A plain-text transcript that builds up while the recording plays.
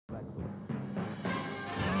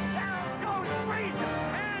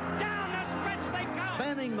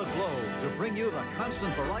spanning the globe to bring you the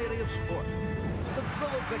constant variety of sport, the thrill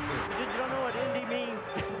of victory. Did you know what Indy means?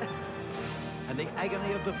 And the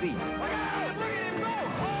agony of defeat. Look at him go!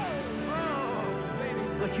 Oh, baby.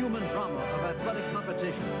 The human drama of athletic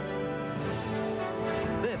competition.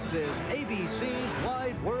 This is ABC's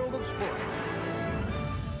Wide World of Sport.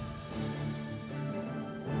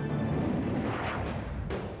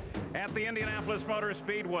 At the Indianapolis Motor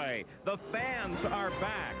Speedway, the fans are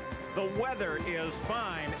back. The weather is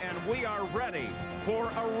fine, and we are ready for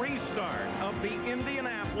a restart of the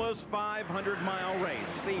Indianapolis 500-mile race,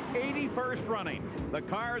 the 81st running. The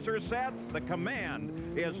cars are set. The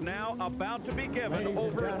command is now about to be given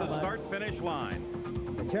over at the start-finish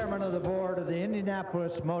line. The chairman of the board of the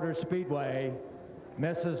Indianapolis Motor Speedway,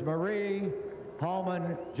 Mrs. Marie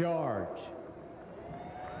Holman George.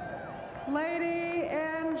 Ladies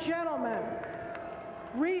and gentlemen,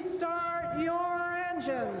 restart your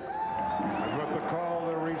engines. And with the call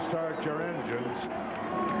to restart your engines.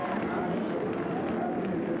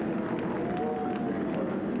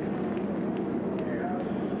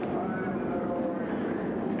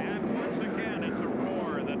 And once again, it's a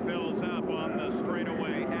roar that builds up on the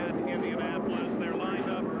straightaway at Indianapolis. They're lined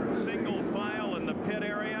up single file in the pit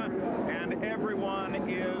area, and everyone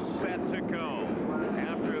is set to go.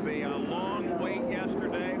 After the long wait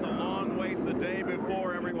yesterday, the long wait the day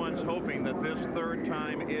before, everyone's hoping that this third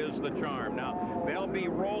time is the charm. Now, they'll be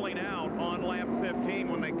rolling out on lap 15.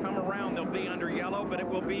 When they come around, they'll be under yellow, but it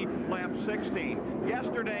will be lap 16.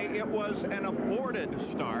 Yesterday, it was an aborted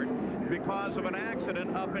start because of an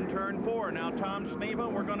accident up in turn 4. Now, Tom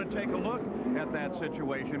Sneva, we're going to take a look at that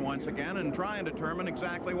situation once again and try and determine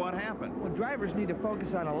exactly what happened. Well, drivers need to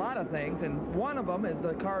focus on a lot of things, and one of them is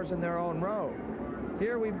the cars in their own row.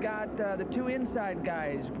 Here we've got the two inside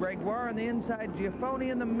guys, Gregoire on the inside, Giafoni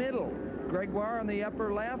in the middle. Gregoire on the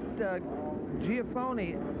upper left,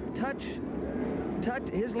 Giafoni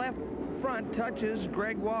his left front touches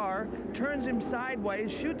Gregoire, turns him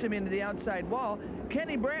sideways, shoots him into the outside wall.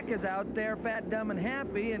 Kenny Breck is out there, fat, dumb, and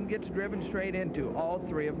happy, and gets driven straight into. All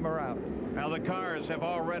three of them are out. Now, the cars have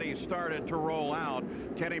already started to roll out.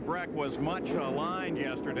 Kenny Breck was much aligned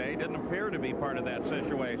yesterday. Didn't appear to be part of that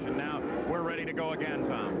situation. Now, we're ready to go again,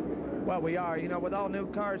 Tom. Well, we are. You know, with all new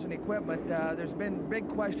cars and equipment, there's been big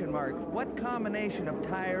question marks. What combination of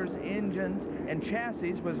tires, engines, and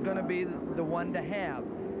chassis was going to be the one to have?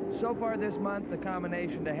 So far this month, the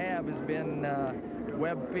combination to have has been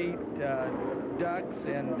web feet, ducts,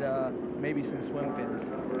 and maybe some swim fins.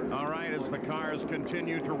 All right, as the cars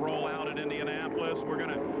continue to roll out at Indianapolis, we're going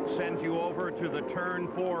to send you over to the turn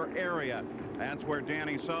 4 area. That's where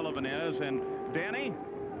Danny Sullivan is. And Danny,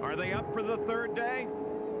 are they up for the third day?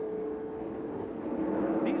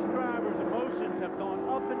 These drivers' emotions have gone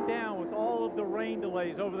up and down with all of the rain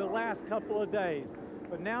delays over the last couple of days.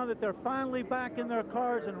 But now that they're finally back in their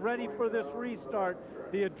cars and ready for this restart,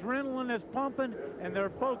 the adrenaline is pumping and their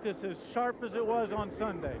focus is sharp as it was on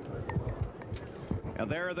Sunday.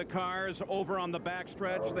 And there are the cars over on the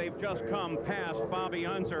backstretch. They've just come past Bobby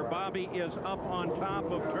Unser. Bobby is up on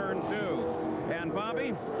top of turn 2. And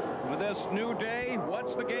Bobby, with this new day,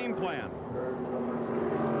 what's the game plan?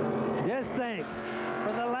 Just think,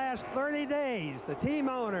 for the last 30 days, the team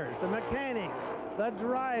owners, the mechanics, the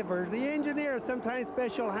drivers, the engineers, sometimes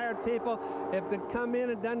special hired people, have been come in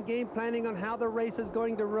and done game planning on how the race is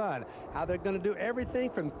going to run, how they're going to do everything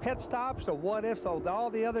from pit stops to what ifs, so all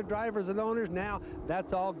the other drivers and owners. Now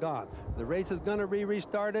that's all gone. The race is going to be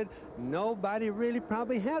restarted. Nobody really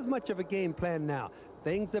probably has much of a game plan now.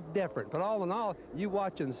 Things are different, but all in all, you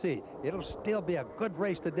watch and see. It'll still be a good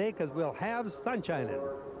race today because we'll have sunshine in it.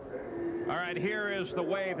 All right, here is the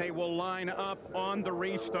way they will line up on the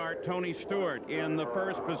restart. Tony Stewart in the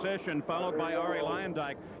first position, followed by Ari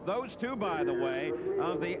Luyendyk. Those two, by the way,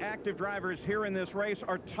 of the active drivers here in this race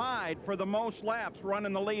are tied for the most laps,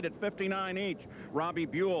 running the lead at 59 each. Robbie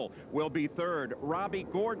Buell will be third. Robbie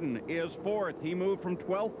Gordon is fourth. He moved from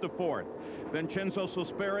 12th to 4th. Vincenzo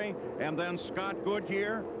Sospiri, and then Scott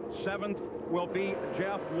Goodyear. 7th will be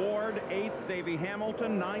Jeff Ward. 8th, Davey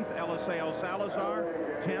Hamilton. 9th, Eliseo Salazar.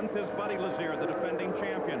 10th is Buddy Lazier, the defending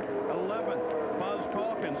champion. 11th, Buzz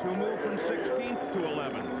Calkins, who moved from 16th to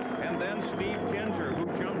 11th. And then Steve Kinzer, who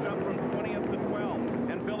jumped up from 20th to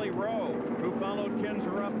 12th. And Billy Rowe, who followed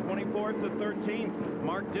Kinzer up 24th to 13th.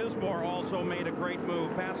 Mark Dismore also made a great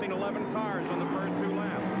move, passing 11 cars on the first 2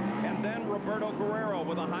 laps. And then Roberto Guerrero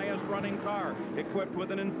with the highest running car, equipped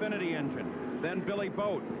with an Infinity engine. Then Billy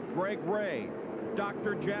Boat, Greg Ray,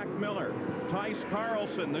 Dr. Jack Miller. Tice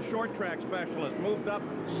Carlson, the short track specialist, moved up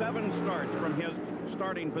 7 starts from his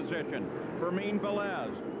starting position. Fermin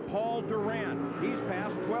Velez. Paul Durant, he's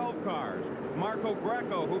passed 12 cars. Marco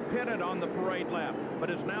Greco, who pitted on the parade lap, but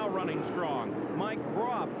is now running strong. Mike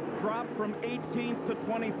Groff dropped from 18th to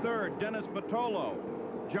 23rd. Dennis Batolo.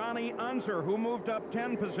 Johnny Unser, who moved up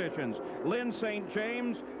 10 positions. Lynn St.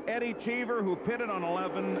 James, Eddie Cheever, who pitted on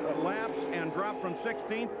 11 laps and dropped from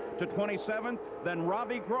 16th to 27th. Then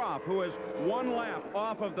Robbie Groff, who is 1 lap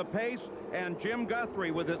off of the pace. And Jim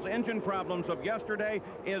Guthrie, with his engine problems of yesterday,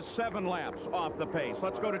 is 7 laps off the pace.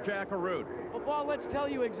 Let's go to Jack Arute. Well, Paul, let's tell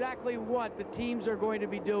you exactly what the teams are going to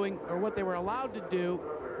be doing, or what they were allowed to do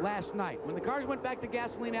last night. When the cars went back to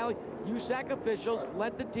Gasoline Alley, USAC officials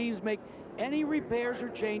let the teams make any repairs or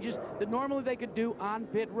changes that normally they could do on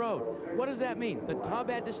pit road. What does that mean? The tub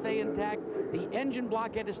had to stay intact, the engine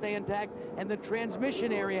block had to stay intact, and the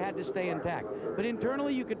transmission area had to stay intact. But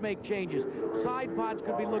internally, you could make changes. Side pods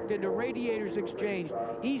could be looked into, radiators exchanged,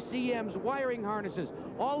 ECMs, wiring harnesses.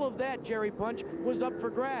 All of that, Jerry Punch, was up for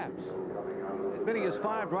grabs. As many as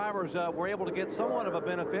 5 drivers were able to get somewhat of a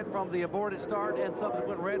benefit from the aborted start and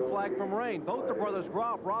subsequent red flag from rain. Both the brothers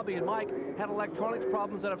Groff, Robbie and Mike, had electronics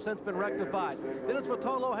problems that have since been rectified. Dennis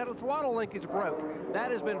Vitolo had a throttle linkage broke. That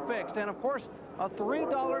has been fixed. And of course, a $3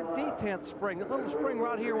 detent spring. This little spring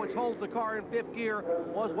right here, which holds the car in 5th gear,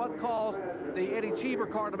 was what caused the Eddie Cheever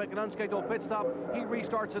car to make an unscheduled pit stop. He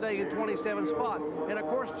restarts today in 27th spot. And of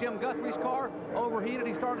course, Jim Guthrie's car overheated.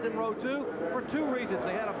 He started in row 2 for 2 reasons.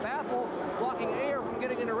 They had a baffle blocking air from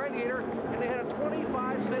getting in the radiator, and they had a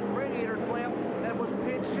 25-cent radiator clamp that was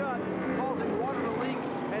pinched shut, causing water to leak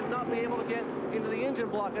and not be able to get into the engine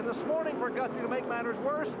block. And this morning, for Guthrie, to make matters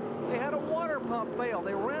worse, they had a water pump fail.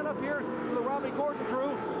 They ran up here to the Robbie Gordon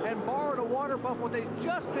crew and borrowed a water pump, what they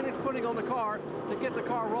just finished putting on the car to get the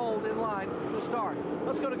car rolled in line to start.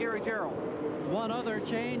 Let's go to Gary Gerald. One other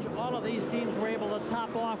change, all of these teams were able to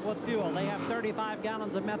top off with fuel. They have 35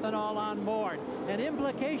 gallons of methanol on board. An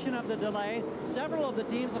implication of the delay, several of the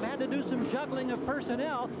teams have had to do some juggling of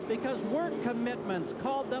personnel because work commitments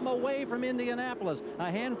called them away from Indianapolis. A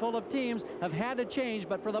handful of teams have had to change,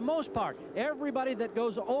 but for the most part, everybody that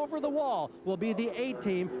goes over the wall will be the A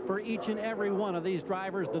team for each and every one of these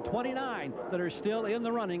drivers, the 29 that are still in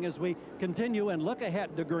the running as we continue and look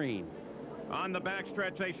ahead to green. On the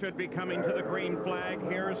backstretch, they should be coming to the green flag.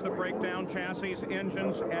 Here's the breakdown: chassis,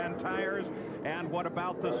 engines, and tires. And what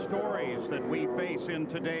about the stories that we face in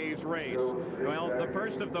today's race? Well, the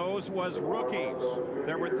first of those was rookies.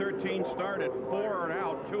 There were 13 started, 4 are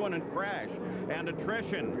out, 2 in a crash. And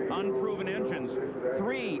attrition, unproven engines.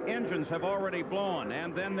 3 engines have already blown.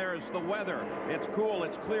 And then there's the weather. It's cool,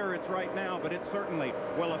 it's clear, it's right now, but it certainly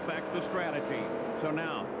will affect the strategy. So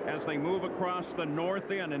now, as they move across the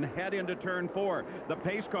north end and head into turn 4, the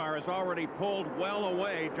pace car has already pulled well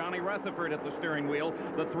away. Johnny Rutherford at the steering wheel,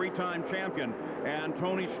 the 3-time champion. And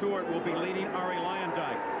Tony Stewart will be leading Arie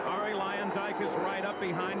Luyendyk. Arie Luyendyk is right up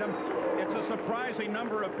behind him. It's a surprising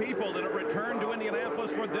number of people that have returned to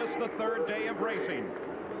Indianapolis for this, the 3rd day of racing.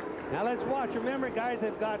 Now let's watch. Remember, guys,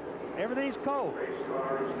 they've got everything's cold.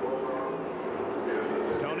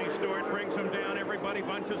 Tony Stewart brings him down. Everybody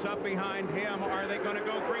bunches up behind him. Are they going to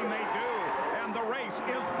go green? They do. And the race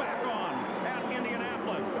is back on at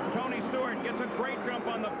Indianapolis. Tony Stewart gets a great jump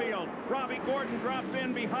on the field. Robbie Gordon drops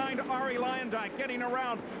in behind Arie Luyendyk, getting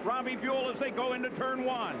around Robbie Buell as they go into turn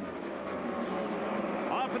 1.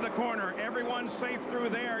 Off of the corner, everyone's safe through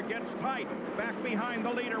there, gets tight, back behind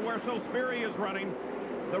the leader where Silspiri is running.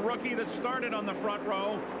 The rookie that started on the front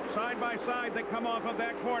row, side by side, they come off of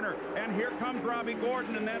that corner. And here comes Robbie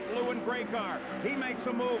Gordon in that blue and gray car. He makes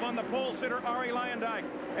a move on the pole sitter, Arie Luyendyk,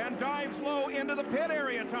 and dives low into the pit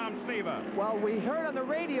area, Tom Steva. Well, we heard on the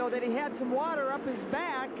radio that he had some water up his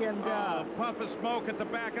back, and a puff of smoke at the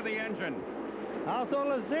back of the engine. Also,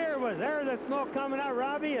 Lazier was there. The smoke coming out.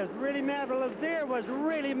 Robbie is really mad, but Lazier was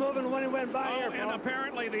really moving when he went by here. And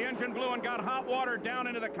apparently the engine blew and got hot water down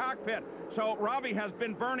into the cockpit. So Robbie has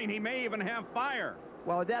been burning. He may even have fire.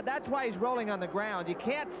 Well, that's why he's rolling on the ground. You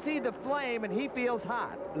can't see the flame, and he feels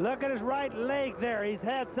hot. Look at his right leg there. He's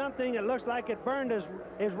had something that looks like it burned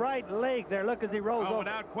his right leg there. Look as he rolls over.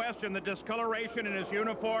 Without question, the discoloration in his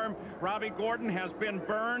uniform. Robbie Gordon has been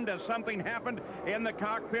burned as something happened in the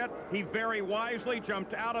cockpit. He very wisely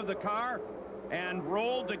jumped out of the car and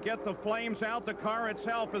rolled to get the flames out. The car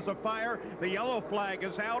itself is afire. The yellow flag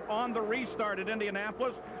is out on the restart at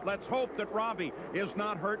Indianapolis. Let's hope that Robbie is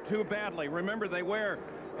not hurt too badly. Remember, they wear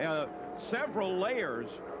several layers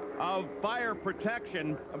of fire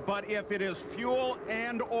protection, but if it is fuel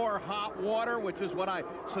and or hot water, which is what I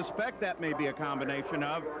suspect that may be a combination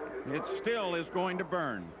of, it still is going to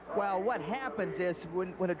burn. Well, what happens is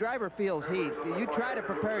when a driver feels heat, you try to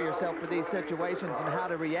prepare yourself for these situations and how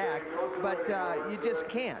to react, but you just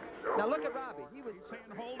can't. Now look at Robbie. He was saying,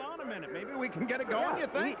 hold on a minute, maybe we can get it going, you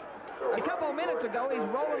think? A couple of minutes ago, he's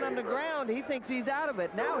rolling on the ground. He thinks he's out of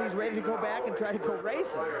it. Now he's ready to go back and try to go racing.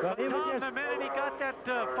 Well, Tom, the minute he got that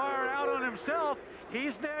fire out on himself,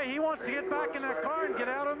 he's there. He wants to get back in that car and get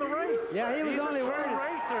out on the race. Yeah, he was only worried.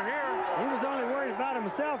 Racer here. He was only worried about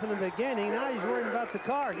himself in the beginning. Now he's worried about the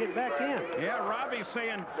car. Get back in. Yeah, Robbie's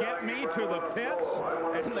saying, get me to the pits.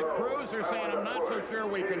 And the crews are saying, I'm not so sure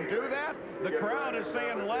we can do that. The crowd is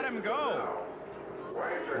saying, let him go.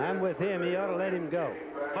 I'm with him. He ought to let him go.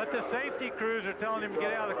 But the safety crews are telling him to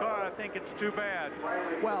get out of the car. I think it's too bad.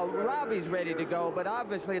 Well, Robbie's ready to go, but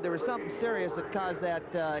obviously there was something serious that caused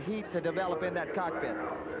that heat to develop in that cockpit.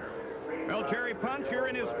 Well, Jerry Punch, you're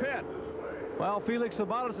in his pit. Well, Felix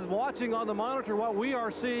Sabatos is watching on the monitor what we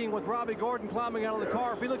are seeing with Robbie Gordon climbing out of the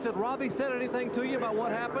car. Felix, had Robbie said anything to you about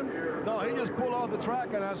what happened? No, he just pulled off the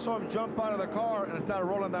track, and I saw him jump out of the car and start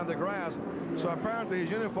rolling down the grass. So apparently his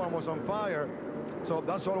uniform was on fire. So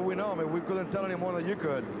that's all we know. I mean, we couldn't tell any more than you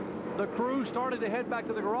could. The crew started to head back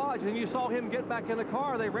to the garage, and you saw him get back in the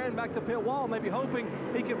car. They ran back to pit wall, maybe hoping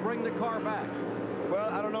he could bring the car back. Well,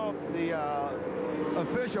 I don't know if the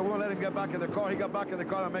official won't let him get back in the car. He got back in the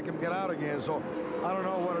car and make him get out again. So I don't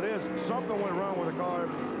know what it is. Something went wrong with the car,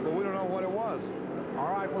 but we don't know what it was.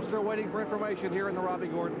 All right, we're still waiting for information here in the Robbie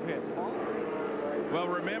Gordon pit. Well,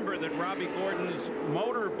 remember that Robbie Gordon's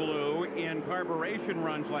motor blew in carburation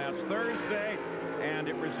runs last Thursday, and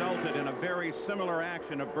it resulted in a very similar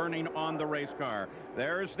action of burning on the race car.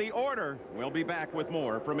 There's the order. We'll be back with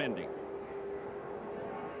more from Indy.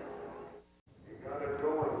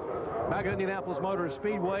 Back at Indianapolis Motor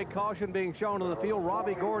Speedway, caution being shown on the field.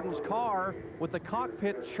 Robbie Gordon's car with the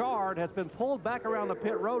cockpit charred has been pulled back around the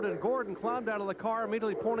pit road, and Gordon climbed out of the car,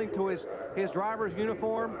 immediately pointing to his driver's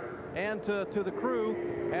uniform and to the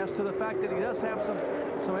crew as to the fact that he does have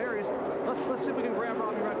some areas. Let's see if we can grab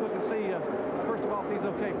Robbie right quick and see, first of all, if he's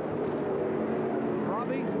okay.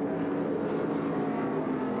 Robbie?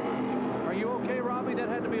 Are you okay, Robbie? That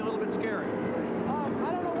had to be a little bit scary.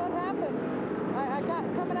 I don't know what happened. I got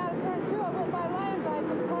coming out of turn 2. I went by Lions Eye,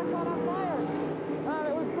 and the car caught on fire.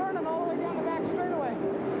 It was burning all the way down the back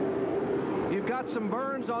straightaway. You've got some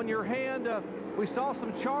burns on your hand. We saw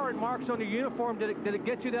some charred marks on your uniform. Did it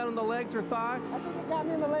get you down in the legs or thigh? I think it got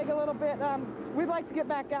me in the leg a little bit. We'd like to get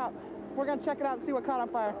back out. We're going to check it out and see what caught on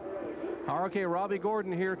fire. Okay, Robbie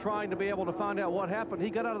Gordon here trying to be able to find out what happened. He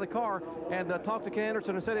got out of the car and talked to Ken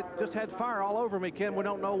Anderson and said it just had fire all over me, Ken. We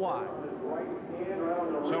don't know why.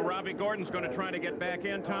 So Robbie Gordon's going to try to get back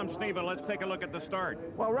in. Tom Sneeva, let's take a look at the start.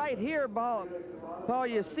 Well, right here, Paul,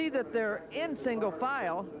 you see that they're in single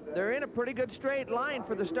file. They're in a pretty good straight line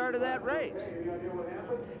for the start of that race.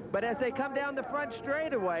 But as they come down the front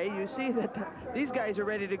straightaway, you see that these guys are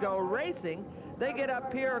ready to go racing. They get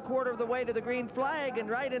up here a quarter of the way to the green flag, and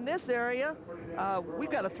right in this area, we've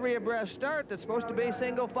got a 3 abreast start that's supposed to be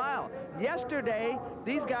single file. Yesterday,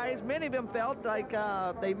 these guys, many of them felt like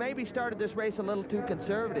they maybe started this race a little too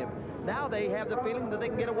conservative. Now they have the feeling that they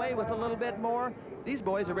can get away with a little bit more. These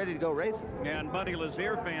boys are ready to go racing. And Buddy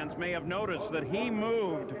Lazier fans may have noticed that he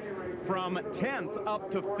moved from 10th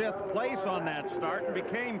up to 5th place on that start and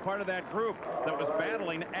became part of that group that was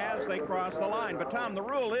battling as they crossed the line. But, Tom, the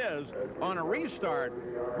rule is, on a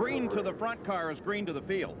restart, green to the front car is green to the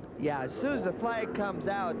field. Yeah, as soon as the flag comes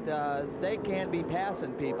out, they can be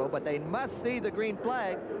passing people, but they must see the green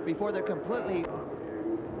flag before they're completely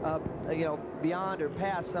beyond or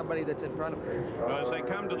past somebody that's in front of them. As they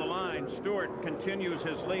come to the line, Stewart continues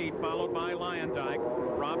his lead, followed by Lyondike,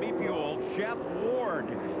 Robbie Buell, Jeff Ward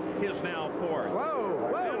is now 4th.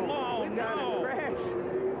 Whoa, we've got a crash.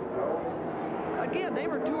 Again, they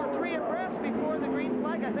were 2 or 3 abreast before the green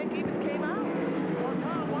flag, I think, even came out. Well,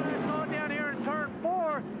 Tom, what I saw down here in turn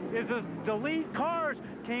 4 is the lead cars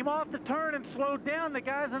came off the turn and slowed down. The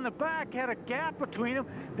guys in the back had a gap between them.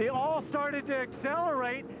 They all started to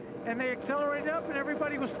accelerate, and they accelerated up, and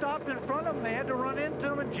everybody was stopped in front of them. They had to run into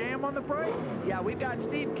them and jam on the brakes. Yeah, we've got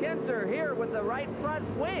Steve Kinzer here with the right front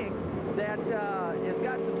wing that has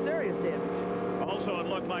got some serious damage. Also, it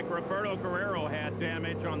looked like Roberto Guerrero had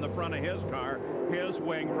damage on the front of his car. His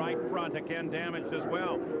wing right front, again, damaged as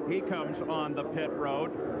well. He comes on the pit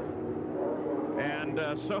road. And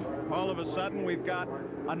so all of a sudden we've got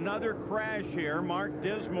another crash here. Mark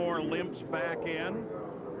Dismore limps back in.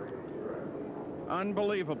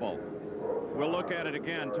 Unbelievable. We'll look at it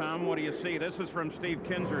again. Tom, what do you see? This is from Steve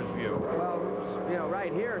Kinser's view. Well, you know,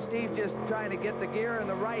 right here, Steve's just trying to get the gear in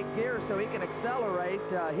the right gear so he can accelerate.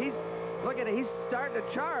 Look at it, he's starting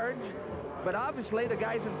to charge, but obviously the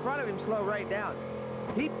guys in front of him slow right down.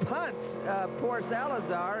 He punts poor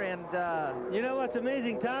Salazar, and you know what's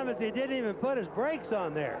amazing, Tom, is he didn't even put his brakes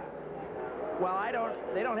on there. Well,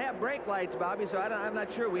 they don't have brake lights, Bobby, so I'm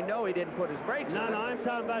not sure. We know he didn't put his brakes on. No, I'm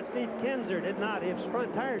talking about Steve Kinser did not. His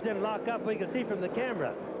front tires didn't lock up, we could see from the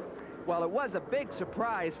camera. Well, it was a big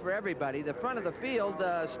surprise for everybody. The front of the field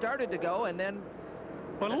started to go, and then...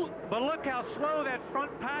 But look how slow that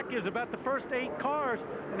front pack is, about the first 8 cars,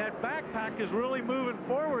 and that back pack is really moving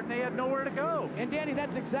forward, and they had nowhere to go. And, Danny,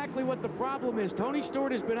 that's exactly what the problem is. Tony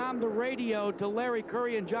Stewart has been on the radio to Larry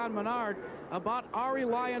Curry and John Menard about Arie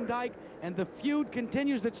Luyendyk, and the feud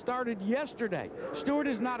continues that started yesterday. Stewart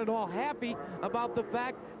is not at all happy about the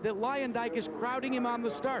fact that Luyendyk is crowding him on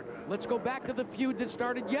the start. Let's go back to the feud that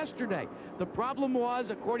started yesterday. The problem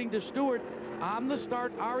was, according to Stewart, on the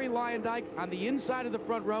start, Arie Luyendyk on the inside of the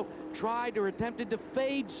front row tried or attempted to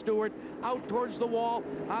fade Stewart out towards the wall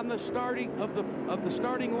on the starting of the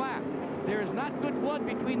starting lap. There is not good blood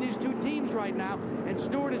between these two teams right now, and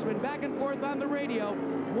Stewart has been back and forth on the radio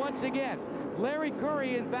once again. Larry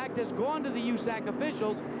Curry, in fact, has gone to the USAC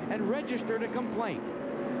officials and registered a complaint.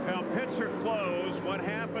 Well, pits are closed. What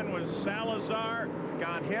happened was Salazar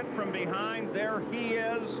got hit from behind. There he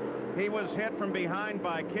is. He was hit from behind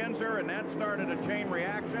by Kinser, and that started a chain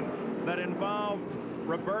reaction that involved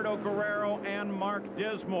Roberto Guerrero and Mark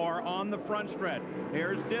Dismore on the front stretch.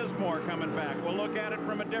 Here's Dismore coming back. We'll look at it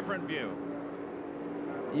from a different view.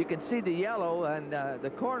 You can see the yellow and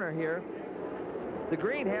the corner here. The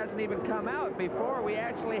green hasn't even come out before we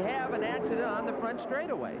actually have an accident on the front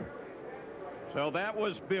straightaway. So that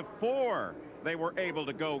was before they were able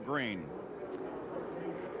to go green.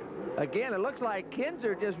 Again, it looks like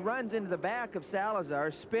Kinser just runs into the back of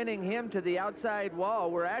Salazar, spinning him to the outside wall.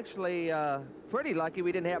 We're actually pretty lucky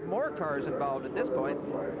we didn't have more cars involved at this point.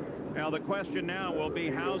 Now, the question now will be,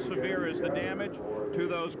 how severe is the damage to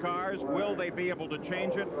those cars? Will they be able to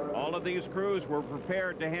change it? All of these crews were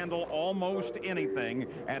prepared to handle almost anything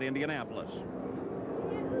at Indianapolis.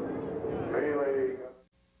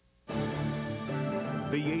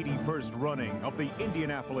 The 81st running of the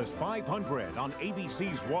Indianapolis 500 on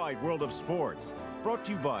ABC's Wide World of Sports. Brought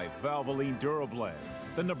to you by Valvoline Durablend,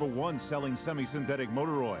 the #1 selling semi-synthetic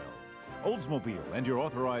motor oil. Oldsmobile and your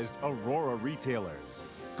authorized Aurora retailers.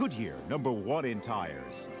 Goodyear, #1 in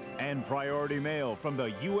tires. And priority mail from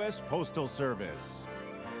the U.S. Postal Service.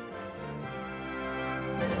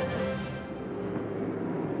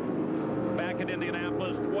 Back at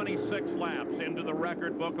Indianapolis, 26 laps into the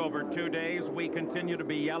record book over 2 days. We continue to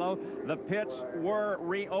be yellow. The pits were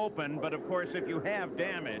reopened, but of course, if you have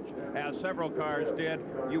damage, as several cars did,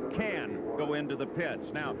 you can go into the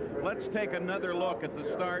pits. Now, let's take another look at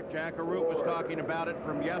the start. Jack Arute was talking about it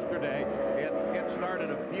from yesterday. It started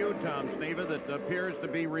a feud, Tom Sneva, that appears to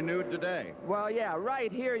be renewed today. Well, yeah,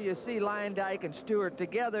 right here you see Luyendyk and Stewart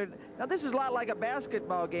together. Now, this is a lot like a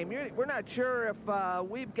basketball game. We're not sure if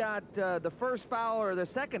we've got the first foul or the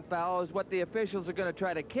second foul is what the officials are going to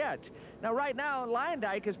try to catch. Now, right now,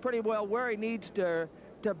 Luyendyk is pretty well where he needs to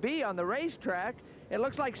be on the racetrack. It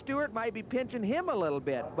looks like Stewart might be pinching him a little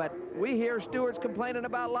bit, but we hear Stewart's complaining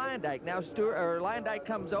about Luyendyk. Now, Luyendyk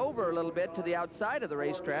comes over a little bit to the outside of the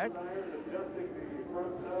racetrack.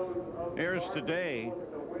 Here's today.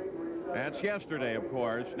 That's yesterday, of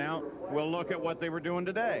course. Now, we'll look at what they were doing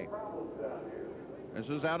today. This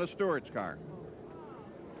is out of Stewart's car.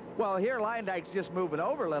 Well, here Luyendyk's just moving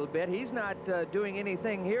over a little bit. He's not doing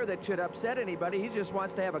anything here that should upset anybody. He just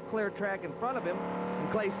wants to have a clear track in front of him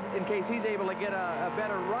in case he's able to get a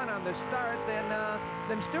better run on the start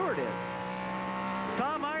than Stewart is.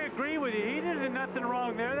 Tom, I agree with you. He did nothing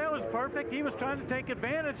wrong there. That was perfect. He was trying to take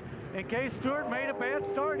advantage. In case Stewart made a bad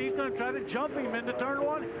start, he's going to try to jump him into turn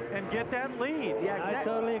 1 and get that lead. Yeah, exactly. I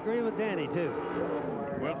totally agree with Danny, too.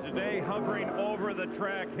 Well, today, hovering over the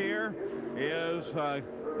track here is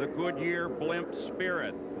the Goodyear Blimp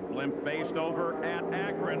Spirit. Blimp based over at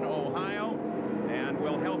Akron, Ohio, and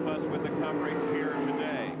will help us with the coverage here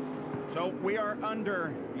today. So we are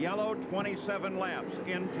under yellow, 27 laps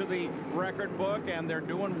into the record book, and they're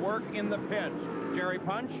doing work in the pits. Jerry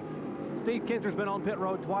Punch? Steve Kinser's been on pit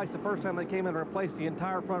road twice. The first time they came in and replaced the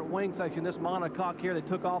entire front wing section. This monocoque here, they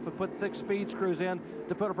took off and put 6 speed screws in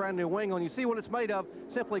to put a brand new wing on. You see what it's made of?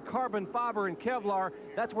 Simply carbon fiber and Kevlar.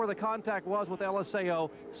 That's where the contact was with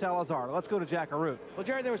LSAO Salazar. Let's go to Jack Arute. Well,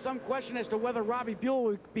 Jerry, there was some question as to whether Robbie Buell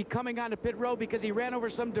would be coming onto pit road because he ran over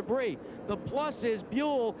some debris. The plus is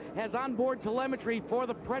Buell has onboard telemetry for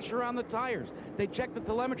the pressure on the tires. They check the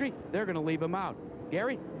telemetry, they're going to leave him out.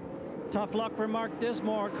 Gary? Tough luck for Mark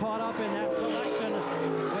Dismore, caught up in that selection with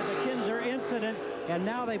the Kinser incident, and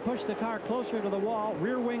now they push the car closer to the wall.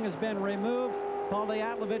 Rear wing has been removed. Paul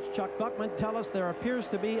Liatlovich, Chuck Buckman tell us there appears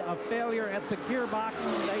to be a failure at the gearbox.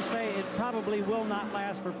 They say it probably will not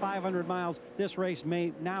last for 500 miles. This race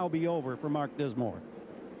may now be over for Mark Dismore.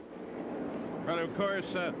 Well, of course,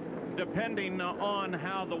 depending on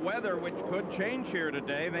how the weather, which could change here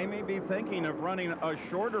today, they may be thinking of running a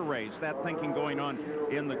shorter race. That thinking going on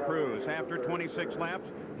in the crews. After 26 laps,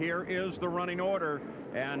 here is the running order,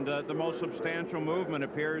 and the most substantial movement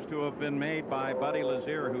appears to have been made by Buddy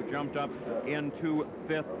Lazier, who jumped up into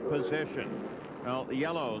 5th position. Well, the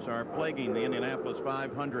yellows are plaguing the Indianapolis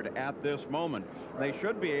 500 at this moment. They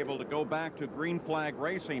should be able to go back to green flag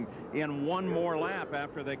racing in one more lap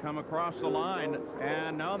after they come across the line,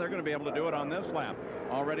 and now they're going to be able to do it on this lap.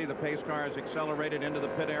 Already the pace car has accelerated into the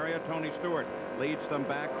pit area. Tony Stewart leads them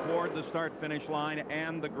back toward the start-finish line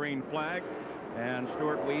and the green flag, and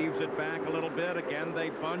Stewart weaves it back a little bit. Again, they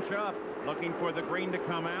bunch up, looking for the green to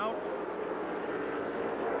come out.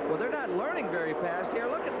 Well, they're not learning very fast here.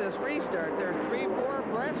 Look at this restart. There's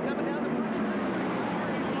 3-4 breaths coming down the front.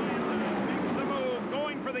 Makes the move,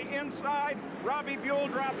 going for the inside. Robbie Buell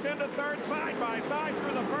drops into 3rd side by side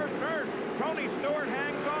through the 1st turn. Tony Stewart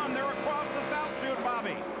hangs on. They're across the south chute,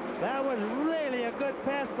 Bobby. That was really a good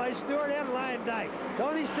pass by Stewart and Lyondike.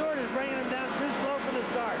 Tony Stewart is bringing him down too slow for the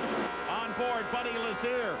start. On board, Buddy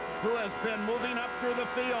Lazier, who has been moving up through the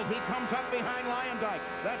field. He comes up behind Lyondike.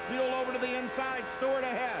 That's Buell over to the inside. Stewart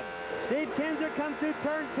ahead. Steve Kinser comes through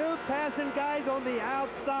turn 2, passing guys on the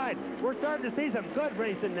outside. We're starting to see some good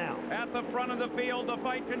racing now. At the front of the field, the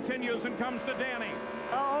fight continues and comes to Danny.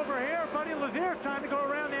 Over here, Buddy Lazier's trying to go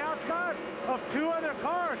around the outside of 2 other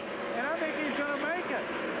cars, and I think he's going to make it.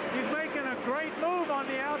 He's making a great move on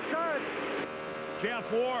the outside. Jeff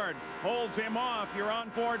Ward holds him off. You're on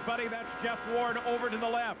board, Buddy. That's Jeff Ward over to the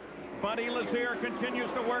left. Buddy Lazier continues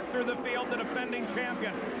to work through the field, the defending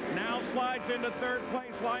champion. Now slides into 3rd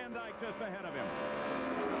place. Lyondike just ahead of him.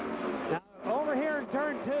 Now, over here in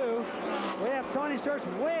turn 2, we have Tony Stewart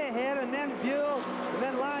way ahead, and then Buell, and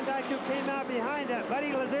then Lyondike, who came out behind that.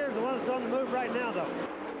 Buddy Lazier is the one that's on the move right now, though.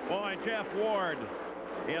 Boy, Jeff Ward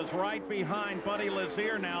is right behind Buddy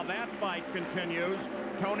Lazier now. That fight continues.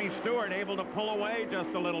 Tony Stewart able to pull away just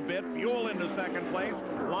a little bit. Buell into 2nd place.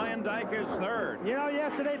 Lyondike is 3rd. You know,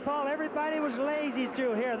 yesterday, Paul, everybody was lazy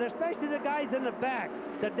through here, especially the guys in the back.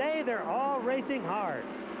 Today, they're all racing hard.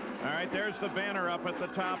 All right, there's the banner up at the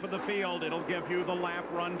top of the field. It'll give you the lap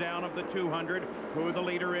rundown of the 200, who the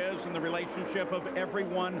leader is, and the relationship of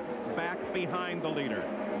everyone back behind the leader.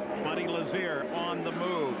 Buddy Lazier on the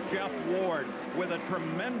move. Jeff Ward with a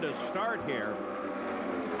tremendous start here.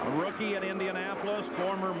 A rookie at Indianapolis,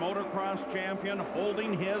 former motocross champion,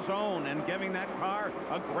 holding his own and giving that car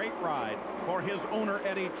a great ride for his owner,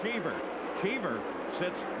 Eddie Cheever. Cheever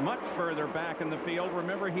sits much further back in the field.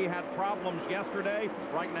 Remember, he had problems yesterday.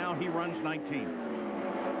 Right now, he runs 19th.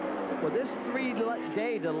 Well, this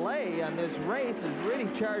 3-day delay on this race has really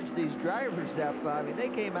charged these drivers up. I mean, they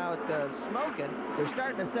came out smoking. They're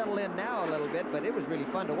starting to settle in now a little bit, but it was really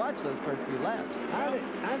fun to watch those first few laps.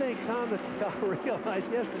 I think, Tom, that they all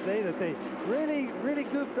realized yesterday that they really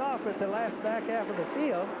goofed off at the last back half of the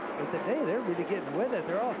field. And today, they're really getting with it.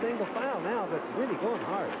 They're all single file now, but really going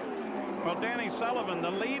hard. Well, Danny Sullivan,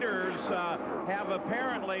 the leaders have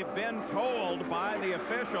apparently been told by the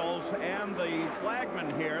officials and the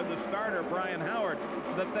flagman here, the starter, Brian Howard,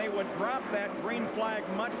 that they would drop that green flag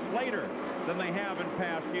much later than they have in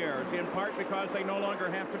past years, in part because they no longer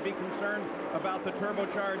have to be concerned about the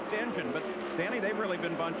turbocharged engine. But, Danny, they've really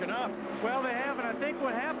been bunching up. Well, they have, and I think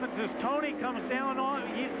what happens is Tony comes down on,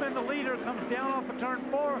 he's been the leader, comes down off of turn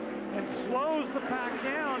 4 and slows the pack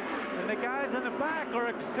down, and the guys in the back are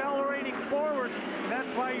accelerating forward, and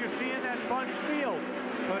that's why you're seeing that bunched field.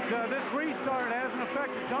 But this restart hasn't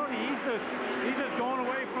affected Tony. He's just going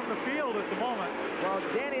away from the field at the moment. Well,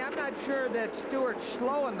 Danny, I'm not sure that Stewart's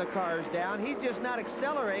slowing the cars down. He's just not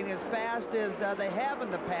accelerating as fast as they have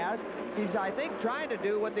in the past. He's, I think, trying to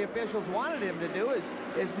do what the officials wanted him to do,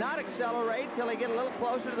 is not accelerate till they get a little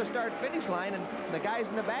closer to the start-finish line, and the guys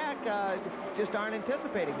in the back just aren't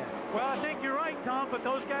anticipating that. Well, I think you're right, Tom, but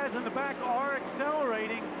those guys in the back are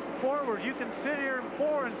accelerating, forward. You can sit here in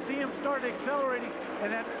 4 and see him start accelerating,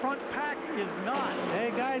 and that front pack is not.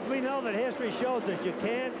 Hey, guys, we know that history shows that you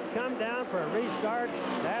can't come down for a restart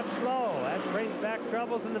that slow. That brings back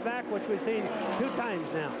troubles in the back, which we've seen 2 times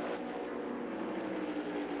now.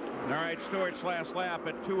 All right, Stewart's last lap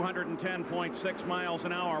at 210.6 miles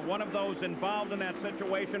an hour. One of those involved in that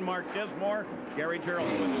situation, Mark Dismore, Gary Gerald.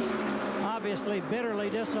 Obviously bitterly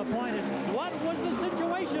disappointed. What was the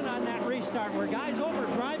situation on that restart? Were guys over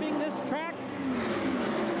driving this track?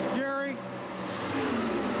 Gary,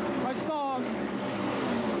 I saw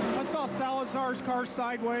Salazar's car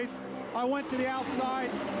sideways. I went to the outside.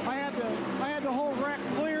 I had the whole wreck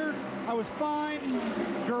cleared. I was fine.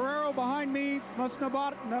 Guerrero behind me must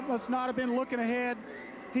not have been looking ahead.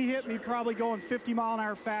 He hit me probably going 50 mile an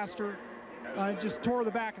hour faster. Just tore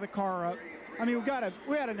the back of the car up. I mean,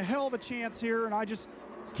 we had a hell of a chance here, and I just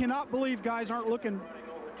cannot believe guys aren't looking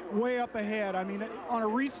way up ahead. I mean, on a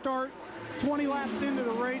restart, 20 laps into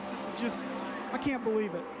the race, this is just, I can't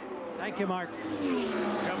believe it. Thank you, Mark.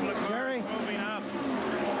 Couple of cars moving up.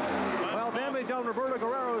 Well, damage on Roberto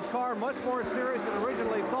Guerrero's car much more serious than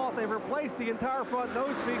originally thought. They've replaced the entire front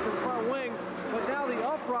nose piece and front wing, but now the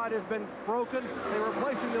upright has been broken. They're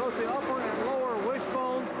replacing both the upper and lower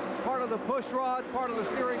wishbones, part of the push rod, part of the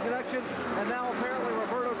steering connection, and now apparently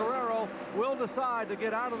Roberto Guerrero will decide to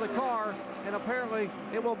get out of the car, and apparently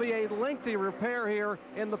it will be a lengthy repair here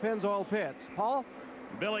in the Pennzoil pits. Paul?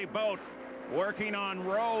 Billy Boat working on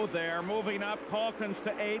Rowe there, moving up. Calkins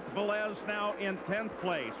to 8th. Velez now in 10th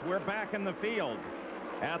place. We're back in the field.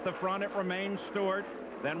 At the front, it remains Stewart,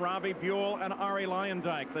 then Robbie Buell and Arie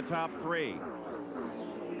Luyendyk, the top 3.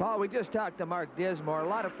 Paul, we just talked to Mark Dismore. A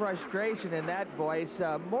lot of frustration in that voice.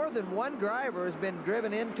 More than one driver has been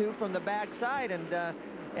driven into from the backside, and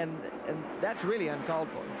that's really uncalled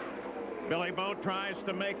for. Billy Boat tries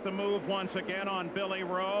to make the move once again on Billy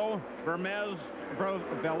Rowe. Velez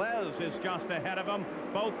is just ahead of him.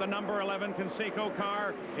 Both the number 11 Conseco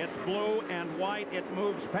car. It's blue and white. It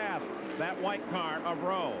moves past that white car of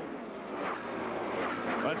Rowe.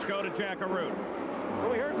 Let's go to Jack Arute.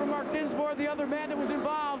 Well, we heard from Mark Dinsmore, the other man that was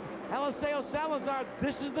involved, Eliseo Salazar.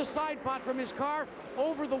 This is the side pod from his car.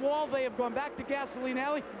 Over the wall, they have gone back to Gasoline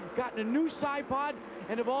Alley, gotten a new side pod,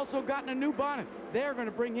 and have also gotten a new bonnet. They're going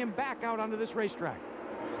to bring him back out onto this racetrack.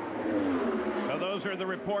 So those are the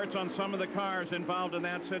reports on some of the cars involved in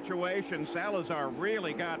that situation. Salazar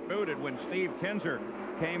really got booted when Steve Kinzer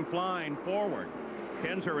came flying forward.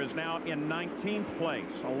 Kinzer is now in 19th place,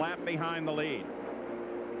 a lap behind the lead.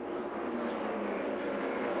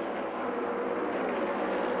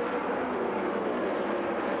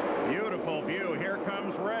 Beautiful view. Here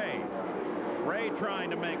comes Ray. Ray trying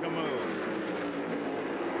to make a move.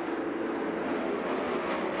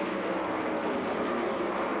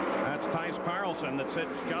 That's Tice Carlson that sits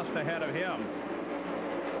just ahead of him,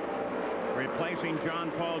 replacing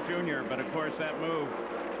John Paul Jr., but of course that move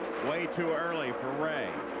way too early for Ray.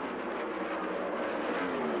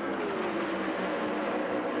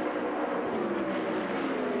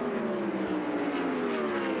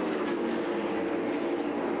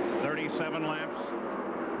 Laps.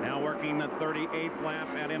 Now working the 38th lap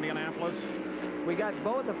at Indianapolis. We got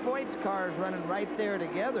both the points cars running right there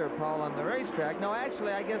together, Paul, on the racetrack. No,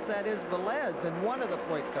 actually, I guess that is Velez in one of the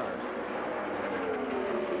point cars.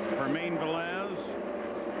 Fermin Velez,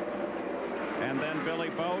 and then Billy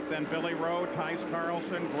Boat, then Billy Rowe, Tice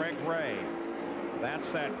Carlson, Greg Ray. That's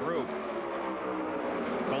that group.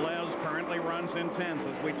 Velez currently runs in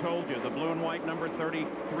 10th, as we told you, the blue and white number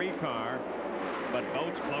 33 car. But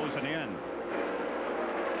Boat's closing in.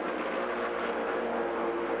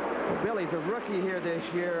 Well, Billy's a rookie here this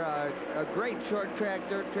year, a great short track,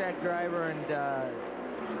 dirt track driver, and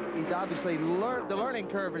he's obviously the learning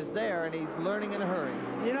curve is there, and he's learning in a hurry.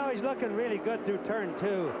 You know, he's looking really good through turn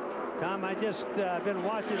 2. Tom, I just been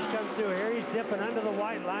watching him come through here. He's dipping under the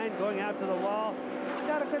white line, going out to the wall. He's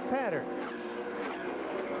got a good pattern.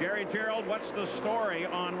 Gary Gerald, what's the story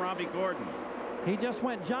on Robbie Gordon? He just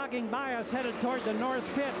went jogging by us, headed toward the north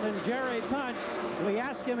pits, and Jerry punched. We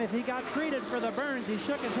asked him if he got treated for the burns. He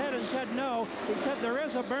shook his head and said no. He said there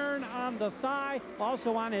is a burn on the thigh,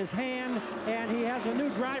 also on his hand, and he has a new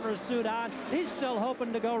driver's suit on. He's still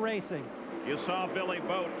hoping to go racing. You saw Billy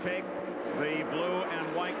Boat take the blue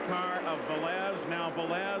and white car of Velez. Now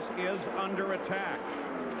Velez is under attack.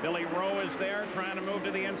 Billy Rowe is there trying to move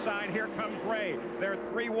to the inside. Here comes Ray. They're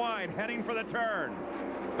 3 wide, heading for the turn.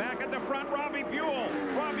 Back at the front, Robbie Buell.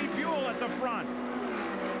 Robbie Buell at the front.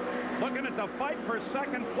 Looking at the fight for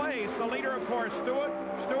second place. The leader, of course, Stewart.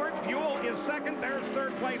 Buell is second. There's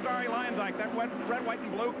third place, Arie Luyendyk. That red, white,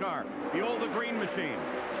 and blue car. Buell, the green machine.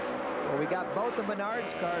 Well, we got both the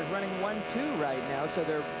Menards cars running 1-2 right now, so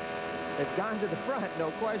they've gone to the front,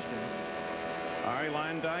 no question. Ari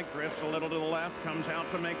Luyendyk drifts a little to the left, comes out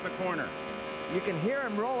to make the corner. You can hear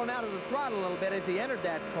him rolling out of the throttle a little bit as he entered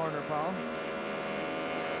that corner, Paul.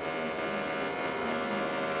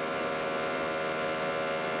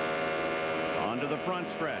 Onto the front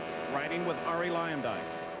stretch, riding with Ari Luyendyk.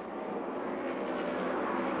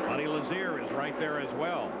 Buddy Lazier is right there as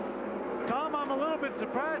well. Tom, I'm a little bit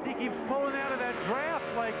surprised he keeps pulling out of that draft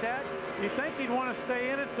like that. You'd think he'd want to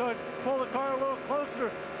stay in it so it'd pull the car a little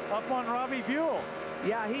closer up on Robbie Buell.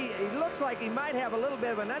 Yeah, he looks like he might have a little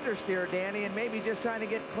bit of an understeer, Danny, and maybe just trying to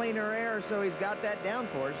get cleaner air so he's got that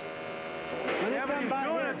downforce. Yeah, but he's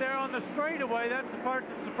doing it there on the straightaway. That's the part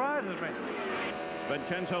that surprises me.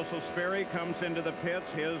 Vincenzo Sospiri comes into the pits,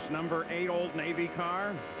 his number 8 Old Navy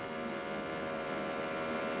car.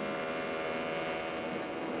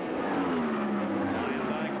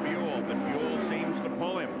 Luyendyk Buell, but Buell seems to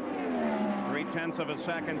pull him. 0.3 of a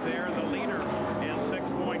second there. The leader is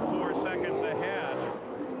 6.4 seconds ahead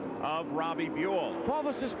of Robbie Buell. Paul,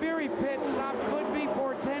 the Sospiri pit stop could be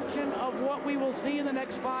portention of what we will see in the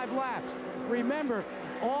next 5 laps. Remember,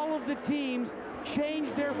 all of the teams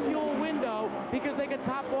changed their fuel window because they could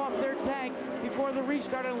top off their tank before the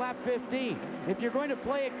restart on lap 15. If you're going to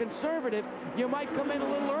play it conservative, you might come in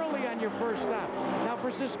a little early on your first stop. Now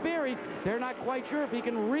for Sospiri, they're not quite sure if he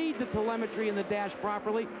can read the telemetry in the dash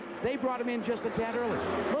properly. They brought him in just a tad early.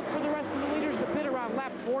 Look for the rest of the leaders to pit around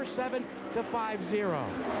lap 47 to 50.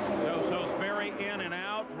 So Sospiri in and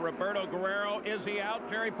out. Roberto Guerrero, is he out,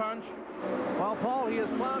 Jerry Punch? Well, Paul, he has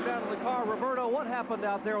climbed out of the car. Roberto, what happened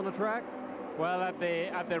out there on the track? Well, at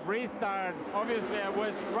the restart, obviously I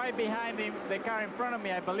was right behind him, the car in front of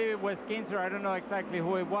me. I believe it was Kinzer. I don't know exactly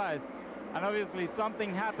who it was. And obviously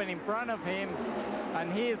something happened in front of him,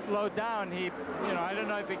 and he slowed down. I don't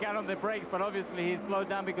know if he got on the brakes, but obviously he slowed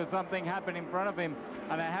down because something happened in front of him,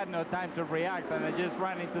 and I had no time to react, and I just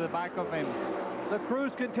ran into the back of him. The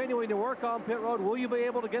crew's continuing to work on pit road. Will you be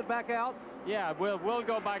able to get back out? Yeah, we'll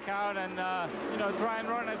go back out and try and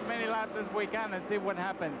run as many laps as we can and see what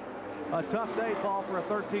happens. A tough day, Paul, for a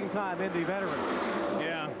 13-time Indy veteran.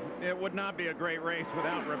 Yeah, it would not be a great race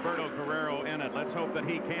without Roberto Guerrero in it. Let's hope that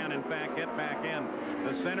he can, in fact, get back in.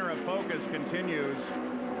 The center of focus continues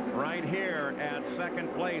right here at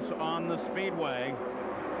second place on the speedway.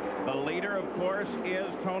 The leader, of course,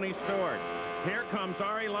 is Tony Stewart. Here comes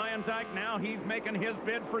Ari Luyendyk. Now he's making his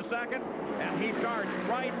bid for second, and he darts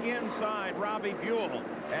right inside Robbie Buell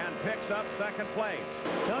and picks up second place.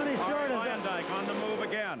 Tony Stewart Ari Luyendyk on the move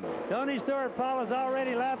again. Tony Stewart, Paul, is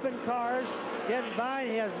already lapping cars, getting by.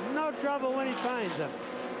 He has no trouble when he finds them.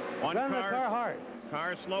 Run the car hard.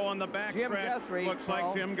 Car slow on the back stretch. Looks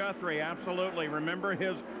like Jim Guthrie, absolutely. Remember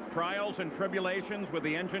his trials and tribulations with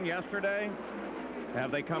the engine yesterday?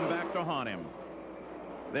 Have they come back to haunt him?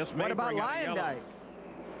 This may What about bring out a yellow. Luyendyk?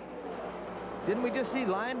 Didn't we just see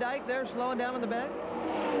Luyendyk there slowing down in the back?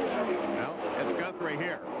 No, it's Guthrie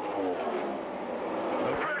here.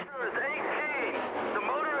 Pressure is 18. The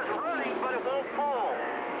motor is running, but it won't pull.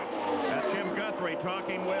 That's Jim Guthrie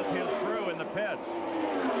talking with his crew in the pits.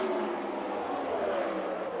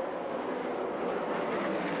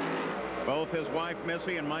 Both his wife,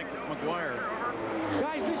 Missy, and Mike McGuire.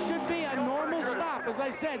 Guys, this should be a normal stop. As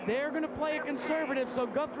I said, they're going to play it conservative, so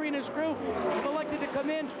Guthrie and his crew have elected to come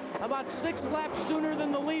in about 6 laps sooner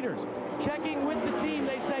than the leaders. Checking with the team,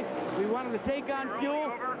 they say, we wanted to take on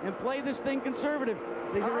fuel and play this thing conservative.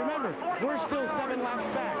 They say, remember, we're still 7 laps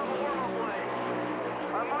back.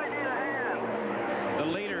 I might need a hand. The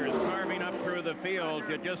leaders carving up through the field.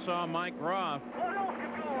 You just saw Mike Roth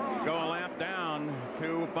go a lap down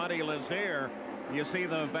to Buddy Lazier. You see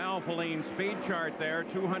the Valvoline speed chart there,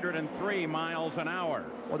 203 miles an hour.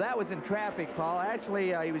 Well, that was in traffic, Paul.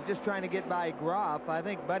 Actually, he was just trying to get by Groff. I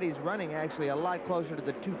think Buddy's running actually a lot closer to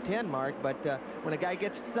the 210 mark, but when a guy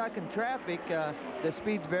gets stuck in traffic, the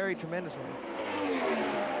speeds vary tremendously.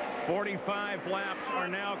 45 laps are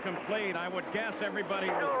now complete. I would guess everybody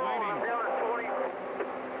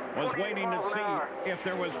was waiting to see if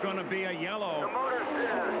there was going to be a yellow.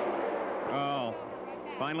 Oh,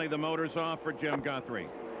 finally the motor's off for Jim Guthrie.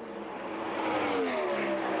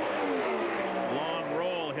 Long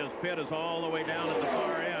roll. His pit is all the way down at the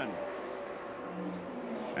far end.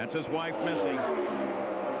 That's his wife, Missy.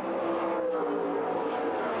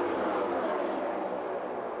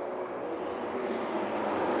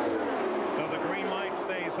 So the green light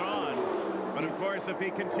stays on, but of course guess if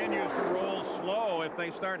he continues to roll slow, if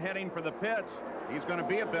they start heading for the pits, he's going to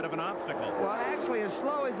be a bit of an obstacle. Well, actually, as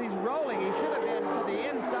slow as he's rolling, he should have been to the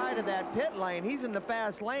inside of that pit lane. He's in the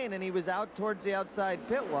fast lane, and he was out towards the outside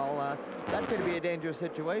pit wall. That could be a dangerous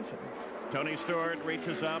situation. Tony Stewart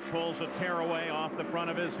reaches up, pulls a tearaway off the front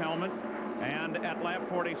of his helmet. And at lap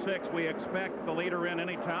 46, we expect the leader in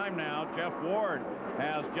any time now. Jeff Ward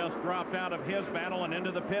has just dropped out of his battle and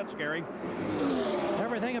into the pits, Gary.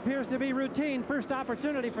 Everything appears to be routine. First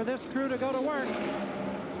opportunity for this crew to go to work.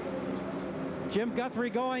 Jim Guthrie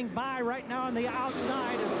going by right now on the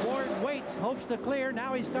outside as Ward waits, hopes to clear.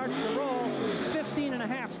 Now he starts to roll.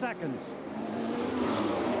 15.5 seconds.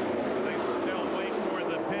 They still wait for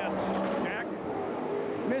the pits. Jack?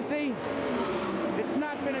 Missy, it's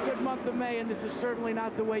not been a good month of May, and this is certainly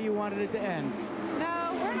not the way you wanted it to end.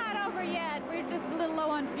 No, we're not over yet. We're just a little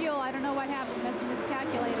low on fuel. I don't know what happened, messing this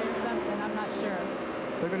calculator or something. I'm not sure.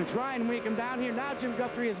 They're going to try and make him down here. Now Jim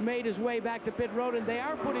Guthrie has made his way back to pit road, and they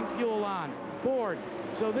are putting fuel on board.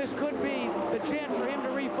 So this could be the chance for him to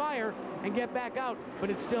refire and get back out,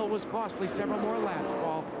 but it still was costly several more laps,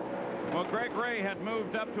 Paul. Well, Greg Ray had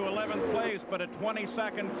moved up to 11th place, but a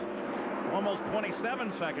 20-second, almost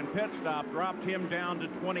 27-second pit stop dropped him down to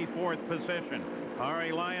 24th position.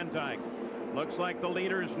 Ari Lyondike. Looks like the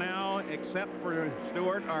leaders now, except for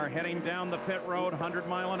Stewart, are heading down the pit road 100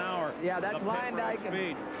 mile an hour. Yeah, that's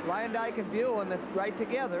Lyondike and Buell, and that's right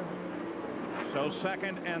together. So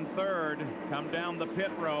second and third come down the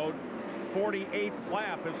pit road. 48th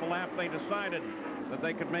lap is the lap they decided that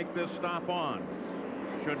they could make this stop on.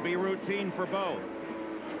 Should be routine for both.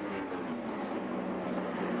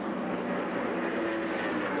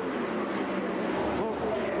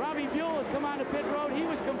 Come on to pit road. He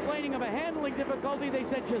was complaining of a handling difficulty. They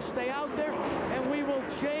said just stay out there and we will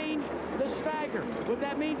change the stagger. What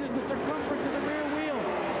that means is the circumference of the rear wheel.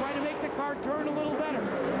 Try to make the car turn a little better.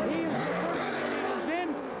 He is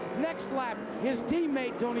in. Next lap, his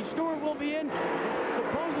teammate Tony Stewart will be in.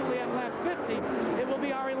 Supposedly on lap 50, it will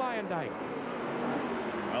be Ari Lyondike.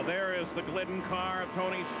 Well, there is the Glidden car of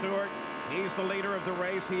Tony Stewart. He's the leader of the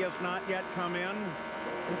race. He has not yet come in.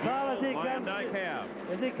 As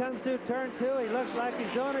he comes through turn 2, he looks like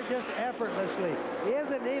he's doing it just effortlessly. He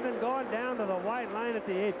isn't even going down to the white line at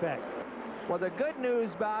the apex. Well, the good news,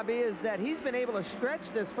 Bobby, is that he's been able to stretch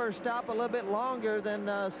this first stop a little bit longer than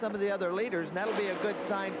some of the other leaders, and that'll be a good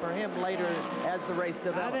sign for him later as the race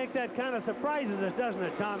develops. I think that kind of surprises us, doesn't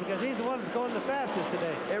it, Tom? Because he's the one that's going the fastest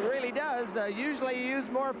today. It really does. Usually you use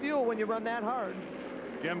more fuel when you run that hard.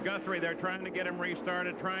 Jim Guthrie, they're trying to get him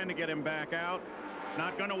restarted, trying to get him back out.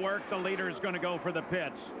 Not going to work. The leader's going to go for the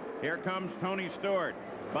pits. Here comes Tony Stewart.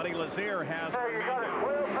 Buddy Lazier has... Hey, you got a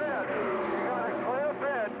clear pit. You got a clear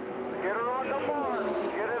pit. Get it on the mark.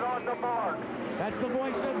 Get it on the mark. That's the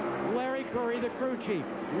voice of Larry Curry, the crew chief,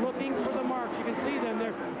 looking for the marks. You can see them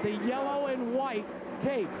there. The yellow and white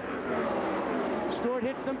tape. Stewart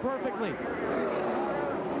hits them perfectly.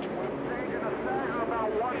 Changing the stagger about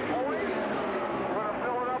 1 point. We're going to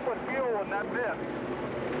fill it up with fuel in that pit.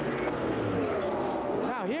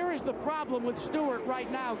 Now, here is the problem with Stewart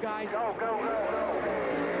right now, guys. Go, go, go,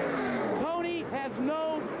 go. Tony has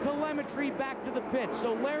no telemetry back to the pit,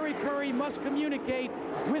 so Larry Curry must communicate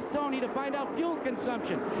with Tony to find out fuel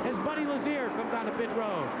consumption as Buddy Lazier comes on the pit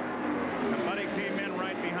road. Buddy came in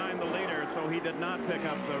right behind the leader, so he did not pick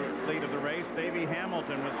up the lead of the race. Davey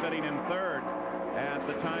Hamilton was sitting in third at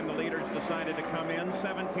the time the leaders decided to come in.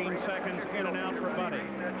 17 seconds in and out for Buddy.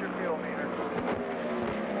 That's your fuel meter.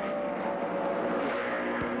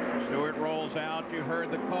 Stewart rolls out. You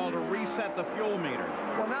heard the call to reset the fuel meter.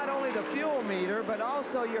 Well, not only the fuel meter, but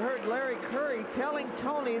also you heard Larry Curry telling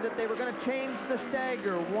Tony that they were going to change the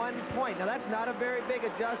stagger 1 point. Now, that's not a very big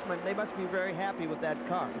adjustment. They must be very happy with that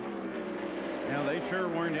car. Now, they sure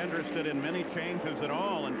weren't interested in many changes at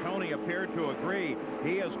all, and Tony appeared to agree.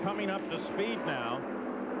 He is coming up to speed now.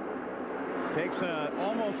 Takes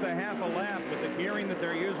almost a half a lap with the gearing that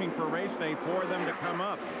they're using for race day for them to come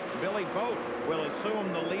up. Billy Boat will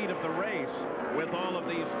assume the lead of the race with all of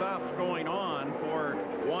these stops going on for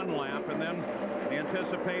 1 lap, and then the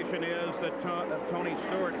anticipation is that Tony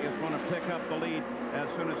Stewart is going to pick up the lead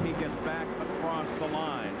as soon as he gets back across the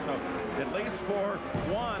line. So at least for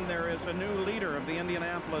one, there is a new leader of the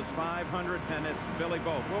Indianapolis 500, and it's Billy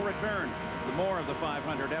Boat. We'll return to more of the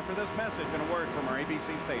 500 after this message and a word from our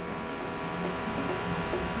ABC station.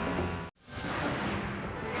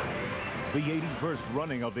 The 81st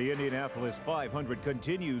running of the Indianapolis 500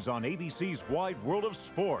 continues on ABC's Wide World of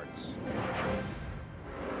Sports.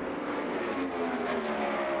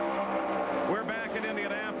 We're back in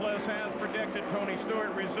Indianapolis. As predicted, Tony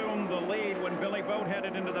Stewart resumed the lead when Billy Boat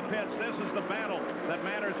headed into the pits. This is the battle that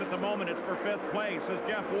matters at the moment. It's for 5th place as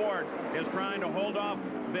Jeff Ward is trying to hold off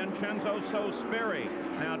Vincenzo Sospiri.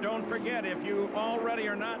 Now, don't forget, if you already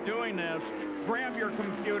are not doing this, grab your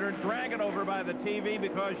computer, drag it over by the TV,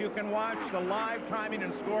 because you can watch the live timing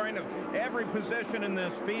and scoring of every position in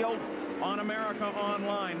this field on America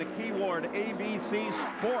Online, the keyword ABC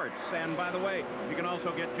Sports. And by the way, you can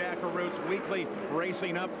also get Jack Arut's weekly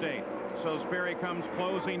racing update. So Sperry comes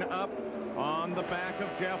closing up on the back of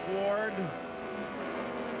Jeff Ward.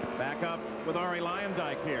 Back up with Ari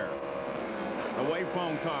Luyendyk here. The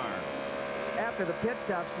wayphone car. After the pit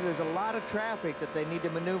stops, there's a lot of traffic that they need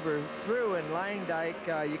to maneuver through, and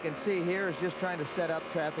Luyendyk, you can see here, is just trying to set up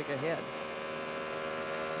traffic ahead.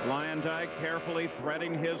 Luyendyk carefully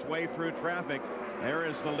threading his way through traffic. There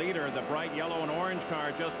is the leader, the bright yellow and orange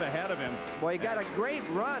car just ahead of him. Well, he got a great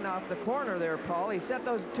run off the corner there, Paul. He set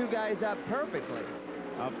those two guys up perfectly.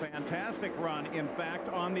 A fantastic run, in fact,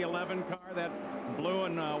 on the 11 car, that blue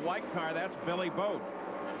and white car. That's Billy Boat.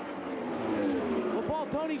 Well, Paul,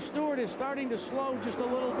 Tony Stewart is starting to slow just a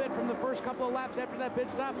little bit from the first couple of laps after that pit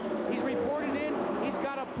stop. He's reported in. He's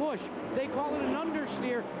got a push. They call it an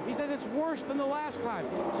understeer. He says it's worse than the last time.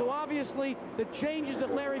 So obviously, the changes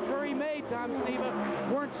that Larry Curry made, Tom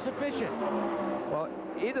Steva, weren't sufficient. Well,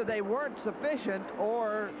 either they weren't sufficient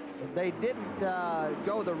or they didn't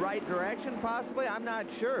go the right direction, possibly. I'm not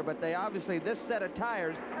sure, but they obviously, this set of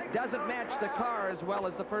tires doesn't match the car as well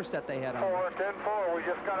as the first set they had on. 10-4, we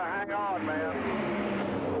just got to hang on, man.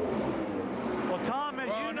 Well, Tom, as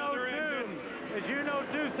you know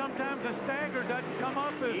too, sometimes the stagger doesn't come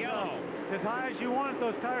up as high as you want it.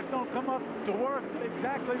 Those tires don't come up to work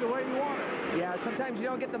exactly the way you want it. Yeah, sometimes you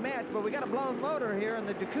don't get the match, but we got a blown motor here in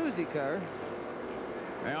the jacuzzi car.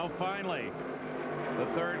 Well, finally, the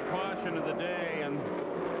third caution of the day, and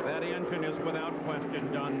that engine is without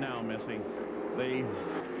question done now, Missy.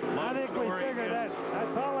 I think we figured that.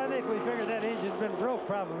 Paul, I think we figured that engine's been broke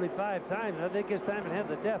probably 5 times. I think it's time it had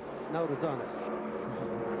the death notice on it.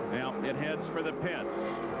 Now, it heads for the pits,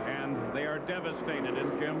 and they are devastated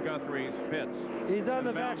in Jim Guthrie's pits. He's on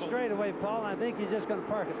the back straightaway, Paul, and I think he's just going to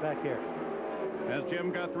park it back here. As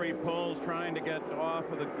Jim Guthrie pulls, trying to get off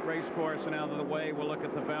of the race course and out of the way, we'll look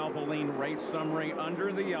at the Valvoline race summary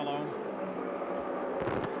under the yellow.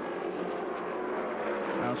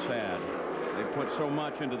 How sad. They put so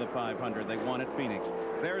much into the 500. They won at Phoenix.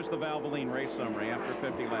 There's the Valvoline race summary after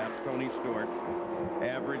 50 laps. Tony Stewart,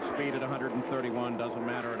 average speed at 131, doesn't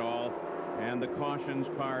matter at all. And the cautions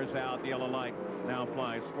car's out. The yellow light now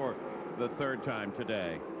flies for the 3rd time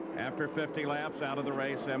today. After 50 laps, out of the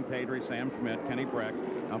race, Sam Pedri, Sam Schmidt, Kenny Breck,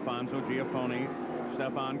 Alfonso Giafoni,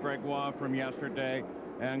 Stefan Gregoire from yesterday,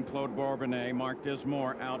 and Claude Bourbonnais, Mark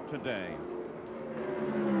Dismore out today.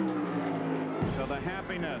 So the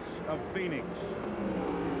happiness of Phoenix,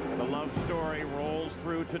 the love story rolls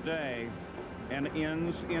through today and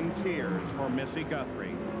ends in tears for Missy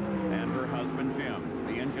Guthrie and her husband Jim.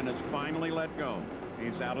 The engine is finally let go.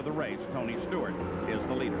 He's out of the race. Tony Stewart is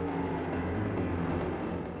the leader.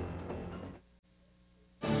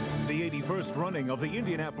 The 81st running of the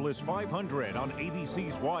Indianapolis 500 on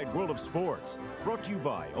ABC's Wide World of Sports. Brought to you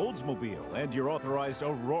by Oldsmobile and your authorized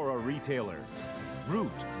Aurora retailers.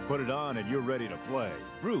 Root, put it on and you're ready to play.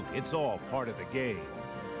 Root, it's all part of the game.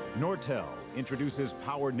 Nortel introduces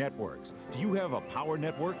Power Networks. Do you have a power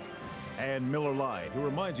network? And Miller Lite, who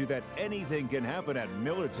reminds you that anything can happen at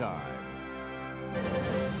Miller time.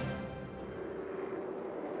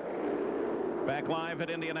 Back live at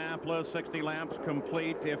Indianapolis, 60 laps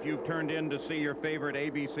complete. If you've turned in to see your favorite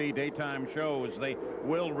ABC daytime shows, they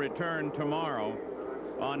will return tomorrow.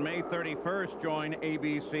 On May 31st, join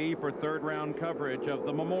ABC for 3rd round coverage of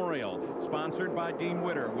the Memorial, sponsored by Dean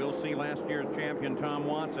Witter. We'll see last year's champion Tom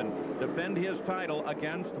Watson defend his title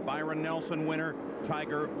against Byron Nelson winner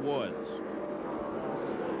Tiger Woods.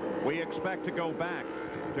 We expect to go back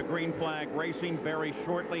to green flag racing very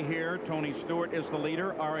shortly here. Tony Stewart is the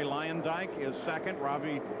leader. Ari Luyendyk is 2nd.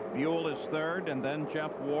 Robbie Buell is 3rd. And then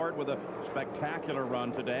Jeff Ward with a spectacular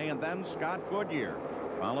run today. And then Scott Goodyear,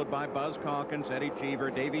 followed by Buzz Calkins, Eddie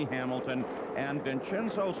Cheever, Davey Hamilton, and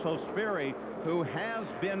Vincenzo Sospiri, who has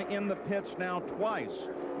been in the pits now twice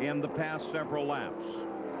in the past several laps.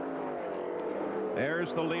 There's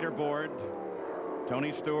the leaderboard.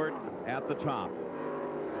 Tony Stewart at the top.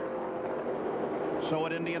 So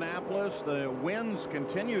at Indianapolis, the winds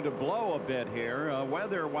continue to blow a bit here.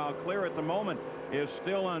 Weather, while clear at the moment, is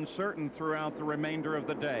still uncertain throughout the remainder of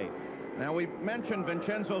the day. Now, we mentioned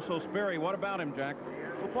Vincenzo Sospiri. What about him, Jack?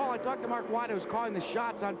 Well, Paul, I talked to Mark White, who's calling the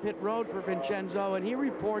shots on pit road for Vincenzo, and he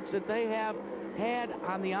reports that they have had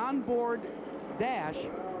on the onboard dash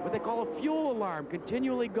what they call a fuel alarm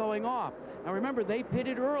continually going off. Now remember, they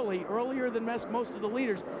pitted earlier than most of the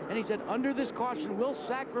leaders, and he said, under this caution, we'll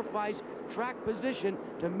sacrifice track position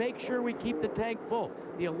to make sure we keep the tank full.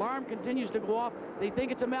 The alarm continues to go off. They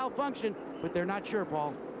think it's a malfunction, but they're not sure,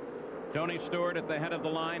 Paul. Tony Stewart at the head of the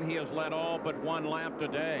line. He has led all but one lap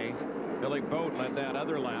today. Billy Boat led that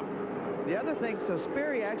other lap. The other thing, so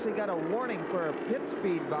Sperry actually got a warning for a pit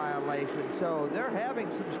speed violation, so they're having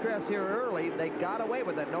some stress here early. They got away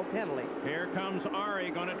with it, no penalty. Here comes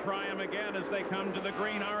Ari, going to try him again as they come to the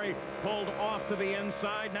green. Ari pulled off to the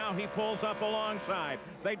inside. Now he pulls up alongside.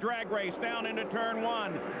 They drag race down into turn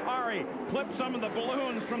one. Ari clips some of the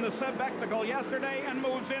balloons from the spectacle yesterday and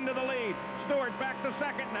moves into the lead. Stewart back to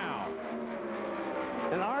second now.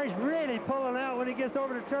 And Ari's really pulling out when he gets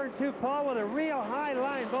over to turn two, Paul, with a real high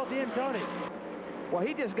line, both he and Tony. Well,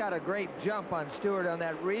 he just got a great jump on Stewart on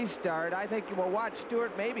that restart. I think we'll watch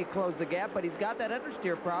Stewart maybe close the gap, but he's got that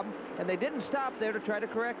understeer problem, and they didn't stop there to try to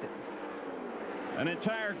correct it. An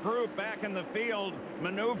entire group back in the field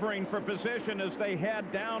maneuvering for position as they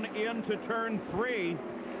head down into turn three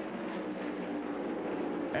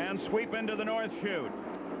and sweep into the north chute.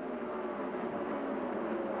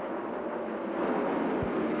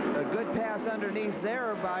 A good pass underneath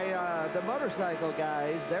there by the motorcycle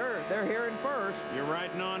guys. They're here in first. You're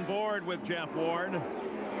riding on board with Jeff Ward.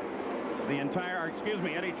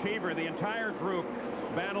 Eddie Cheever, the entire group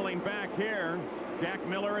battling back here. Jack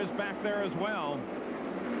Miller is back there as well.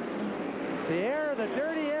 The air, the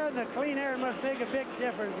dirty air, and the clean air must make a big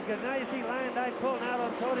difference, because now you see Lyondike pulling out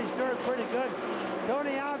on Tony Stewart pretty good.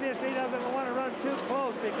 Tony obviously doesn't want to run too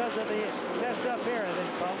close because of the messed up air, I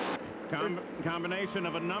think, Paul. Combination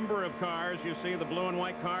of a number of cars. You see the blue and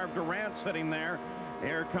white car of Durant sitting there.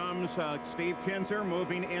 Here comes Steve Kinzer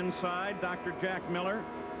moving inside. Dr. Jack Miller.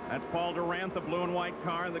 That's Paul Durant, the blue and white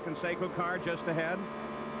car, the Conseco car just ahead.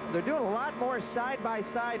 They're doing a lot more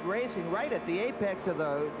side-by-side racing right at the apex of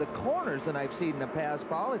the corners than I've seen in the past,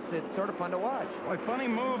 Paul. It's sort of fun to watch. Well, a funny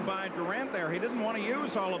move by Durant there. He didn't want to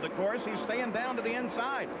use all of the course. He's staying down to the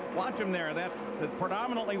inside. Watch him there. That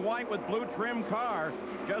predominantly white with blue trim car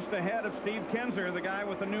just ahead of Steve Kinzer, the guy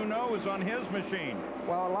with the new nose on his machine.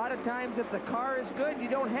 Well, a lot of times if the car is good, you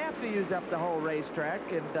don't have to use up the whole racetrack,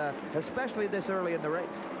 and especially this early in the race.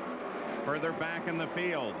 Further back in the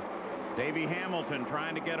field, Davey Hamilton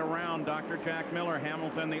trying to get around Dr. Jack Miller.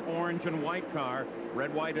 Hamilton, the orange and white car,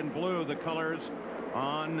 red, white, and blue, the colors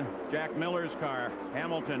on Jack Miller's car.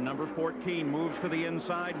 Hamilton, number 14, moves to the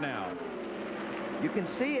inside now. You can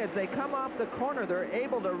see as they come off the corner, they're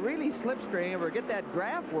able to really slipstream or get that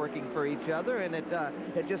graph working for each other, and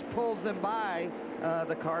it just pulls them by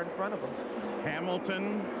the car in front of them.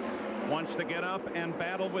 Hamilton wants to get up and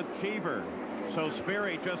battle with Cheever. So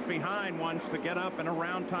Sperry just behind wants to get up and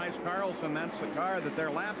around Tice Carlson. That's the car that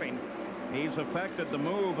they're lapping. He's affected the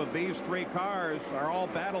move of these three cars. Are all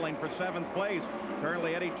battling for 7th place.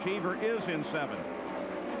 Currently Eddie Cheever is in 7th.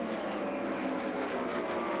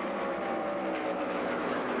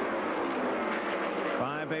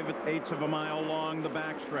 Five-eighths of a mile long the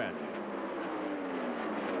backstretch.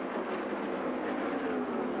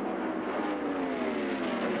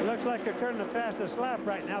 It looks like they're turning the fastest lap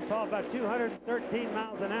right now, Paul, about 213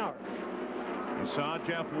 miles an hour. You saw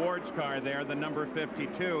Jeff Ward's car there, the number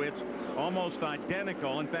 52. It's almost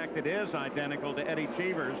identical. In fact, it is identical to Eddie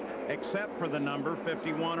Cheever's, except for the number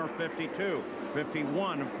 51 or 52.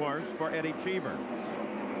 51, of course, for Eddie Cheever.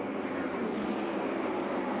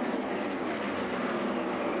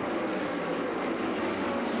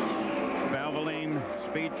 Valvoline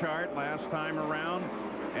speed chart last time around.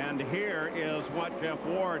 And here is what Jeff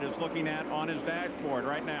Ward is looking at on his dashboard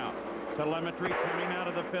right now. Telemetry coming out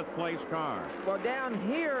of the 5th place car. Well, down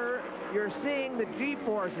here, you're seeing the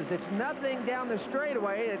G-forces. It's nothing down the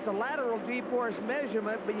straightaway. It's a lateral G-force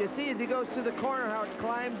measurement, but you see as he goes through the corner how it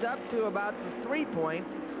climbs up to about the 3 point.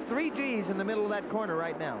 3 Gs in the middle of that corner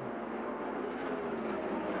right now.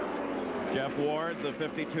 Jeff Ward, the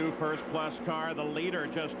 52 First Plus car, the leader,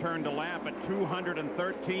 just turned a lap at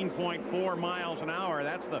 213.4 miles an hour.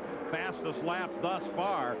 That's the fastest lap thus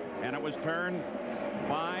far, and it was turned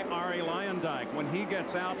by Ari Lyondike. When he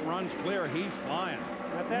gets out and runs clear, he's flying.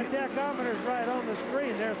 But that tachometer's right on the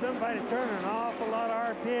screen. There's somebody turning an awful lot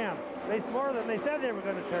of RPM. It's more than they said they were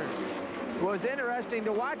going to turn. It was interesting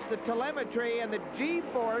to watch the telemetry and the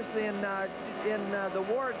G-force in the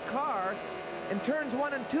Ward car. In turns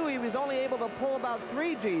 1 and 2, he was only able to pull about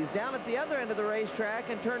 3 Gs. Down at the other end of the racetrack,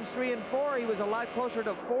 in turns 3 and 4, he was a lot closer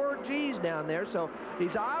to 4 Gs down there. So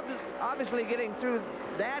he's obviously getting through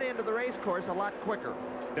that end of the race course a lot quicker.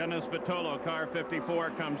 Dennis Vitolo, car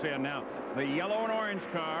 54, comes in now. The yellow and orange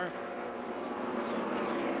car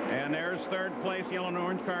And there's third place. Yellow and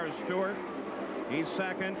orange car is Stewart. He's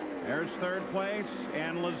second. There's third place.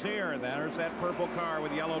 And Lazier. There's that purple car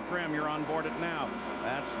with yellow trim. You're on board it now.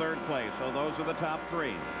 That's third place. So those are the top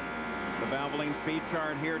three. The Valvoline speed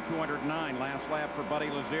chart here, 209. Last lap for Buddy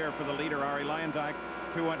Lazier. For the leader, Arie Luyendyk,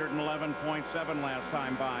 211.7 last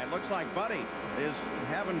time by. It looks like Buddy is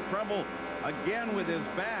having trouble again with his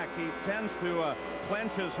back. He tends to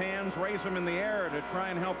clench his hands, raise them in the air to try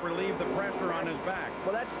and help relieve the pressure on his back.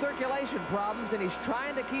 Well, that's circulation problems, and he's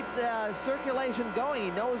trying to keep the circulation going.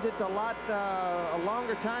 He knows it's a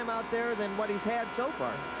longer time out there than what he's had so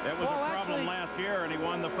far. It was a problem last year, and he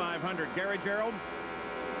won the 500. Gary Gerald?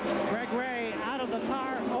 Greg Ray out of the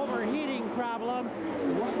car, overheating problem.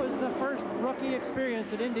 What was the first rookie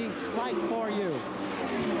experience at Indy like for you?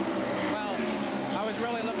 Well, I was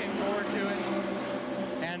really looking forward to it,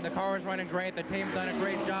 and the car was running great. The team's done a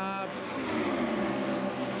great job,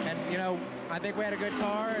 and you know, I think we had a good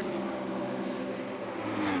car.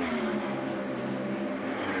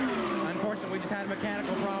 Unfortunately, we just had a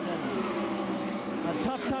mechanical problem. A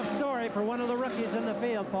tough story for one of the rookies in the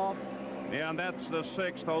field, Paul. Yeah, and that's the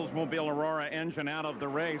 6th Oldsmobile Aurora engine out of the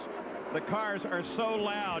race. The cars are so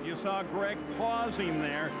loud. You saw Greg pausing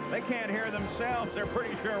there. They can't hear themselves. They're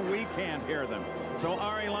pretty sure we can't hear them. So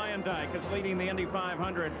Arie Luyendyk is leading the Indy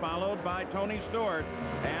 500, followed by Tony Stewart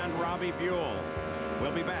and Robbie Buell.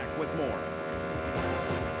 We'll be back with more.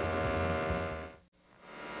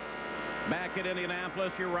 Back at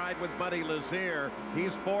Indianapolis, you ride with Buddy Lazier.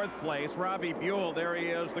 He's 4th place. Robbie Buell, there he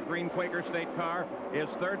is. The green Quaker State car is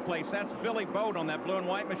 3rd place. That's Billy Boat on that blue and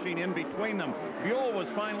white machine in between them. Buell was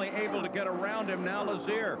finally able to get around him. Now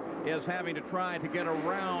Lazier is having to try to get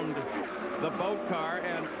around the Boat car,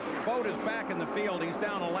 and Boat is back in the field. He's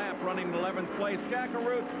down a lap, running 11th place. Jack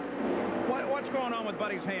Arute, what's going on with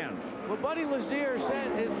Buddy's hand? Well, Buddy Lazier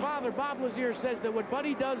said, his father, Bob Lazier, says that what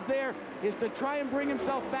Buddy does there is to try and bring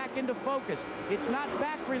himself back into focus. It's not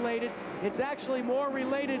back-related. It's actually more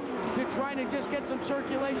related to trying to just get some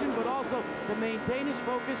circulation, but also to maintain his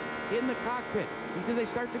focus in the cockpit. He said they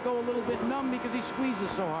start to go a little bit numb because he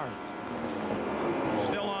squeezes so hard.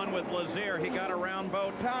 Still on with Lazier. He got around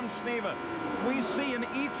Boat. Tom Sneva, we see in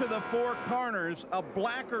each of the 4 corners a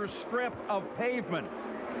blacker strip of pavement,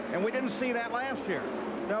 and we didn't see that last year.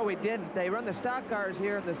 No, we didn't. They run the stock cars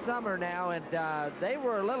here in the summer now, and they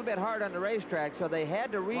were a little bit hard on the racetrack, so they had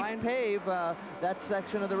to repave that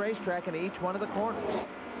section of the racetrack in each one of the corners.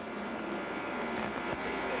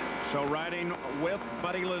 So riding with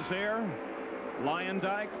Buddy Lazier,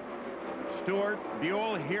 Luyendyk, Stewart,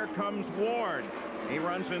 Buell. Here comes Ward. He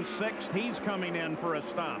runs in 6th. He's coming in for a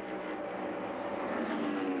stop.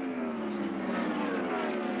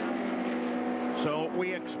 So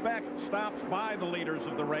we expect stops by the leaders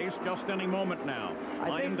of the race just any moment now.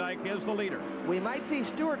 Luyendyk is the leader. We might see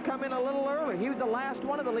Stewart come in a little early. He was the last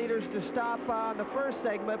one of the leaders to stop on the first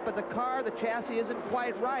segment, but the chassis isn't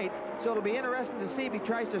quite right. So it'll be interesting to see if he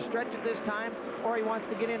tries to stretch it this time or he wants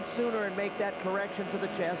to get in sooner and make that correction to the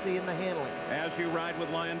chassis and the handling. As you ride with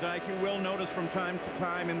Luyendyk, you will notice from time to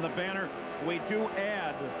time in the banner, we do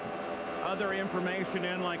add other information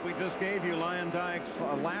in, like we just gave you, Luyendyk's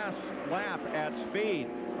last lap at speed.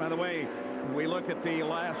 By the way, we look at the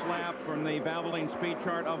last lap from the Valvoline speed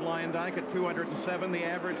chart of Luyendyk at 207, the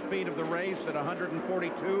average speed of the race at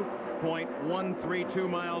 142.132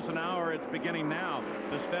 miles an hour. It's beginning now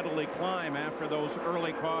to steadily climb after those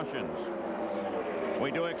early cautions.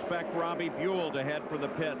 We do expect Robbie Buell to head for the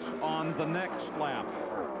pits on the next lap.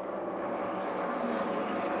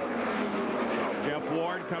 Jeff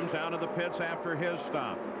Ward comes out of the pits after his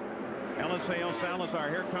stop. Eliseo Salazar,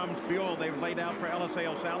 here comes Buell. They've laid out for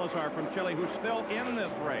Eliseo Salazar from Chile, who's still in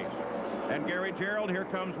this race. And Gary Gerald, here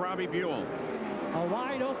comes Robbie Buell. A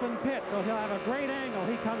wide open pit, so he'll have a great angle.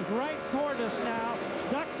 He comes right toward us now,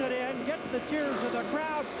 ducks it in, gets the cheers of the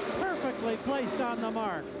crowd, perfectly placed on the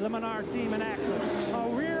marks. The Menard team in action. A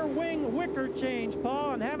rear wing wicker change,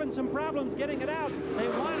 Paul, and having some problems getting it out. They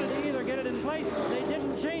wanted to either get it in place, they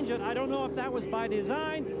didn't change it. I don't know if that was by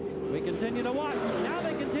design. We continue to watch. Now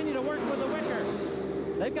they continue to work with the wicker.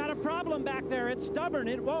 They've got a problem back there. It's stubborn.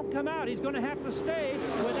 It won't come out. He's going to have to stay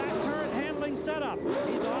with that current handling setup.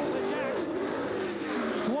 He's off the jack.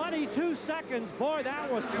 22 seconds. Boy,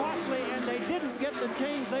 that was costly, and they didn't get the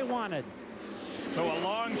change they wanted. So a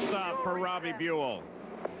long stop for Robbie Buell.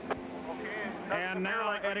 And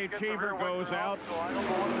now Eddie Cheever goes out.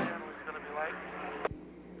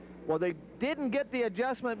 Well, they didn't get the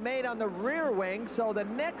adjustment made on the rear wing, so the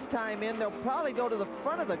next time in, they'll probably go to the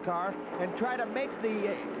front of the car and try to make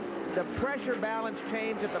the the pressure balance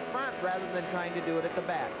change at the front rather than trying to do it at the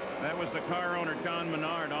back. That was the car owner, John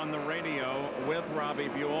Menard, on the radio with Robbie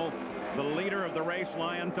Buell. The leader of the race,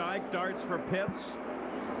 Lion Dyke, darts for pits.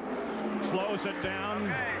 Slows it down.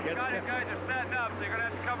 Okay, you guys are setting up, so you're going to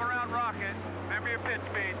have to come around Rocket. Remember your pit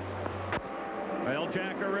speed. Well,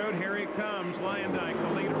 Jackaroot, here he comes. Lion Dyke,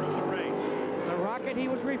 the leader of the race. The Rocket he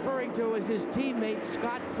was referring to is his teammate,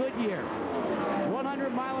 Scott Goodyear.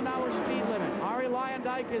 100-mile-an-hour speed limit. Ari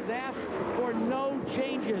Luyendyk has asked for no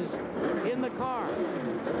changes in the car.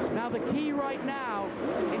 Now, the key right now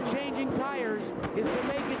in changing tires is to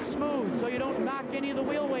make it smooth so you don't knock any of the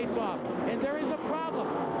wheel weights off. And there is a problem.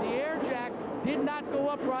 The air jack did not go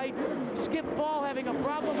up right. Skip Ball having a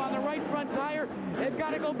problem on the right front tire. They've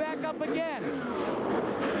got to go back up again.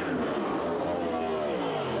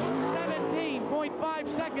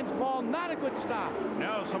 17.5 seconds, Paul. Not a good stop.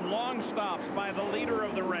 No, some long stops by the leader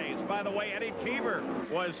of the race. By the way, Eddie Cheever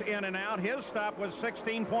was in and out. His stop was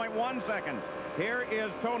 16.1 seconds. Here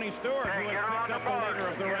is Tony Stewart, who has picked up the leader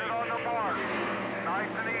of the race. Get it on the marks.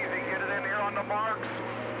 Nice and easy. Get it in here on the marks.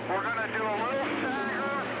 We're going to do a little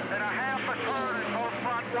stagger and a half a turn in both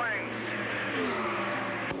front wings.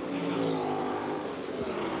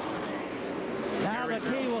 Now the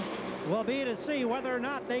key will be to see whether or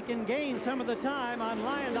not they can gain some of the time on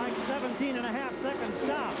Luyendyke's 17.5-second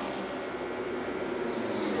stop.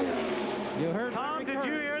 You heard Tom, did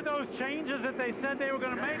you hear those changes that they said they were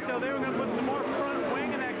going to make, though? They were going to put some more front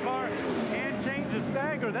wing in that car and change the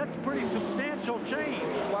stagger. That's a pretty substantial change.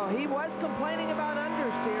 Well, he was complaining about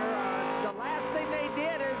understeer. The last thing they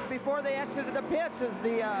did is before they exited the pits is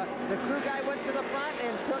the crew guy went to the front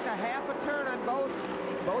and took a half a turn on both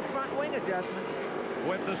front wing adjustments.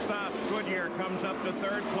 With the stops, Goodyear comes up to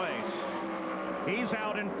third place. He's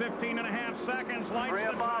out in 15.5 seconds. Lights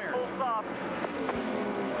the tire. Full stop.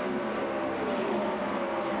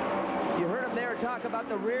 You heard him there talk about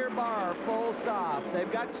the rear bar full stop.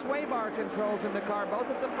 They've got sway bar controls in the car, both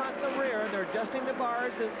at the front and the rear, and they're adjusting the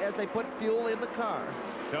bars as they put fuel in the car.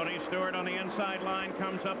 Tony Stewart on the inside line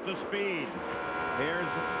comes up to speed. Here's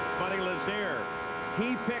Buddy Lazier.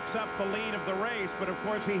 He picks up the lead of the race, but of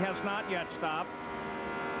course he has not yet stopped.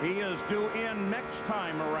 He is due in next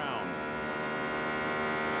time around.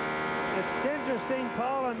 It's interesting,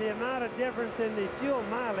 Paul, on the amount of difference in the fuel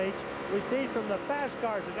mileage we see from the fast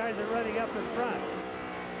cars, the guys that are running up in front.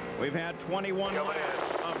 We've had 21 laps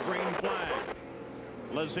of green flag.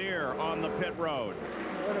 Lazier on the pit road.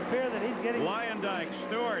 It would appear that he's getting... Luyendyke,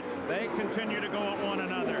 Stewart, they continue to go at one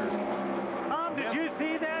another. Tom, did you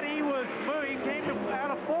see that? He came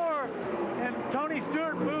out of 4, and Tony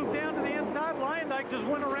Stewart moved down to the inside. Luyendyke just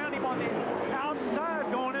went around him on the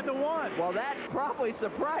outside going into 1. Well, that probably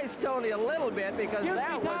surprised Tony a little bit because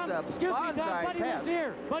that was a bonsai pass.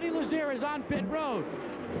 Buddy Lazier is on pit road.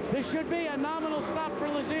 This should be a nominal stop for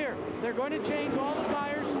Lazier. They're going to change all the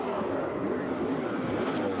tires.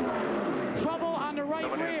 Trouble on the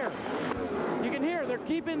right rear. You can hear they're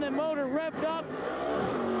keeping the motor revved up.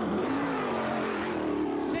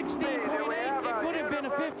 16.8. It could have been a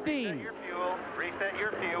 15. Reset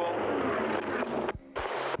your fuel.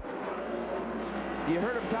 You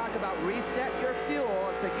heard him talk about reset your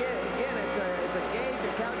fuel. It's again, it's a gauge,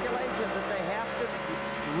 a calculation that they have to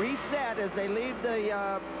reset as they leave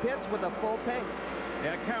the pits with a full tank.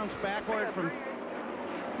 Yeah, it counts backward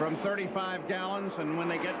from 35 gallons, and when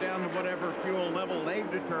they get down to whatever fuel level they've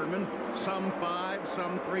determined, some 5,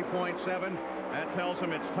 some 3.7, that tells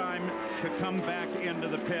them it's time to come back into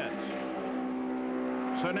the pits.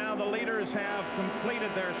 So now the leaders have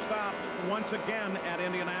completed their stops once again at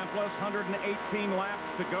Indianapolis. 118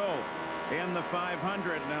 laps to go in the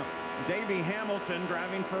 500. Now, Davey Hamilton,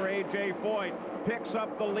 driving for A.J. Foyt, picks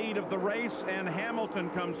up the lead of the race, and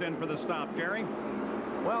Hamilton comes in for the stop. Jerry?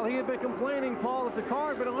 Well, he had been complaining, Paul, that the car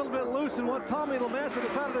had been a little bit loose, and what Tommy LeMaster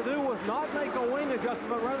decided to do was not make a wing adjustment,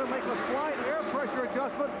 but rather make a slight air pressure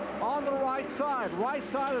adjustment on the right side. Right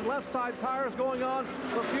side and left side tires going on.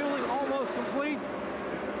 The fueling almost complete.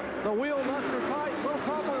 The wheel nuts are tight. No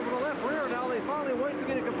problem with the left rear now. They finally wait to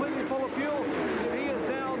get it completely full of fuel, and he is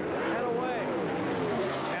down and away.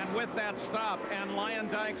 And with that stop and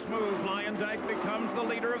Luyendyke's move, Luyendyke becomes the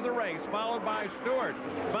leader of the race, followed by Stewart.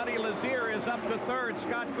 Buddy Lazier is up to third.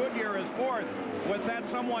 Scott Goodyear is fourth. With that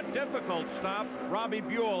somewhat difficult stop, Robbie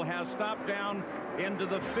Buell has stopped down into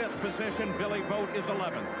the 5th position. Billy Vogt is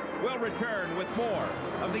 11th. We'll return with more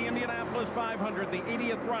of the Indianapolis 500, the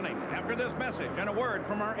 80th running, after this message and a word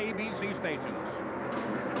from our ABC stations.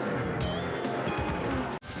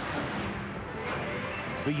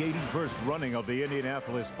 The 81st running of the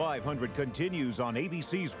Indianapolis 500 continues on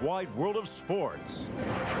ABC's Wide World of Sports.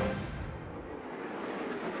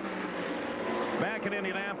 Back in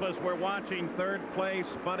Indianapolis, we're watching third place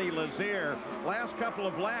Buddy Lazier. Last couple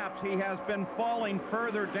of laps, he has been falling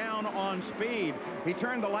further down on speed. He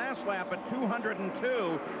turned the last lap at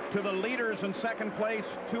 202 to the leaders in second place,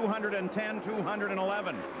 210,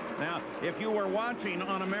 211. Now, if you were watching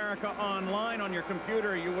on America Online on your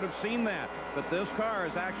computer, you would have seen that this car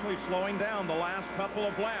is actually slowing down the last couple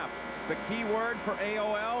of laps. The key word for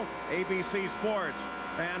AOL, ABC Sports.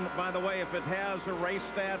 And by the way, if it has a race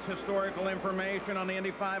stats, historical information on the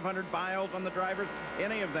Indy 500 bios on the drivers,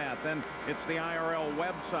 any of that, then it's the IRL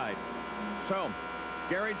website. So,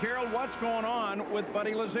 Gary Gerald, what's going on with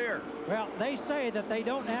Buddy Lazier? Well, they say that they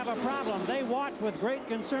don't have a problem. They watch with great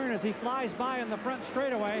concern as he flies by in the front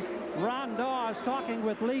straightaway. Ron Daw is talking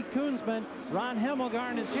with Lee Koonsman. Ron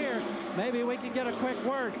Hemmelgarn is here. Maybe we can get a quick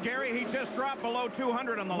word. Gary, he just dropped below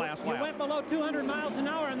 200 on the last lap. He went below 200 miles an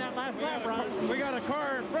hour in that last lap, Ron. We got a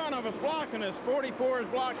car in front of us blocking us. 44 is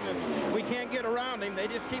blocking us. We can't get around him. They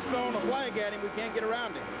just keep throwing a flag at him. We can't get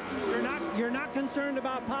around him. You're not concerned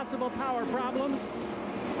about possible power problems?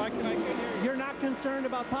 I couldn't hear you. You're not concerned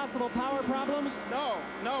about possible power problems? No,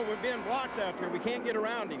 we're being blocked out here. We can't get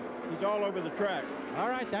around him. He's all over the track. All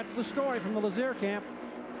right, that's the story from the Lazier camp.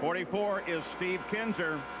 44 is Steve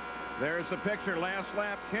Kinzer. There's the picture. Last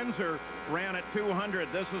lap, Kinzer ran at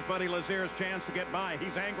 200. This is Buddy Lazier's chance to get by.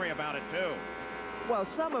 He's angry about it, too. Well,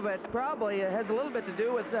 some of it probably has a little bit to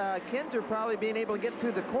do with Kinzer probably being able to get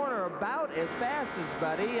through the corner about as fast as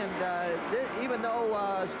Buddy. And even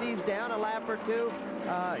though Steve's down a lap or two,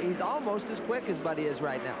 he's almost as quick as Buddy is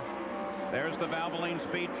right now. There's the Valvoline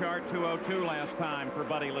speed chart, 202 last time for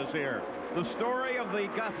Buddy Lazier. The story of the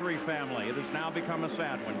Guthrie family. It has now become a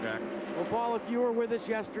sad one, Jack. Well, Paul, if you were with us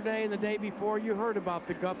yesterday and the day before, you heard about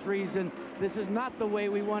the Guthries, and this is not the way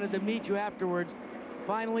we wanted to meet you afterwards.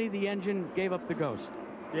 Finally, the engine gave up the ghost.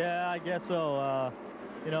 Yeah, I guess so.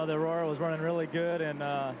 You know, the Aurora was running really good, and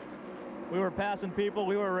we were passing people.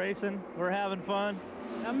 We were racing. We were having fun.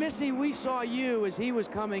 Now, Missy, we saw you as he was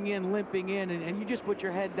coming in, limping in, and you just put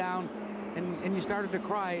your head down and you started to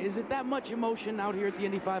cry. Is it that much emotion out here at the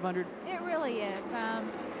Indy 500? It really is.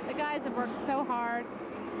 The guys have worked so hard.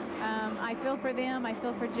 I feel for them. I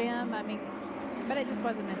feel for Jim. I mean, but it just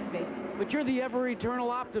wasn't meant to be. But you're the ever-eternal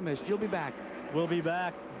optimist. You'll be back. We'll be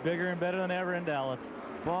back bigger and better than ever in Dallas.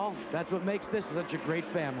 Paul, that's what makes this such a great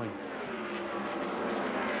family.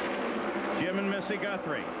 Jim and Missy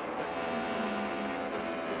Guthrie.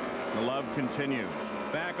 The love continues.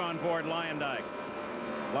 Back on board Lyondike.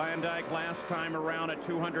 Lyondike last time around at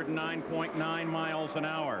 209.9 miles an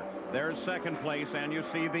hour. There's second place, and you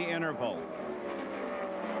see the interval.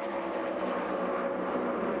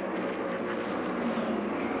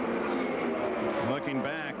 Looking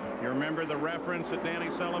back, you remember the reference that Danny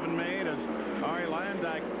Sullivan made as Arie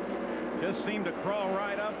Luyendyk just seemed to crawl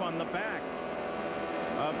right up on the back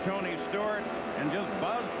of Tony Stewart and just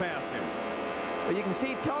buzzed past him. Well, you can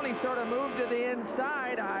see Tony sort of moved to the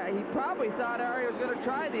inside. He probably thought Arie was going to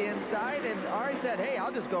try the inside, and Arie said, hey,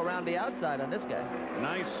 I'll just go around the outside on this guy.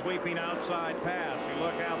 Nice sweeping outside pass. You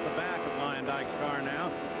look out the back of Lyondike's car now.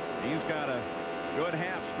 He's got a good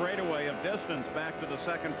half straightaway of distance back to the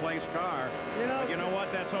second place car. But you know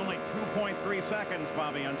what? That's only 2.3 seconds,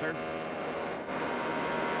 Bobby Unser.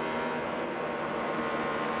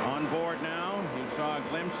 On board now. You saw a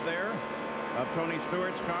glimpse there of Tony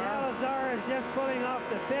Stewart's car. Salazar is just pulling off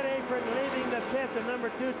the pit apron, leaving the pit, the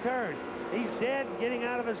number 2 turn. He's dead, getting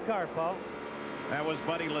out of his car, Paul. That was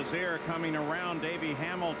Buddy Lazier coming around Davey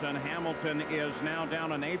Hamilton. Hamilton is now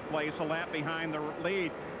down in 8th place, a lap behind the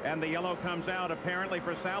lead, and the yellow comes out apparently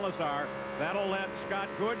for Salazar. That'll let Scott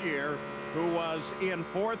Goodyear, who was in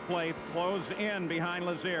 4th place, close in behind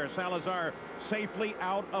Lazier. Salazar safely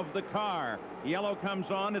out of the car. Yellow comes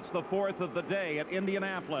on. It's the 4th of the day at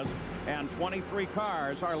Indianapolis, and 23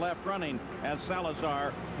 cars are left running as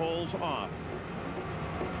Salazar pulls off.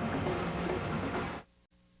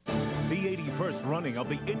 The 81st running of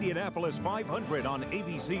the Indianapolis 500 on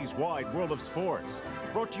ABC's Wide World of Sports.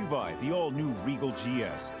 Brought to you by the all-new Regal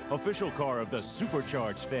GS, official car of the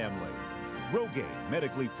supercharged family. Rogaine,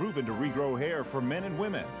 medically proven to regrow hair for men and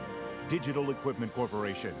women. Digital Equipment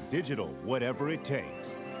Corporation, digital whatever it takes.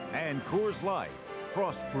 And Coors Light,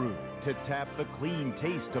 frost brewed to tap the clean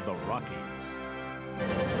taste of the Rockies.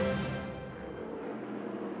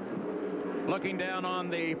 Looking down on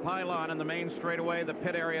the pylon in the main straightaway, the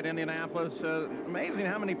pit area at Indianapolis, amazing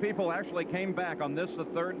how many people actually came back on this, the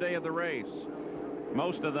 3rd day of the race.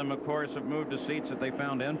 Most of them, of course, have moved to seats that they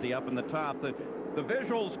found empty up in the top. The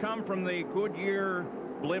visuals come from the Goodyear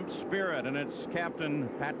Blimp Spirit, and it's Captain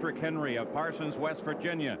Patrick Henry of Parsons, West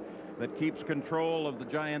Virginia, that keeps control of the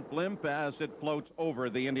giant blimp as it floats over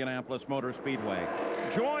the Indianapolis Motor Speedway.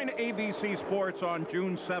 Join ABC Sports on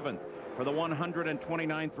June 7th for the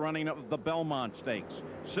 129th running of the Belmont Stakes.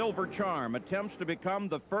 Silver Charm attempts to become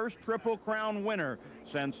the first Triple Crown winner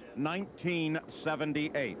since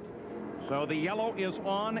 1978. So the yellow is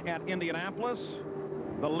on at Indianapolis.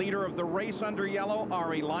 The leader of the race under yellow,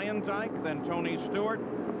 Ari Lyondike, then Tony Stewart,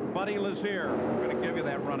 Buddy Lazier. I'm going to give you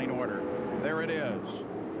that running order. There it is.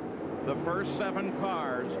 The first 7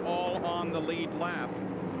 cars all on the lead lap.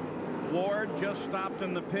 Ward just stopped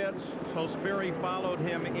in the pits, so Sperry followed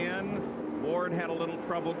him in. Ward had a little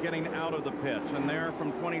trouble getting out of the pits, and there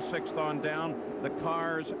from 26th on down, the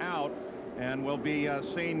cars out, and we'll be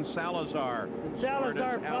seeing Salazar.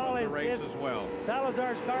 Salazar out of the race as well.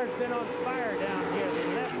 Salazar's car's been on fire down here. The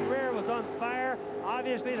left rear was on fire.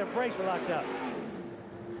 Obviously, the brakes were locked up.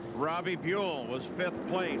 Robbie Buell was 5th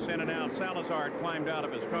place, in and out. Salazar had climbed out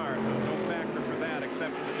of his car, so no factor for that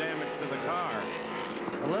except for the damage to the car.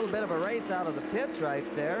 A little bit of a race out of the pits right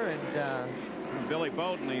there, and Billy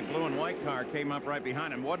Bowden, the blue and white car, came up right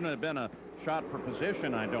behind him. Wouldn't have been a shot for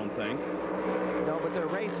position, I don't think. No, but they're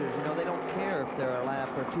racers. You know, they don't care if they're a lap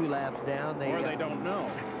or 2 laps down. They don't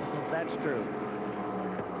know. That's true.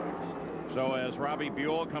 So as Robbie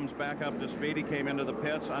Buell comes back up to speed, he came into the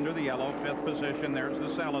pits under the yellow, 5th position. There's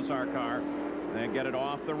the Salazar car. They get it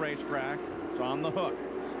off the racetrack. It's on the hook.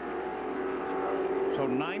 So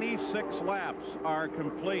 96 laps are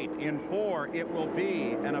complete. In 4, it will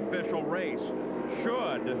be an official race.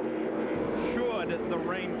 Should the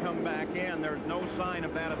rain come back in, there's no sign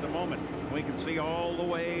of that at the moment. We can see all the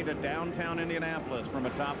way to downtown Indianapolis from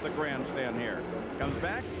atop the grandstand here. Comes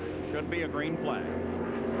back, should be a green flag.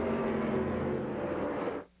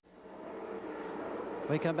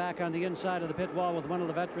 We come back on the inside of the pit wall with one of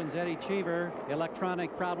the veterans, Eddie Cheever.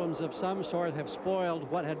 Electronic problems of some sort have spoiled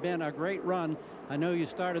what had been a great run. I know you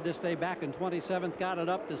started this day back in 27th, got it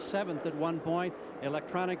up to 7th at one point.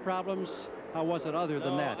 Electronic problems, how was it other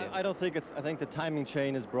than that? I don't think I think the timing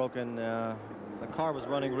chain is broken. The car was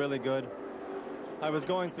running really good. I was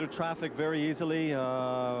going through traffic very easily.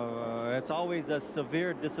 It's always a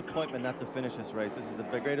severe disappointment not to finish this race. This is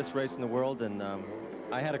the greatest race in the world, and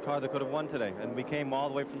I had a car that could have won today, and we came all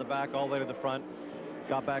the way from the back all the way to the front,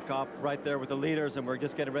 got back up right there with the leaders, and we're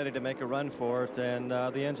just getting ready to make a run for it, and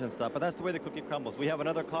the engine stopped. But that's the way the cookie crumbles. We have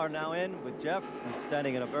another car now in with Jeff, who's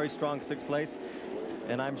standing in a very strong 6th place,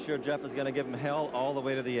 and I'm sure Jeff is going to give him hell all the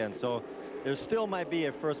way to the end. So there still might be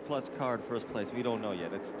a first place car in first place. We don't know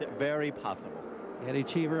yet. It's very possible. Eddie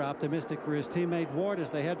Cheever optimistic for his teammate Ward as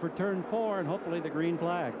they head for turn 4 and hopefully the green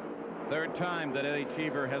flag. 3rd time that Eddie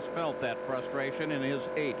Cheever has felt that frustration in his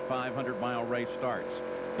 8 500-mile race starts.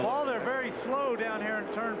 Paul, they're very slow down here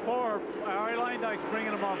in turn 4. Ari Lyondike's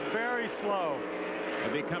bringing them off very slow.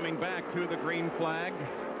 They'll be coming back to the green flag.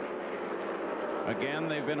 Again,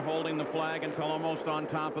 they've been holding the flag until almost on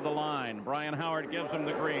top of the line. Brian Howard gives them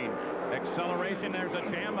the green. Acceleration, there's a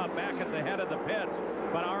jam up back at the head of the pits.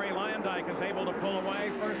 But Ari Lyondike is able to pull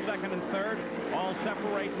away. 1st, 2nd, and 3rd all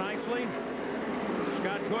separate nicely.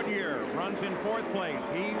 Scott Goodyear runs in 4th place.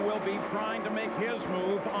 He will be trying to make his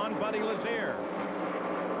move on Buddy Lazier.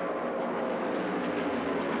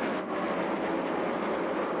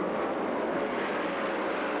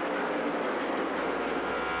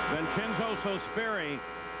 Vincenzo Sospiri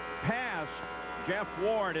passed Jeff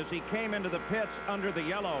Ward as he came into the pits under the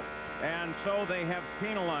yellow, and so they have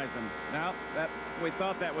penalized him. Now, we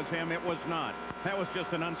thought that was him. It was not. That was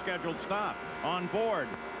just an unscheduled stop. On board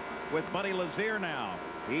with Buddy Lazier now.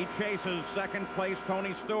 He chases 2nd place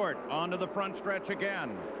Tony Stewart onto the front stretch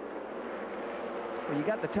again. Well, you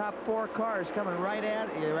got the top 4 cars coming right at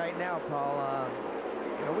you right now, Paul.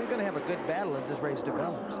 You know, we're going to have a good battle as this race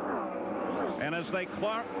develops. And as they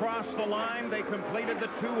cross the line, they completed the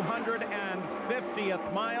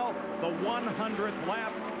 250th mile, the 100th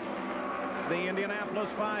lap. The Indianapolis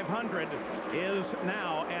 500 is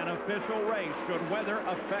now an official race should weather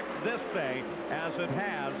affect this day as it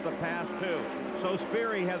has the past 2. So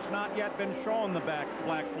Sperry has not yet been shown the black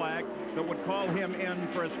flag that would call him in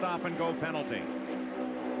for a stop-and-go penalty.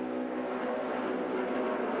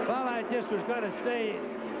 Well, I just was going to say,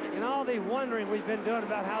 in all the wondering we've been doing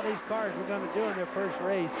about how these cars were going to do in their first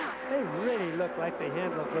race, they really look like they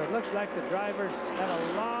handled good. Looks like the drivers had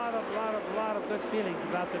a lot of good feelings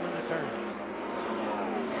about them in the turn.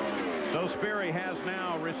 So Sperry has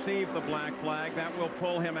now received the black flag. That will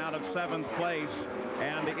pull him out of 7th place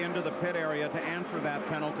and into the pit area to answer that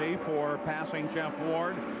penalty for passing Jeff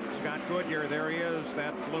Ward. Scott Goodyear, there he is,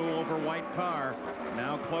 that blue over white car,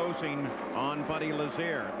 now closing on Buddy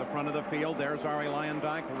Lazier. At the front of the field, there's Ari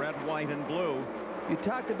Lyondike, red, white, and blue. You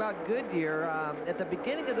talked about Goodyear. At the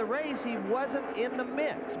beginning of the race, he wasn't in the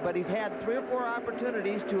mix, but he's had 3 or 4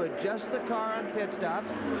 opportunities to adjust the car on pit stops,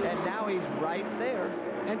 and now he's right there.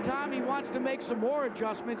 And Tom, he wants to make some more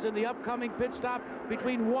adjustments in the upcoming pit stop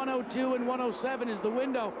between 102 and 107 is the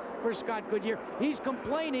window for Scott Goodyear. He's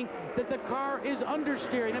complaining that the car is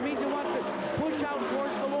understeering. That means he wants to push out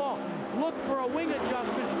towards the wall. Look for a wing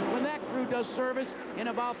adjustment when that crew does service in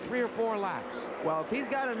about 3 or 4 laps. Well, if he's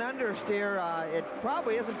got an understeer, it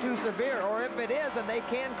probably isn't too severe, or if it is and they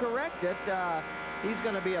can correct it, he's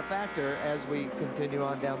going to be a factor as we continue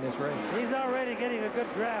on down this race. He's already getting a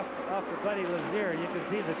good draft off of Buddy Lazier. You can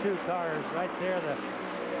see the 2 cars right there, the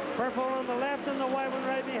purple on the left and the white one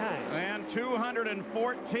right behind. And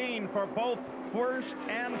 214 for both first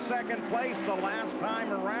and second place the last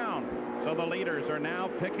time around. So the leaders are now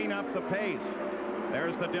picking up the pace.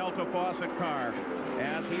 There's the Delta Fawcett car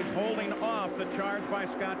as he's holding off the charge by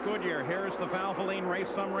Scott Goodyear. Here's the Valvoline race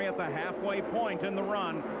summary at the halfway point in the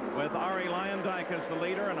run with Arie Luyendyk as the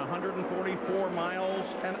leader and 144 miles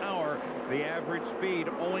an hour, the average speed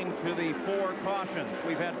owing to the 4 cautions.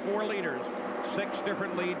 We've had 4 leaders, 6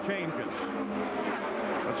 different lead changes.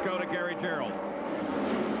 Let's go to Gary Gerald.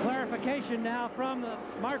 Clarification now from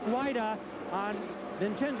Mark Wida on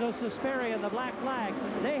Vincenzo Sospiri and the black flag.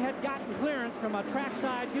 They had gotten clearance from a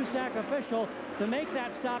trackside USAC official to make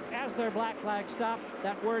that stop as their black flag stop.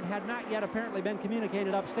 That word had not yet apparently been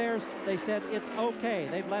communicated upstairs. They said it's okay.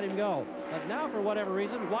 They've let him go. But now, for whatever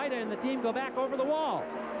reason, Wida and the team go back over the wall.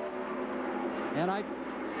 And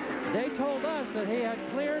they told us that he had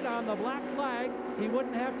cleared on the black flag. He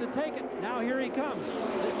wouldn't have to take it. Now here he comes.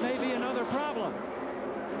 This may be another problem.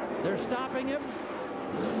 They're stopping him.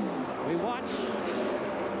 We watch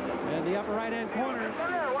in the upper right-hand corner.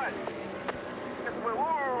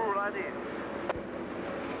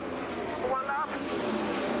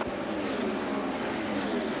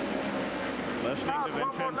 Listening to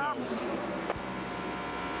Vincenzo.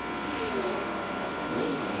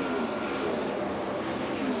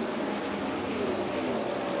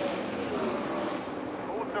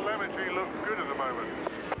 All telemetry looks good at the moment.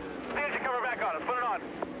 The engine cover back on. Let's put it on.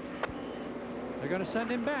 They're going to send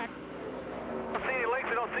him back. I don't see any leaks.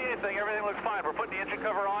 I don't see anything. Everything looks fine. We're putting the engine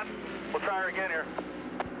cover on. We'll try her again here.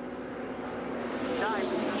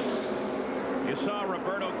 You saw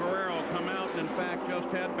Roberto Guerrero come out and, in fact, just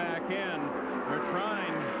head back in. They're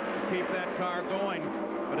trying to keep that car going,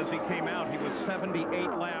 but as he came out, he was 78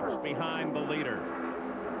 laps behind the leader.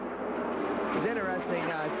 It's interesting,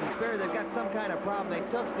 Sospiri, they've got some kind of problem. They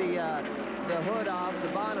took the hood off, the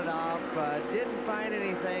bonnet off, didn't find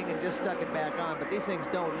anything and just stuck it back on. But these things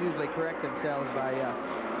don't usually correct themselves by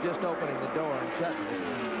just opening the door and shutting it.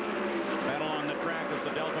 Battle on the track is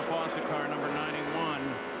the Delta Fawcett car, number 91.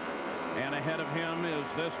 And ahead of him is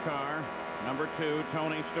this car, number 2,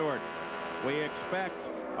 Tony Stewart. We expect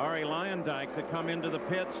Arie Luyendyk to come into the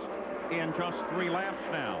pits in just 3 laps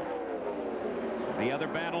now. The other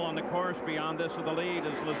battle on the course beyond this of the lead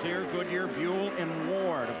is Lazier, Goodyear, Buell, and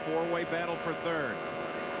Ward, a 4-way battle for 3rd.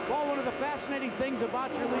 Well, one of the fascinating things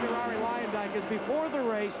about your leader, Arie Luyendyk, is before the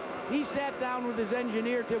race, he sat down with his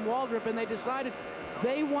engineer, Tim Waldrop, and they decided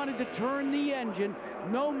they wanted to turn the engine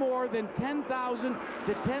no more than 10,000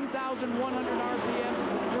 to 10,100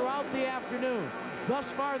 RPM throughout the afternoon. Thus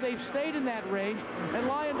far, they've stayed in that range, and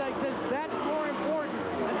Luyendyk says that's more important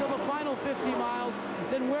until the final 50 miles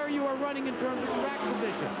than where you are running in terms of track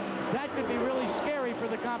position. That could be really scary for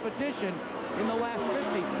the competition in the last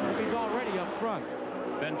 50 if he's already up front.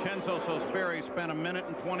 Vincenzo Sospiri spent 1 minute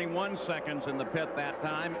and 21 seconds in the pit that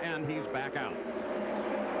time, and he's back out.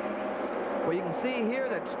 Well, you can see here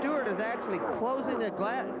that Stewart is actually closing the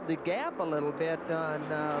gap a little bit on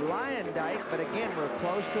Luyendyk, but again, we're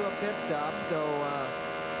close to a pit stop, so...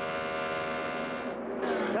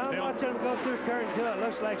 Tom, watching him go through turn 2, it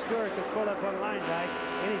looks like Stewart could pull up on Luyendyk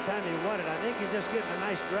anytime he wanted. I think he's just getting a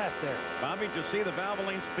nice draft there. Bobby, did you see the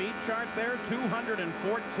Valvoline speed chart there? 214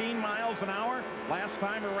 miles an hour last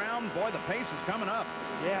time around. Boy, the pace is coming up.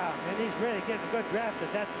 Yeah, and he's really getting a good draft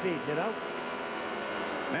at that speed, you know?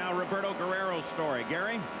 Now, Roberto Guerrero's story.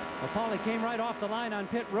 Gary? Well, Paulie came right off the line on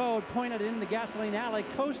pit road, pointed in the gasoline alley,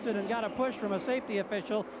 coasted and got a push from a safety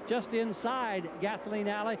official just inside gasoline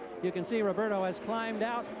alley. You can see Roberto has climbed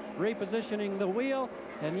out, repositioning the wheel,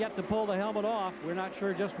 and yet to pull the helmet off. We're not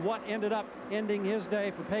sure just what ended up ending his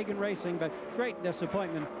day for Pagan Racing, but great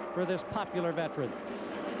disappointment for this popular veteran.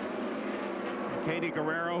 Katie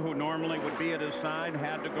Guerrero, who normally would be at his side,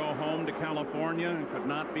 had to go home to California and could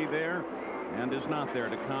not be there, and is not there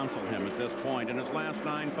to counsel him at this point. In his last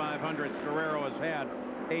 9 500s, Guerrero has had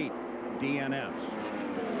 8 DNFs.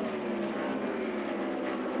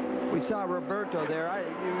 We we saw Roberto there.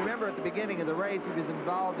 You remember at the beginning of the race, he was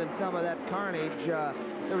involved in some of that carnage.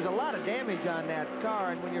 There was a lot of damage on that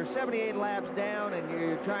car, and when you're 78 laps down and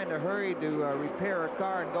you're trying to hurry to repair a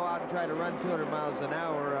car and go out and try to run 200 miles an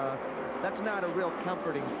hour, that's not a real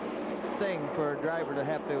comforting thing for a driver to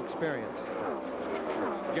have to experience.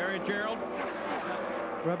 Gary Gerald.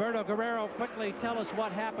 Roberto Guerrero, quickly tell us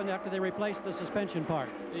what happened after they replaced the suspension part.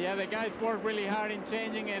 Yeah, the guys worked really hard in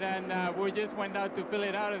changing it, and we just went out to fill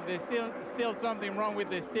it out. There's still something wrong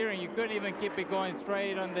with the steering. You couldn't even keep it going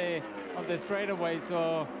straight on the straightaway,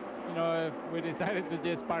 so you know we decided to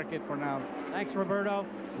just park it for now. Thanks, Roberto.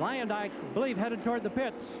 Lyondike, I believe, headed toward the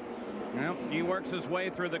pits. Well, he works his way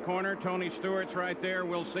through the corner. Tony Stewart's right there.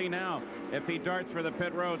 We'll see now if he darts for the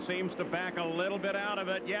pit road. Seems to back a little bit out of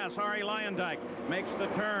it. Yes, Ari Lyondike makes the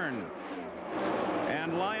turn.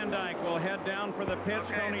 And Lyondike will head down for the pits.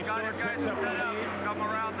 Okay, Tony Stewart picks up the lead. Come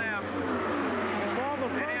around them. Well, the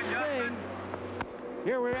first thing,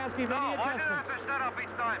 here we're asking for any why adjustments. did I set up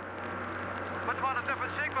each time? Put them on a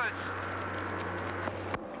different sequence.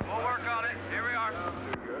 We'll work on it. Here we are.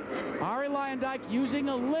 Ari Lyondike using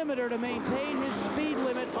a limiter to maintain his speed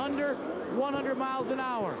limit under 100 miles an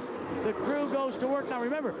hour. The crew goes to work. Now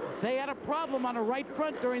remember, they had a problem on the right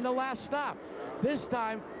front during the last stop. This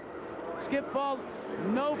time, Skip Falk,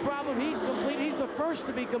 no problem. He's complete. He's the first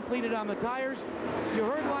to be completed on the tires. You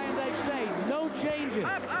heard Lyondike say, no changes.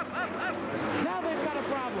 Up. Now they've got a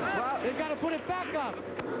problem. Well, they've got to put it back up.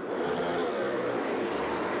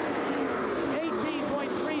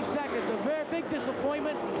 18.3 seconds. A very big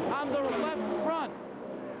disappointment on the left front.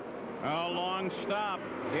 A long stop.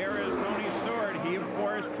 Here is Tony Stewart. He, of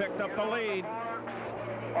course, picked up the lead.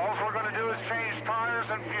 All we're going to do is change tires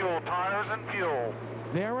and fuel.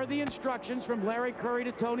 There are the instructions from Larry Curry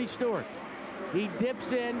to Tony Stewart. He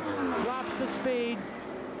dips in, drops the speed,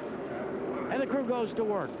 and the crew goes to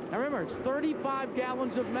work. Now remember, it's 35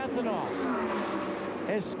 gallons of methanol.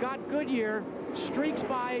 As Scott Goodyear streaks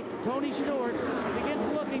by Tony Stewart,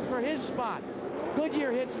 begins looking for his spot.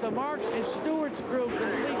 Goodyear hits the marks as Stewart's crew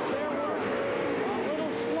completes their work. A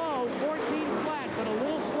little slow, 14 flat, but a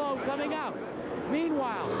little slow coming out.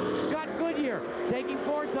 Meanwhile, Scott Goodyear taking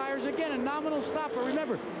 4 tires again, a nominal stop. But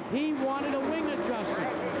remember, he wanted a wing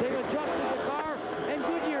adjustment. They've adjusted the car, and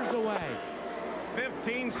Goodyear's away.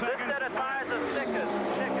 15 seconds. This set of tires is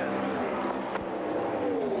chicken.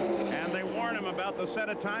 And they warn him about the set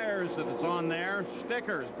of tires that is on there.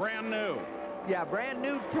 Stickers, brand new. Yeah, brand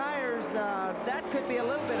new tires, that could be a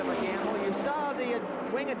little bit of a gamble. You saw the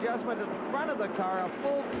wing adjustment at the front of the car, a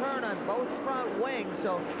full turn on both front wings,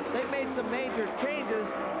 so they've made some major changes.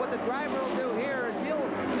 What the driver will do here is he'll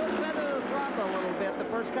feather the throttle a little bit the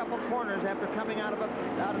first couple corners after coming out of the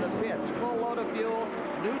pits. Full load of fuel,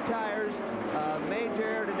 new tires, major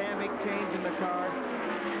aerodynamic change in the car.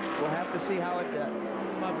 We'll have to see how it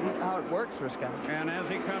works for Scott. And as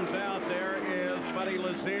he comes out, there is Buddy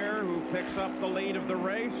Lazier, who picks up the lead of the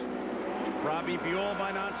race. Robbie Buell,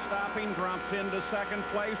 by not stopping, drops into second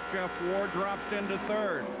place. Jeff Ward drops into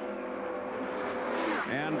third.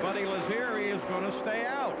 And Buddy Lazier is going to stay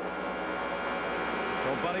out.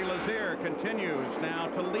 So Buddy Lazier continues now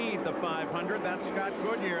to lead the 500. That's Scott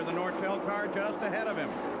Goodyear, the Nortel car, just ahead of him.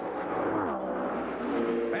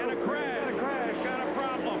 And a crash. Got a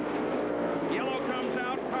problem. Yellow comes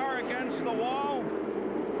out, car against the wall.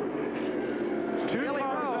 Two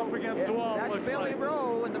cars up against the wall. That's Billy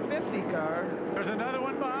Rowe in the 50 car. There's another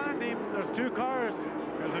one behind him. There's 2 cars.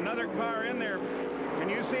 There's another car in there. Can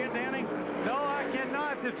you see it, Danny? No, I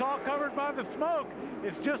cannot. It's all covered by the smoke.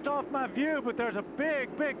 It's just off my view, but there's a big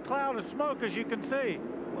cloud of smoke, as you can see.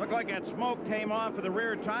 Looked like that smoke came off of the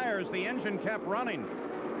rear tires. The engine kept running.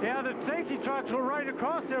 Yeah, the safety trucks were right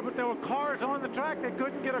across there, but there were cars on the track that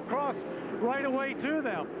couldn't get across right away to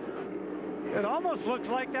them. It almost looks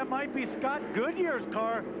like that might be Scott Goodyear's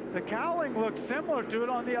car. The cowling looks similar to it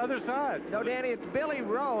on the other side. No, Danny, it's Billy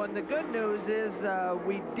Rowe, and the good news is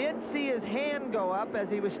we did see his hand go up as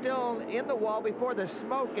he was still in the wall before the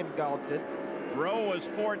smoke engulfed it. Rowe was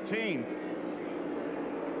 14th.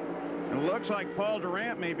 It looks like Paul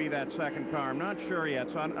Durant may be that second car. I'm not sure yet,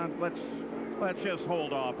 so let's just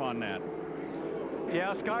hold off on that.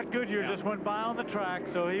 Yeah, Scott Goodyear just went by on the track,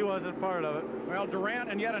 so he wasn't part of it. Well, Durant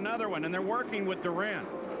and yet another one, and they're working with Durant.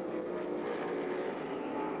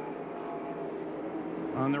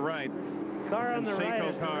 On the right. Car on the right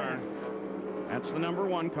is car. That's the number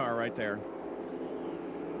 1 car right there.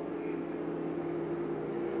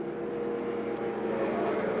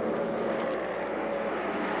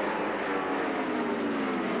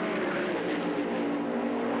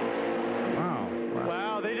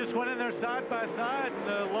 Wow, they just went in there side by side in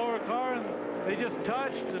the lower car, and They just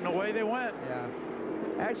touched, and away they went. Yeah.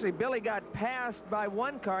 Actually, Billy got passed by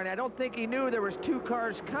one car, and I don't think he knew there was 2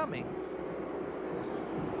 cars coming.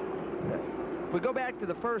 If we go back to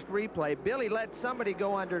the first replay, Billy let somebody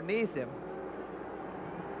go underneath him.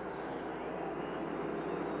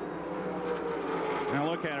 Now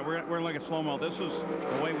look at it. We're going to look at slow-mo. This is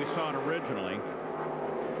the way we saw it originally.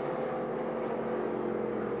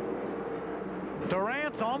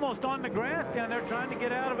 Durant's almost on the grass down there trying to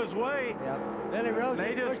get out of his way. Yep. Billy Rose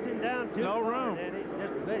They just pushed him down too no far, room.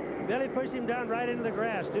 Danny. Billy pushed him down right into the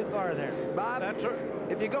grass too far there. Bob,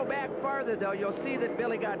 if you go back farther, though, you'll see that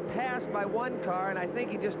Billy got passed by one car, and I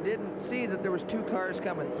think he just didn't see that there was 2 cars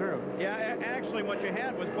coming through. Yeah, actually what you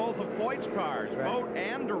had was both of Foyt's cars, Boat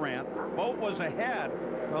and Durant. Boat was ahead.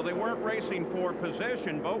 Well, they weren't racing for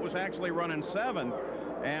position. Boat was actually running 7th,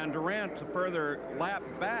 and Durant further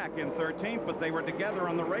lapped back in 13th, but they were together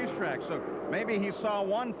on the racetrack. So maybe he saw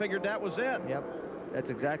one, figured that was it. Yep, that's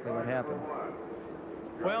exactly what happened.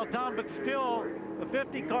 Well, Tom, but still, the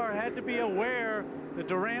 50 car had to be aware that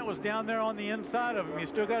Durant was down there on the inside of him. You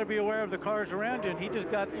still got to be aware of the cars around you, and he just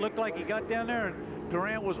looked like he got down there, and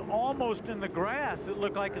Durant was almost in the grass. It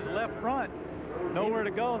looked like his left front. Nowhere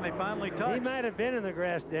to go, and they finally touched. He might have been in the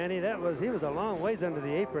grass, Danny. He was a long ways under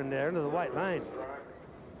the apron there, under the white line.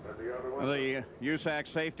 The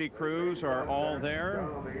USAC safety crews are all there.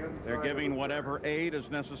 They're giving whatever aid is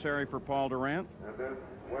necessary for Paul Durant.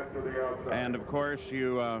 And of course,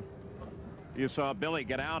 you saw Billy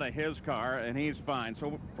get out of his car, and he's fine.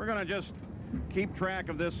 So we're going to just keep track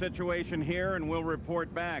of this situation here, and we'll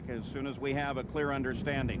report back as soon as we have a clear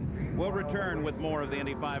understanding. We'll return with more of the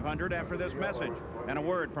Indy 500 after this message and a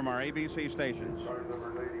word from our ABC stations.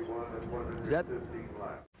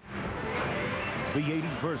 The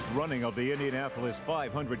 81st running of the Indianapolis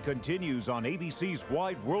 500 continues on ABC's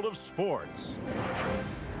Wide World of Sports.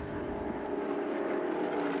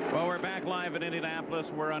 Well, we're back live in Indianapolis.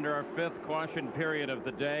 We're under our 5th caution period of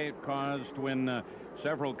the day. It caused when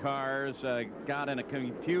several cars got in a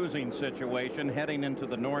confusing situation heading into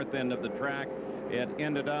the north end of the track. It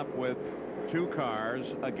ended up with 2 cars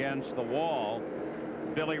against the wall.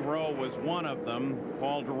 Billy Rowe was one of them.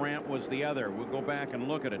 Paul Durant was the other. We'll go back and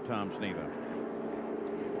look at it, Tom Sneva.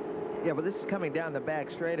 Yeah, but this is coming down the back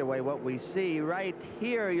straightaway. What we see right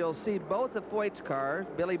here, you'll see both of Foyt's cars.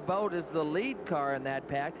 Billy Boat is the lead car in that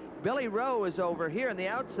pack. Billy Rowe is over here on the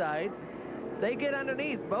outside. They get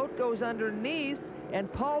underneath. Boat goes underneath,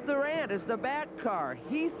 and Paul Durant is the back car.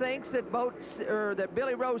 He thinks that that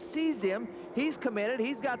Billy Rowe sees him. He's committed.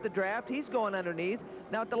 He's got the draft. He's going underneath.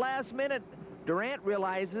 Now, at the last minute, Durant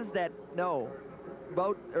realizes that no,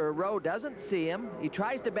 Rowe doesn't see him. He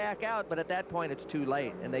tries to back out, but at that point it's too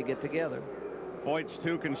late, and they get together. Foyt's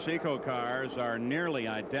 2 Conseco cars are nearly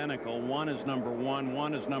identical. One is number 1,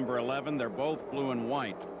 one is number 11. They're both blue and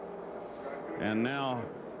white. And now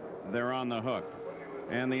they're on the hook.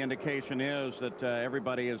 And the indication is that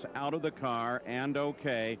everybody is out of the car and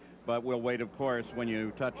okay, but we'll wait, of course, when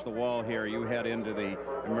you touch the wall here, you head into the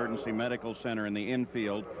emergency medical center in the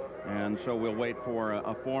infield. And so we'll wait for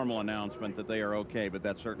a formal announcement that they are okay, but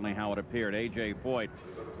that's certainly how it appeared. A.J. Foyt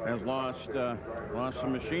has lost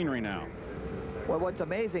some machinery now. Well, what's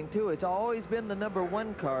amazing, too, it's always been the number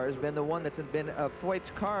 1 car has been the one that's been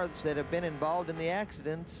Foyt's cars that have been involved in the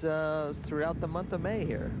accidents throughout the month of May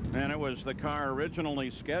here. And it was the car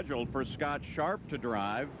originally scheduled for Scott Sharp to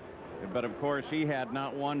drive, but of course he had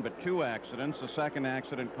not 1 but 2 accidents. The second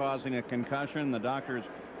accident causing a concussion. The doctors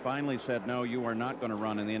finally said, no, you are not going to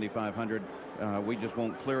run in the Indy 500. We just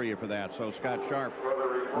won't clear you for that. So Scott Sharp,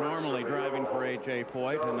 normally driving for A.J.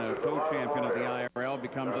 Foyt and a co-champion of the IRL,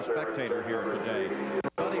 becomes a spectator here today.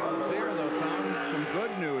 But he was there, though, Tom. Some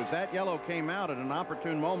good news. That yellow came out at an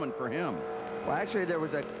opportune moment for him. Well, actually, there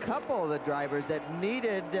was a couple of the drivers that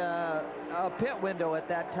needed a pit window at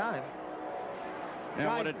that time. And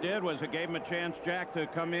what it did was it gave him a chance, Jack, to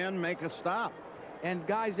come in, make a stop. And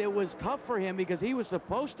guys, it was tough for him because he was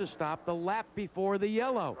supposed to stop the lap before the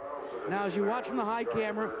yellow. Now, as you watch from the high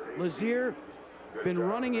camera, Lazier been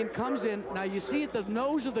running in, comes in. Now, you see at the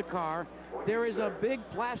nose of the car, there is a big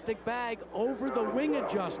plastic bag over the wing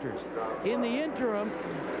adjusters. In the interim,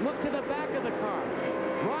 look to the back of the car.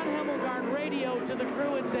 Ron Hemmelgarn radioed to the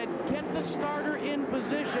crew and said, get the starter in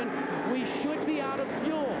position. We should be out of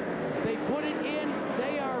fuel. They put it in.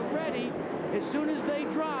 They are ready. As soon as they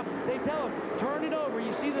drop, they tell him, turn it over.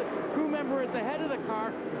 You see the crew member at the head of the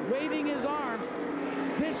car waving his arm.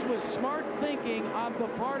 This was smart thinking on the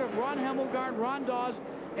part of Ron Hemmelgarn, Ron Dawes,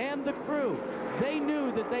 and the crew. They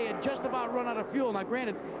knew that they had just about run out of fuel. Now,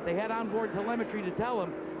 granted, they had onboard telemetry to tell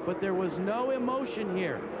them, but there was no emotion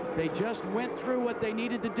here. They just went through what they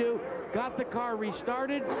needed to do. got the car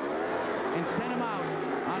restarted, and sent him out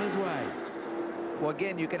on his way. Well,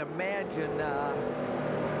 again, you can imagine,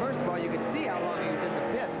 first of all, you can see how long he was in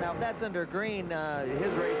the pits. Now, if that's under green,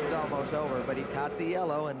 his race is almost over, but he caught the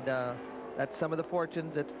yellow, and that's some of the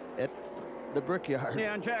fortunes at the Brickyard.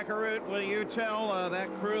 Yeah, and Jack Arute, will you tell that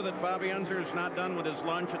crew that Bobby Unser's not done with his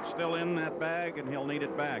lunch? It's still in that bag, and he'll need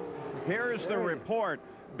it back. Here's the report.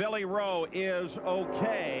 Billy Rowe is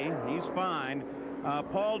okay. He's fine.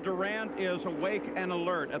 Paul Durant is awake and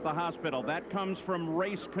alert at the hospital. That comes from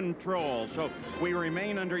race control. So we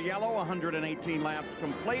remain under yellow, 118 laps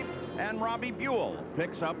complete, and Robbie Buell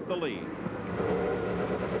picks up the lead.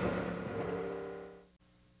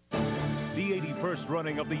 The 81st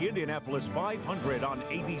running of the Indianapolis 500 on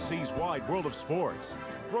ABC's Wide World of Sports.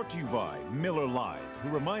 Brought to you by Miller Lite, who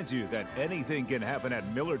reminds you that anything can happen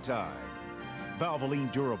at Miller time.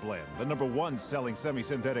 Valvoline DuraBlend, the #1 selling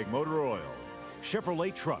semi-synthetic motor oil.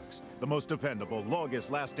 Chevrolet Trucks, the most dependable,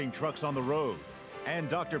 longest-lasting trucks on the road. And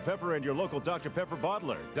Dr. Pepper and your local Dr. Pepper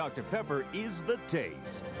bottler. Dr. Pepper is the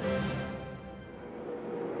taste.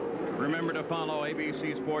 Remember to follow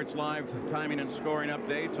ABC Sports Live timing and scoring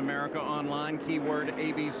updates, America Online, keyword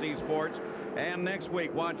ABC Sports. And next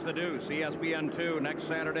week, watch The Deuce, ESPN2, next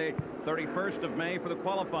Saturday, 31st of May for the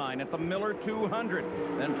qualifying at the Miller 200.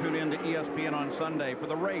 Then tune in to ESPN on Sunday for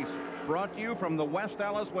the race. Brought to you from the West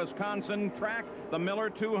Allis, Wisconsin track, the Miller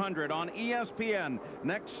 200 on ESPN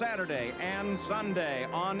next Saturday and Sunday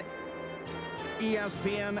on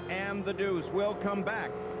ESPN and The Deuce. We'll come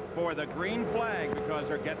back for the green flag because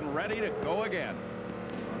they're getting ready to go again.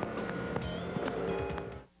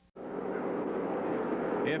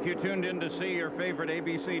 If you tuned in to see your favorite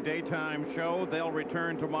ABC daytime show, they'll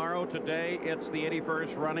return tomorrow. Today, it's the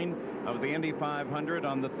 81st running of the Indy 500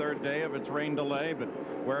 on the third day of its rain delay, but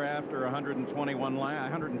we're after 120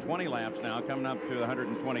 laps now, coming up to the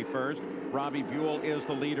 121st. Robbie Buell is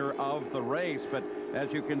the leader of the race, but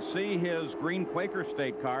as you can see, his green Quaker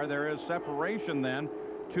State car, there is separation then.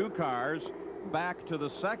 Two cars back to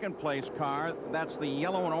the second place car. That's the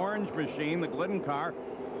yellow and orange machine, the Glidden car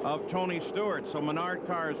of Tony Stewart. So Menard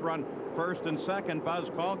cars run first and second. Buzz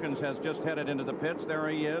Calkins has just headed into the pits. There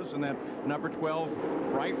he is in that number 12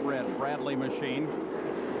 bright red Bradley machine.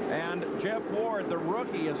 And Jeff Ward, the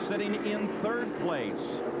rookie, is sitting in third place.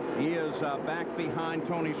 He is back behind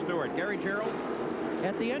Tony Stewart. Gary Gerald?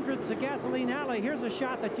 At the entrance to Gasoline Alley, here's a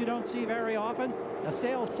shot that you don't see very often.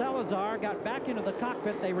 Assail Salazar got back into the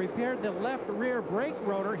cockpit. They repaired the left rear brake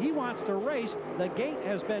rotor. He wants to race. The gate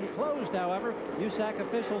has been closed, however. USAC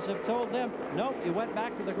officials have told them, nope, you went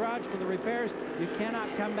back to the garage for the repairs. You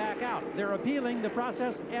cannot come back out. They're appealing the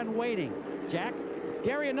process and waiting. Jack?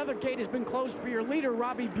 Gary, another gate has been closed for your leader,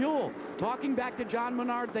 Robbie Buell. Talking back to John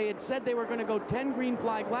Menard, they had said they were going to go 10 green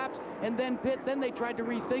flag laps and then pit. Then they tried to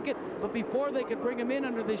rethink it, but before they could bring him in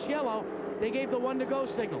under this yellow, they gave the one-to-go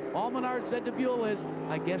signal. All Menard said to Buell is,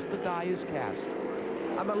 I guess the die is cast.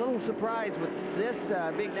 I'm a little surprised with this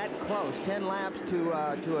being that close, 10 laps to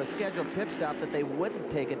a scheduled pit stop, that they wouldn't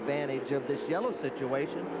take advantage of this yellow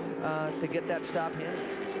situation to get that stop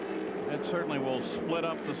handled. It certainly will split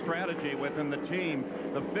up the strategy within the team.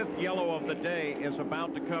 The fifth yellow of the day is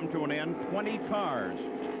about to come to an end. 20 cars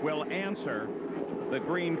will answer the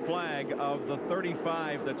green flag of the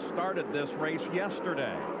 35 that started this race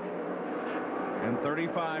yesterday. And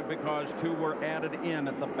 35 because two were added in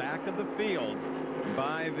at the back of the field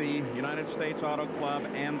by the United States Auto Club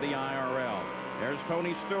and the IRL. There's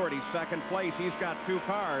Tony Stewart. He's second place. He's got two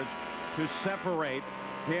cars to separate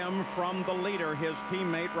him from the leader, his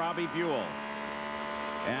teammate Robbie Buell.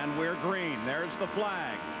 And we're green. There's the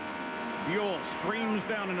flag. Buell screams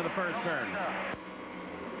down into the first turn.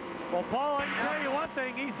 Well, Paul, I can tell you one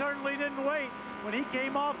thing. He certainly didn't wait. When he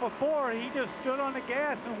came off before, he just stood on the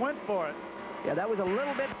gas and went for it. Yeah, that was a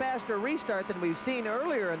little bit faster restart than we've seen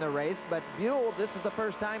earlier in the race, but Buell, this is the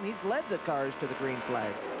first time he's led the cars to the green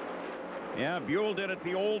flag. Yeah, Buell did it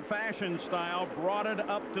the old-fashioned style, brought it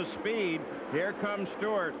up to speed. Here comes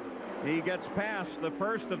Stewart. He gets past the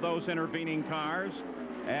first of those intervening cars,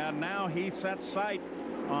 and now he sets sight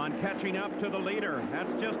on catching up to the leader.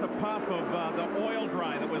 That's just a puff of the oil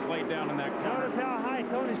dry that was laid down in that car. Notice how high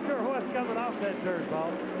Tony Stewart was coming off that turn,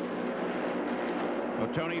 Paul. So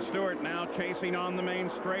Tony Stewart now chasing on the main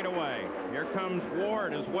straightaway. Here comes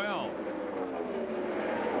Ward as well.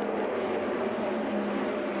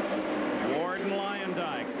 Ward and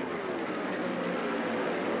Lyondike.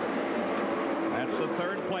 That's the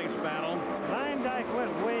third place battle. Lyondike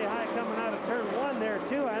went way high coming out of turn one there,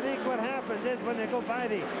 too. I think what happens is when they go by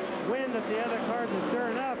the wind that the other cars are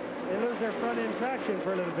stirring up, they lose their front end traction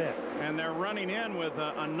for a little bit. And they're running in with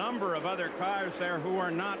a number of other cars there who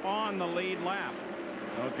are not on the lead lap.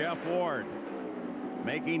 So Jeff Ward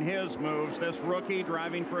making his moves. This rookie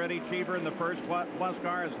driving for Eddie Cheever in the first plus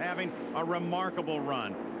car is having a remarkable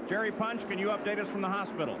run. Jerry Punch, can you update us from the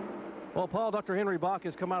hospital? Well, Paul, Dr. Henry Bach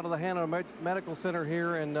has come out of the Hannah Medical Center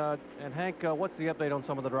here, and Hank, what's the update on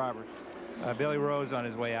some of the drivers? Billy Rose on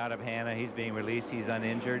his way out of Hannah. He's being released. He's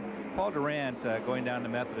uninjured. Paul Durant going down to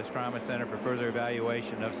Methodist Trauma Center for further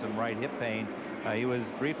evaluation of some right hip pain. He was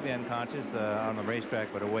briefly unconscious on the racetrack,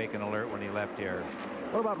 but awake and alert when he left here.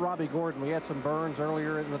 What about Robbie Gordon? We had some burns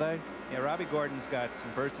earlier in the day. Yeah, Robbie Gordon's got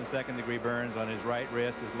some first and second degree burns on his right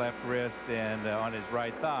wrist, his left wrist, and on his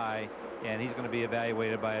right thigh. And he's going to be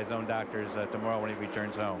evaluated by his own doctors tomorrow when he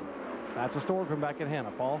returns home. That's a story from back in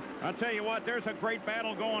Hannah, Paul. I'll tell you what, there's a great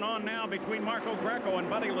battle going on now between Marco Greco and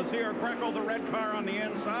Buddy Lazier. Greco, the red car on the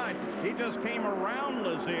inside. He just came around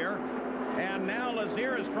Lazier, and now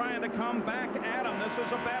Lazier is trying to come back at him. This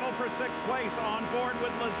is a battle for sixth place on board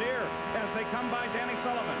with Lazier as they come by Danny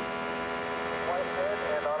Sullivan. White head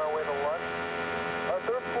and on our way to lunch. Our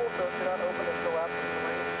third pool does not open until after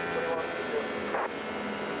 3. What do you want us to do?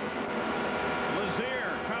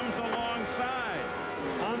 Lazier comes alongside.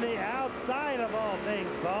 On the outside of all things,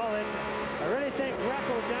 Paul, and I really think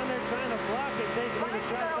Greco's down there trying to block it, thinking he was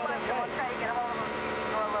trying to go that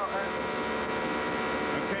way.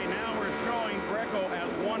 Okay, now we're showing Greco as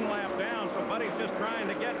one lap down, so Buddy's just trying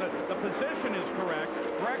to get the position is correct.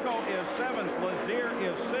 Greco is 7th, Lazier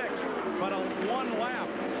is 6th, but one lap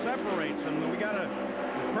separates them. We got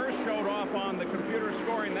first showed off on the computer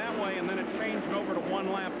scoring that way, and then it changed over to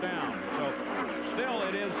one lap down. So still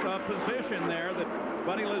it is a position there that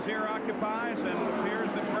Buddy Lazier occupies, and it appears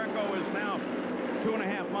that Greco is now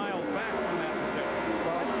 2.5 miles back from that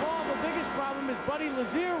position. Paul, the biggest problem is Buddy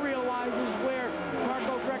Lazier realizes where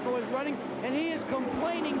Marco Greco is running, and he is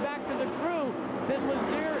complaining back to the crew that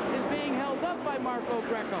Lazier is being held up by Marco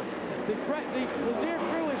Greco. The Lazier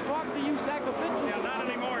crew has talked to USAC officials. Yeah, not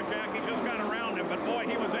anymore, Jack. He just got around him, but boy,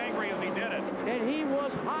 he was angry as he did it. And he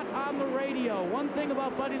was hot on the radio. One thing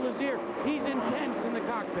about Buddy Lazier, he's intense in the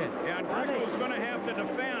cockpit. Yeah, and Greco's going to have to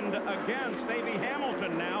defend against Davey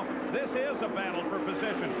Hamilton now. This is a battle for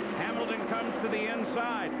position. Hamilton comes to the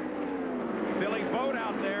inside. Billy Boat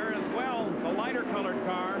out there as well, the lighter colored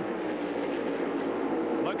car.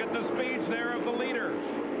 Look at the speeds there of the leaders.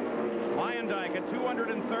 Lyondike at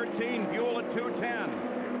 213, Buell at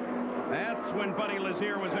 210. That's when Buddy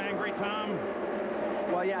Lazier was angry, Tom.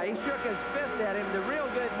 Well, yeah, he shook his fist at him. The real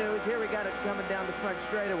good news, here we got it coming down the front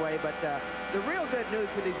straightaway, but the real good news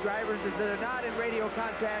for these drivers is that they're not in radio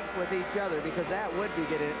contact with each other, because that would be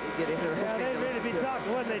get interesting. Yeah, they'd really be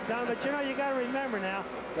talking, wouldn't they, Tom? But, you know, you got to remember now,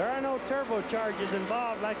 there are no turbochargers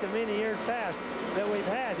involved like the many years past that we've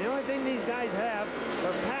had. The only thing these guys have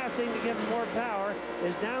for passing to give them more power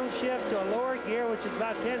is downshift to a lower gear, which is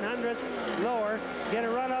about 0.10 lower. Get a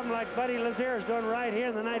run of them like Buddy Lazier is doing right here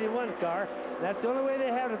in the 91 car. That's the only way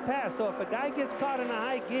they have to pass. So if a guy gets caught in a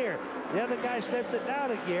high gear, the other guy slips it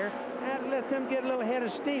down a gear, and let them get a little head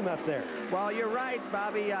of steam up there. Well, you're right,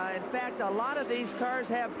 Bobby. In fact, a lot of these cars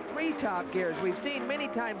have 3 top gears. We've seen many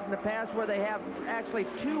times in the past where they have actually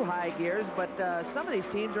 2 high gears, but some of these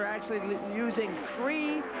teams are actually using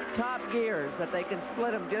 3 top gears that they can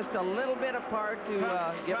split them just a little bit apart to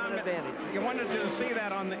give them an advantage. You wanted to see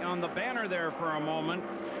that on the banner there for a moment.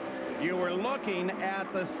 You were looking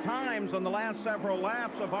at the times on the last several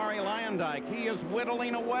laps of Arie Luyendyk. He is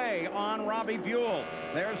whittling away on Robbie Buell.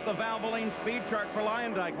 There's the Valvoline speed chart for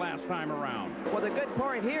Luyendyk last time around. Well, the good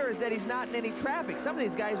point here is that he's not in any traffic. Some of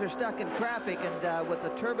these guys are stuck in traffic, and with the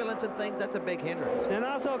turbulence and things, that's a big hindrance. And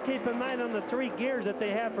also keep in mind on the 3 gears that they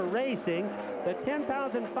have for racing, the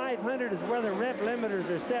 10,500 is where the rev limiters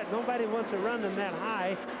are set. Nobody wants to run them that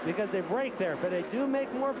high because they break there, but they do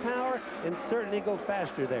make more power and certainly go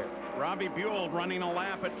faster there. Robbie Buell running a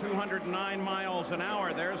lap at 209 miles an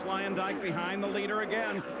hour. There's Luyendyk behind the leader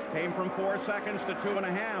again. Came from 4 seconds to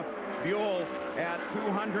 2.5. Buell at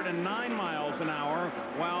 209 miles an hour,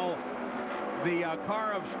 while the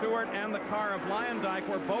car of Stewart and the car of Luyendyk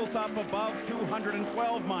were both up above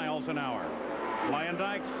 212 miles an hour.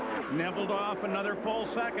 Luyendyk's nibbled off another full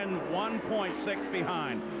second, 1.6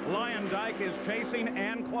 behind. Luyendyk is chasing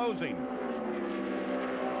and closing.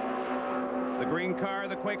 The green car,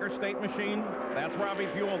 the Quaker State machine, that's Robbie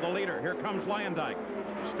Buell, the leader. Here comes Luyendyk.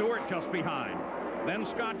 Stewart just behind. Then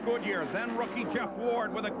Scott Goodyear, then rookie Jeff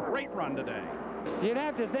Ward with a great run today. You'd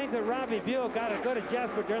have to think that Robbie Buell got a good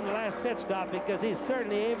adjustment during the last pit stop, because he's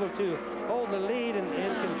certainly able to hold the lead and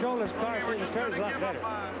control his car through the turns a lot better.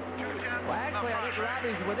 Well, actually, I think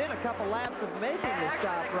Robbie's within a couple laps of making the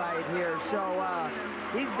stop right here. So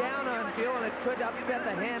he's down on fuel, and it could upset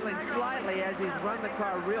the handling slightly as he's run the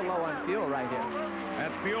car real low on fuel right here.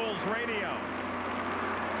 That's Buell's radio.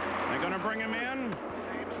 They're going to bring him in.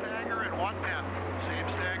 Same stagger at 110. Same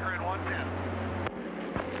stagger at 110.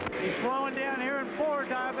 He's slowing down here in four,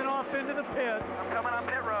 diving off into the pit. I'm coming up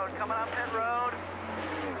pit road. Coming up pit road.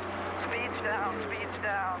 Speeds down. Speeds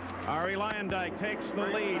down. Ari Lyondike takes the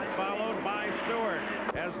lead, followed by Stewart.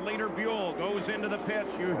 As leader Buell goes into the pits,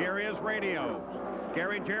 you hear his radio.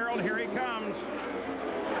 Gary Gerald, here he comes.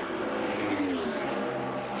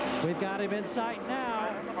 We've got him in sight now.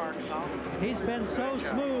 He's been so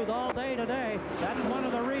smooth all day today. That's one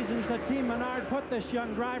of the reasons that Team Menard put this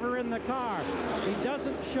young driver in the car. He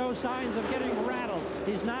doesn't show signs of getting rattled.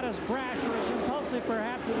 He's not as brash or as impulsive,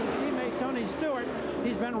 perhaps, as his teammate Tony Stewart.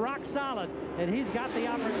 He's been rock solid, and he's got the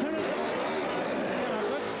opportunity.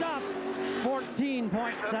 Good stuff.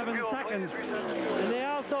 14.7 seconds. And they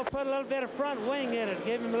also put a little bit of front wing in it,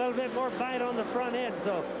 gave him a little bit more bite on the front end,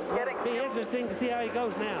 so it'll be interesting to see how he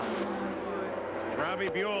goes now. Robbie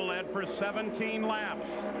Buell led for 17 laps.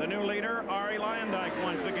 The new leader, Ari Lyondike,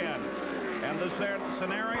 once again. And the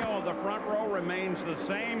scenario of the front row remains the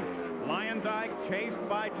same. Lyondike chased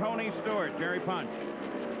by Tony Stewart. Jerry Punch.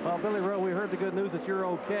 Well, Billy Rowe, we heard the good news that you're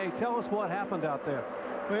okay. Tell us what happened out there.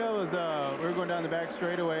 Well, it was, we were going down the back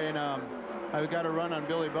straightaway, and I got a run on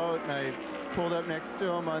Billy Boat, and I pulled up next to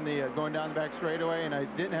him on the going down the back straightaway, and I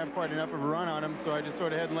didn't have quite enough of a run on him, so I just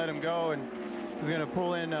sort of had and let him go, and was going to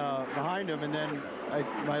pull in behind him, and then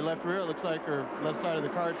my left rear, it looks like, or left side of the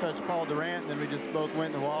car touched Paul Durant, and then we just both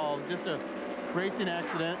went in the wall. It was just a racing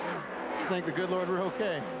accident. I thank the good Lord we're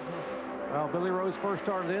okay. Well, Billy Rowe's first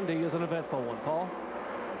start at Indy is an eventful one. Paul?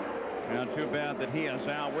 Yeah, too bad that he is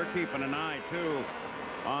out. We're keeping an eye, too,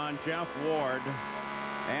 on Jeff Ward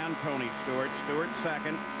and Tony Stewart. Stewart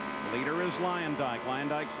second. Leader is Lyondike.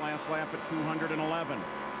 Lyondike's last lap at 211.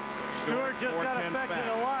 Stewart just got affected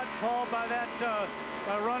a lot, Paul, by that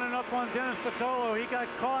by running up on Dennis Patolo. He got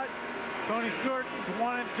caught. Tony Stewart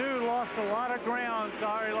 1 and 2 lost a lot of ground to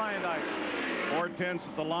Ari Lyondike. 4/10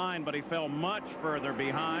 at the line, but he fell much further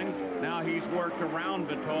behind. Now he's worked around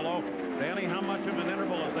Patolo. Danny, how much of an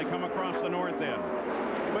interval as they come across the north end?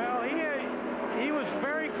 Well, he was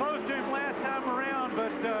very close to him last time around,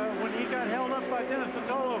 but when he got held up by Dennis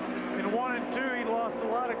Patolo in 1 and 2, he lost a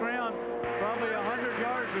lot of ground, probably 100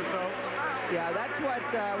 yards or so. Yeah, that's what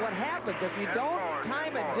happens. If you don't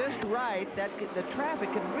time it just right, the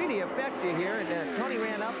traffic can really affect you here. And Tony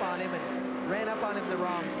ran up on him the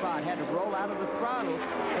wrong spot. Had to roll out of the throttle.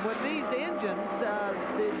 And with these engines,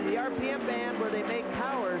 the RPM band where they make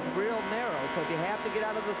power is real narrow. So if you have to get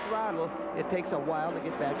out of the throttle, it takes a while to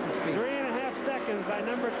get back to speed. 3.5 seconds by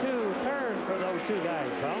number 2 turn for those two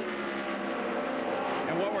guys, Paul.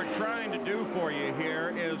 And what we're trying to do for you here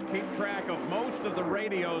is keep track of most of the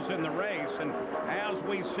radios in the race. And as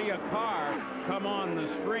we see a car come on the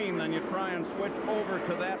screen, then you try and switch over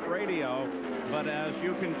to that radio. But as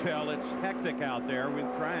you can tell, it's hectic out there. We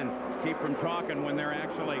try and keep from talking when they're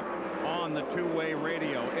actually on the two-way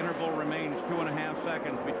radio. Interval remains 2.5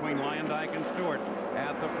 seconds between Lyondike and Stewart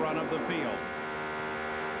at the front of the field.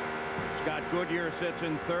 Scott Goodyear sits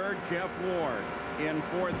in third. Jeff Ward in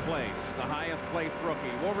fourth place, the highest placed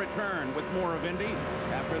rookie. We'll return with more of Indy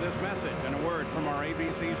after this message and a word from our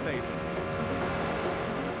ABC station.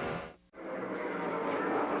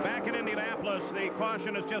 Back in Indianapolis, the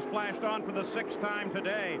caution has just flashed on for the 6th time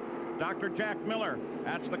today. Dr. Jack Miller,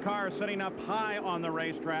 that's the car sitting up high on the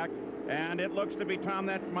racetrack, and it looks to be, Tom,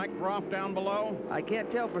 that's Mike Groff down below? I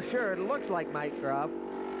can't tell for sure. It looks like Mike Groff.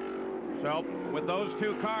 So, with those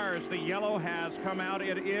two cars, the yellow has come out.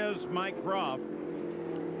 It is Mike Groff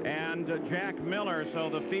and Jack Miller, so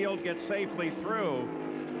the field gets safely through,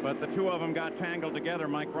 but the two of them got tangled together.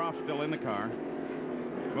 Mike Groff's still in the car.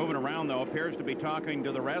 Moving around, though, appears to be talking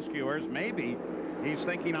to the rescuers. Maybe he's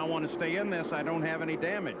thinking, I want to stay in this. I don't have any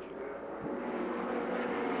damage.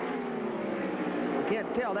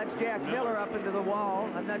 Can't tell. That's Jack Miller up into the wall.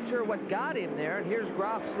 I'm not sure what got him there. And here's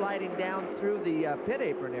Groff sliding down through the pit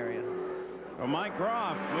apron area. Well, Mike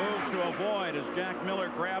Groff moves to avoid as Jack Miller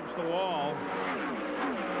grabs the wall.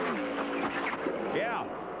 Yeah,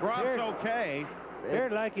 Groff's okay.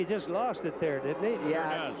 Appeared like he just lost it there, didn't he?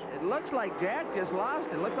 Yeah, it looks like Jack just lost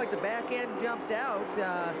it. It looks like the back end jumped out.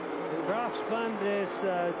 And Groff spun this,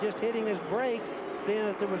 just hitting his brakes, seeing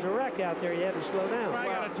that there was a wreck out there. He had to slow down. I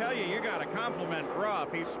got to tell you, you got to compliment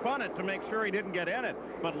Groff. He spun it to make sure he didn't get in it.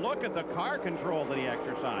 But look at the car control that he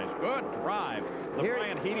exercised. Good drive. The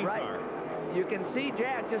Bryant Heating car. you can see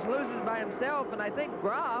Jack just loses by himself, and I think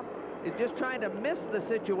Groff is just trying to miss the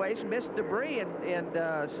situation, miss debris,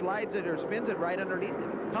 and slides it or spins it right underneath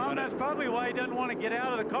him. Tom, that's probably why he doesn't want to get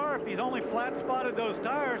out of the car. If he's only flat spotted those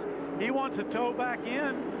tires, he wants to tow back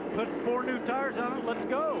in, put 4 new tires on it, let's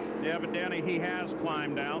go. Yeah, but Danny, he has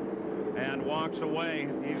climbed out and walks away.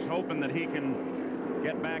 He's hoping that he can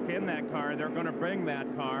get back in that car. They're going to bring that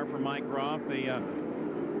car for Mike Groff, the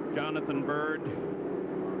Jonathan Bird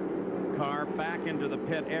car, back into the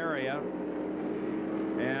pit area.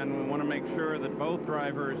 And we want to make sure that both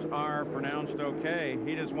drivers are pronounced okay.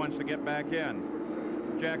 He just wants to get back in.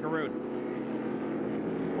 Jack Arute.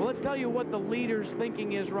 Well, let's tell you what the leader's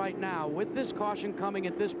thinking is right now. With this caution coming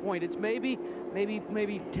at this point, it's maybe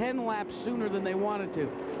 10 laps sooner than they wanted to.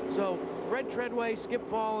 So Fred Treadway, Skip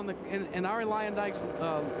Fall, and Ari Leyendijk's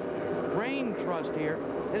brain trust here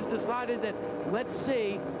has decided that let's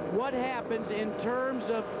see what happens in terms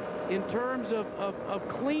of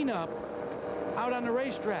cleanup out on the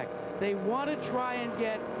racetrack. They want to try and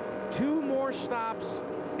get 2 more stops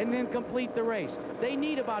and then complete the race. They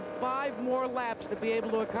need about 5 more laps to be able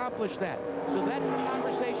to accomplish that. So that's the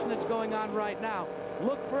conversation that's going on right now.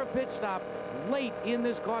 Look for a pit stop late in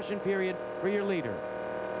this caution period for your leader.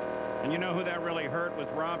 And you know who that really hurt was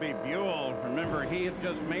Robbie Buell. Remember, he had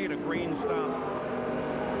just made a green stop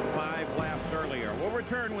 5 laps earlier. We'll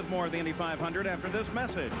return with more of the Indy 500 after this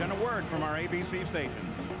message and a word from our ABC station.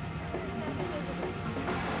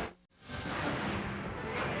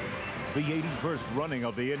 The 81st running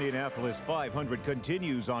of the Indianapolis 500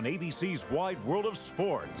 continues on ABC's Wide World of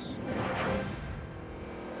Sports.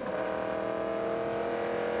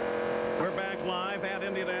 We're back live at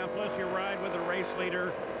Indianapolis. You ride with the race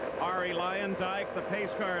leader, Ari Leyendijk. The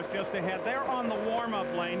pace car is just ahead. They're on the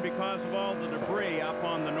warm-up lane because of all the debris up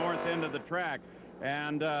on the north end of the track.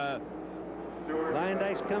 And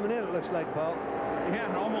Leyendijk's coming in, it looks like, Paul.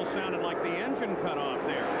 Yeah, it almost sounded like the engine cut off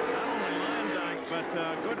there. Not only Leyendijk, but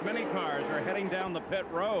a good many cars are heading down the pit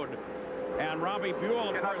road. And Robbie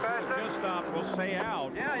Buell, of course, who just stopped, will stay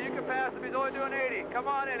out. Yeah, you can pass him. He's only doing 80. Come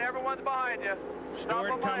on in. Everyone's behind you. Stop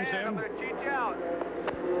Stewart on my comes hand. in. I'm going to cheat you out.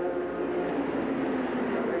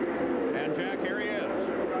 And Jack, here he is.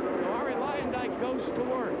 So Ari Leyendijk goes to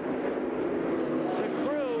work. The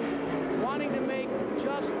crew wanting to make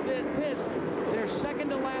just this their second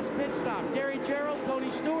to last pit stop. Gary Gerald, Tony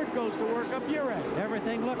Stewart goes to work up your end.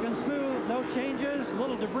 Everything looking smooth, no changes,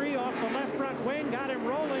 little debris off the left front wing, got him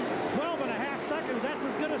rolling. 12.5 seconds, that's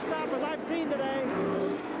as good a stop as I've seen today.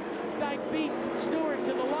 Dyke beats Stewart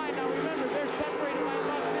to the line. Now remember, they're separated by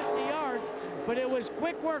about 50 yards, but it was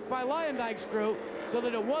quick work by Leyendijk's crew so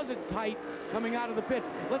that it wasn't tight coming out of the pits.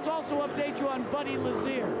 Let's also update you on Buddy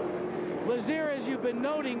Lazier. Lazier, as you've been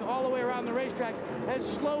noting all the way around the racetrack, has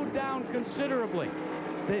slowed down considerably.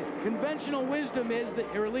 The conventional wisdom is that,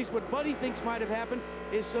 or at least what Buddy thinks might have happened,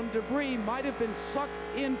 is some debris might have been sucked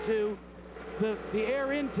into the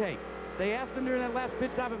air intake. They asked him during that last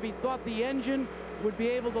pit stop if he thought the engine would be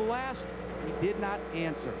able to last. He did not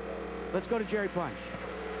answer. Let's go to Jerry Punch.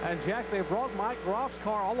 And Jack, they brought Mike Groff's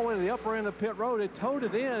car all the way to the upper end of pit road. It towed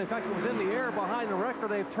it in. In fact, it was in the air behind the wrecker.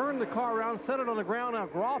 They've turned the car around, set it on the ground. Now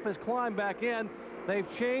Groff has climbed back in. They've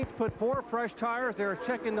changed, put 4 fresh tires. They're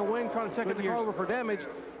checking the wing, trying to check the car over for damage.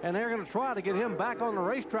 And they're going to try to get him back on the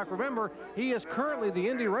racetrack. Remember, he is currently the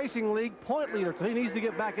Indy Racing League point leader, so he needs to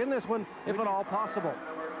get back in this one, if at all possible.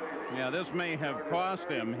 Yeah, this may have cost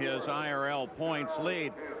him his IRL points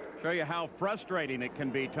lead. Show you how frustrating it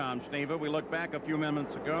can be, Tom Sneva. We looked back a few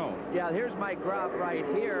minutes ago. Yeah, here's Mike Groff right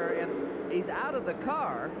here, and he's out of the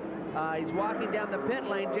car. He's walking down the pit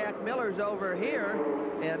lane. Jack Miller's over here,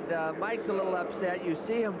 and Mike's a little upset. You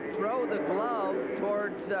see him throw the glove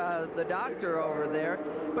towards the doctor over there.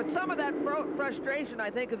 But some of that frustration,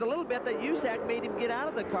 I think, is a little bit that USAC made him get out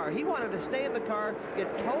of the car. He wanted to stay in the car,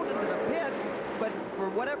 get towed into the pits, but for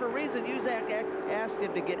whatever reason, USAC asked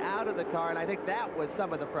him to get out of the car, and I think that was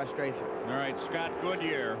some of the frustration. All right, Scott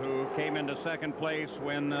Goodyear, who came into second place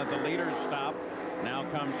when the leaders stopped, now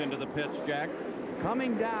comes into the pits, Jack.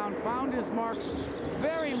 Coming down, found his marks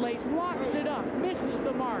very late, locks it up, misses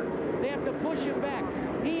the mark. They have to push him back.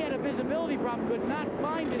 He had a visibility problem, could not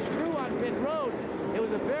find his crew on pit road. It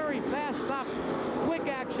was a very fast stop. Quick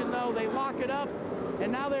action, though. They lock it up,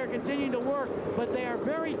 and now they're continuing to work, but they are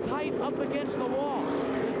very tight up against the wall.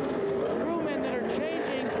 The crewmen that are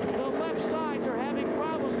changing the left sides are having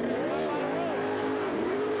problems with this up on the road.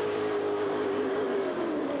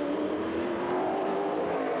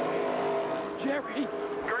 Jerry.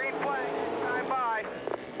 Green flag. Time by.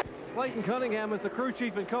 Clayton Cunningham is the crew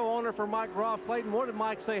chief and co-owner for Mike Groff. Clayton, what did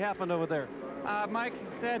Mike say happened over there? Mike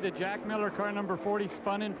said that Jack Miller, car number 40,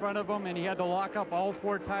 spun in front of him, and he had to lock up all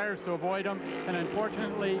 4 tires to avoid him. And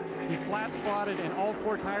unfortunately, he flat spotted, and all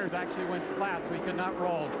 4 tires actually went flat, so he could not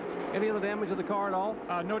roll. Any other damage to the car at all?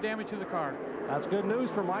 No damage to the car. That's good news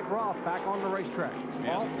for Mike Roth back on the racetrack.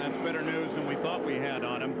 Yeah, that's better news than we thought we had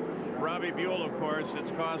on him. Robbie Buell, of course, it's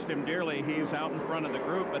cost him dearly. He's out in front of the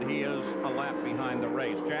group, but he is a lap behind the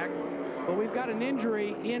race. Jack? Well, we've got an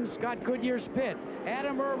injury in Scott Goodyear's pit.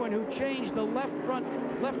 Adam Irwin, who changed the left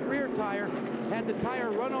rear tire, had the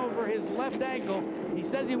tire run over his left ankle. He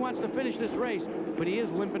says he wants to finish this race, but he is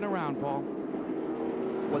limping around, Paul.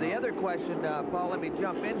 Well, the other question, Paul, let me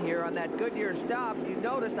jump in here. On that Goodyear stop, you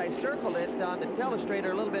noticed I circled it on the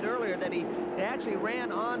telestrator a little bit earlier that he actually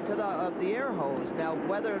ran onto the air hose. Now,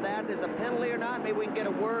 whether that is a penalty or not, maybe we can get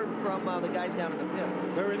a word from the guys down in the pits.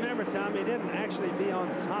 But remember, Tom, he didn't actually be on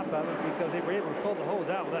top of it because they were able to pull the hose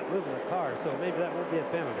out without moving the car, so maybe that won't be a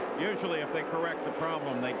penalty. Usually, if they correct the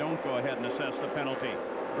problem, they don't go ahead and assess the penalty.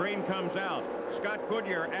 Green comes out. Scott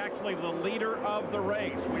Goodyear, actually the leader of the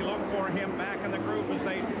race. We look for him back in the group as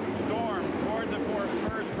they storm toward the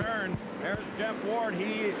first turn. There's Jeff Ward.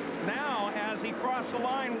 He now, as he crossed the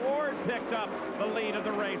line, Ward picked up the lead of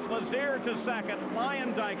the race. Lazier to second,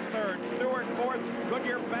 Lyondike third, Stewart fourth,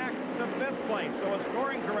 Goodyear back to 5th place. So a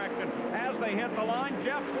scoring correction as they hit the line.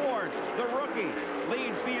 Jeff Ward, the rookie,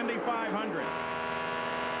 leads the Indy 500.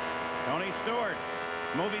 Tony Stewart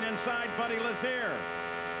moving inside Buddy Lazier.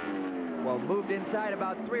 Well, moved inside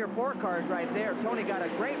about 3 or 4 cars right there. Tony got a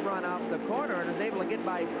great run off the corner and was able to get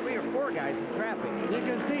by 3 or 4 guys in traffic. You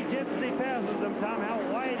can see just as he passes them, Tom, how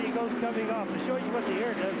wide he goes coming off. It shows you what the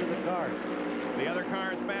air does to the car. The other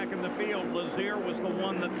cars back in the field. Lazier was the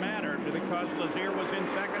one that mattered because Lazier was in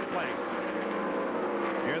 2nd place.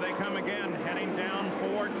 Here they come again, heading down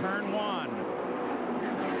for turn 1.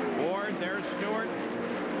 Ward, there's Stewart.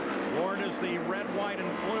 Ward is the red, white, and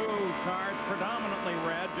blue cars, predominantly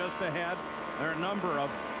red, just ahead. There are a number of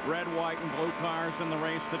red, white, and blue cars in the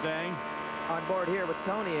race today. On board here with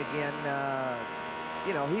Tony again.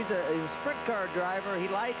 You know, he's a sprint car driver. He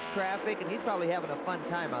likes traffic, and he's probably having a fun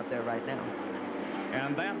time out there right now.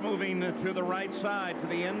 And that moving to the right side, to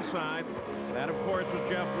the inside. That, of course, was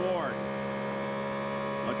Jeff Ward.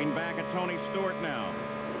 Looking back at Tony Stewart now.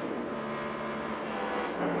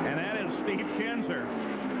 And that is Steve Kinzer.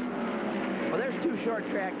 Well, there's 2 short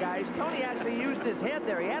track guys. Tony actually used his head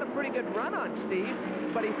there. He had a pretty good run on Steve,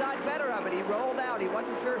 but he thought better of it. He rolled out. He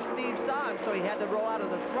wasn't sure Steve saw him, so he had to roll out of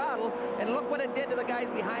the throttle. And look what it did to the guys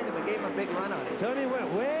behind him. It gave him a big run on him. Tony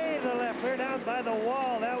went way to the left, clear down by the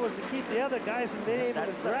wall. That was to keep the other guys from being able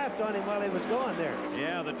to draft on him while he was going there.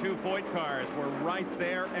 Yeah, the 2 Foyt cars were right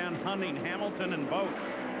there and hunting Hamilton and Boat.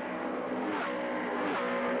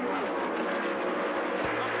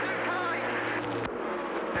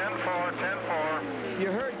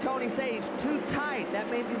 You heard Tony say he's too tight. That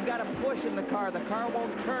means he's got a push in the car. The car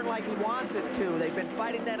won't turn like he wants it to. They've been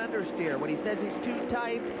fighting that understeer. When he says he's too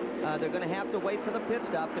tight, they're going to have to wait for the pit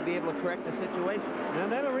stop to be able to correct the situation. Now,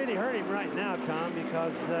 that'll really hurt him right now, Tom,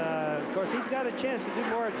 because, of course, he's got a chance to do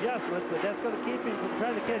more adjustments, but that's going to keep him from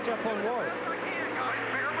trying to catch up on Ward.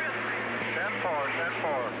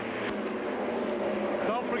 10-4.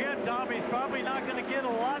 Don't forget, Tom, he's probably not going to get a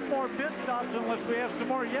lot more pit stops unless we have some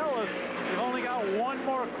more yellows. We've only got 1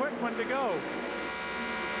 more quick one to go.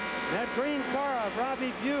 That green car of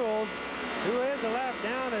Robbie Buell's, who is a lap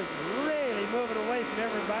down, is really moving away from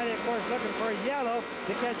everybody. Of course, looking for a yellow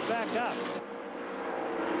to catch back up.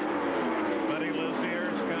 Buddy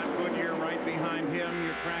Lazier, Scott Goodyear right behind him.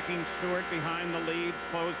 You're tracking Stewart behind the lead,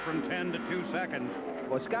 closed from 10 to 2 seconds.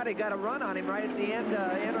 Well, Scotty got a run on him right at the end,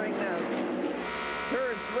 entering turn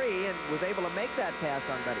 3, and was able to make that pass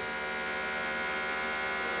on Buddy.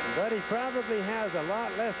 Buddy probably has a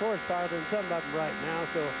lot less horsepower than some of them right now,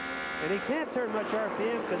 so, and he can't turn much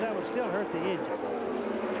RPM because that would still hurt the engine.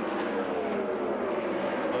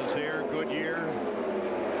 Lazier, Goodyear.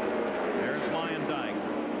 There's Lyondike.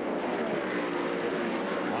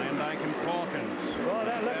 Lyondike and Calkins. Well,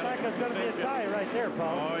 that looks like it's going to be a tie right there,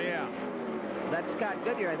 Paul. Oh, yeah. That's Scott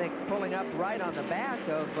Goodyear, I think, pulling up right on the back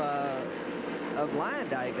of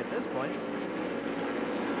Lyondike at this point.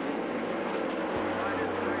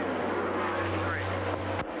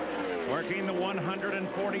 Working the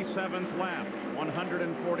 147th lap,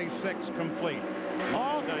 146 complete.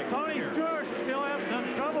 Oh, Tony Stewart still having some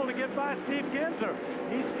trouble to get by Steve Kinzer.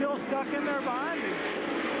 He's still stuck in there behind him.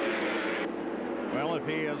 Well, if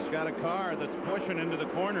he has got a car that's pushing into the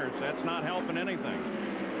corners, that's not helping anything.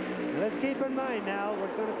 let's keep in mind now,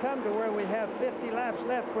 we're going to come to where we have 50 laps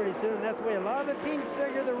left pretty soon. That's the way a lot of the teams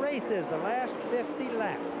figure the race is, the last 50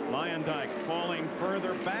 laps. Lyondike falling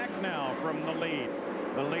further back now from the lead.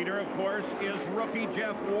 The leader, of course, is rookie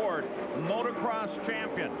Jeff Ward, motocross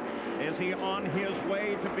champion. Is he on his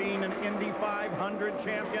way to being an Indy 500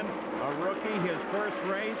 champion? A rookie, his first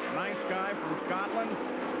race. Nice guy from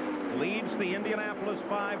Scotland. Leads the Indianapolis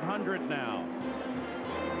 500 now.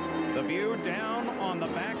 The view down on the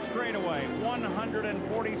back straightaway.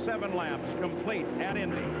 147 laps complete at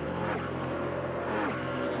Indy.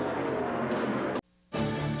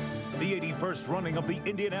 The 81st running of the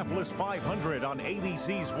Indianapolis 500 on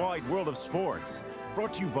ABC's Wide World of Sports.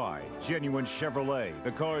 Brought to you by Genuine Chevrolet,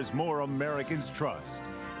 the cars more Americans trust.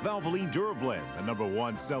 Valvoline Durablend, the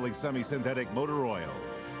 #1 selling semi-synthetic motor oil.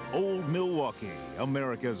 Old Milwaukee,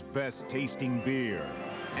 America's best tasting beer.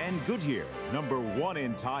 And Goodyear, #1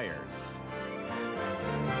 in tires.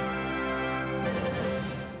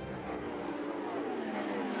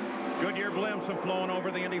 Goodyear blimps have flown over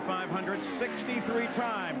the Indy 500 63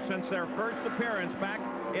 times since their first appearance back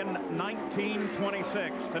in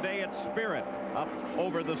 1926. Today it's Spirit up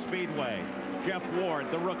over the Speedway. Jeff Ward,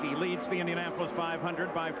 the rookie, leads the Indianapolis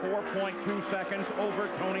 500 by 4.2 seconds over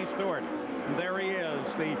Tony Stewart. And there he is,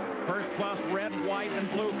 the First Plus red, white, and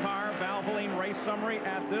blue car. Valvoline race summary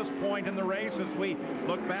at this point in the race as we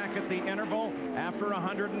look back at the interval after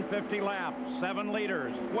 150 laps. 7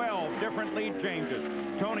 leaders, 12 different lead changes.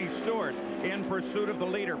 Tony Stewart in pursuit of the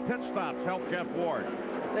leader. Pit stops helped Jeff Ward.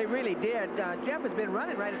 They really did. Jeff has been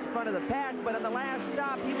running right at the front of the pack, but on the last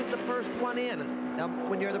stop, he was the first one in.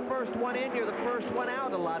 When you're the first one in, you're the first one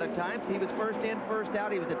out a lot of times. He was first in, first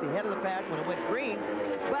out. He was at the head of the pack when it went green.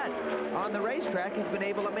 But on the racetrack, he's been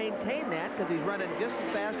able to maintain that because he's running just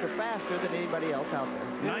as fast or faster than anybody else out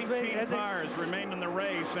there. 19 cars remain in the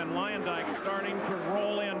race, and Lyondike starting to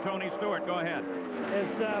roll in Tony Stewart. Go ahead.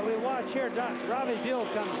 As we watch here, Robbie Buell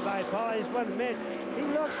comes by, Paul. I just want to admit, he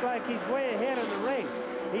looks like he's way ahead in the race.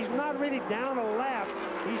 He's not really down a lap.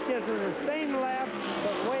 He's just in the same lap,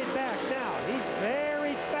 but way back now. He's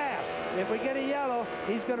very fast. If we get a yellow,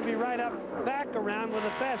 he's going to be right up back around with the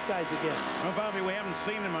fast guys again. Well, Bobby, we haven't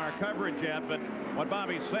seen him in our coverage yet, but what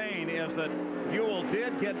Bobby's saying is that Buell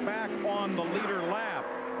did get back on the leader lap.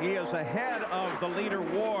 He is ahead of the leader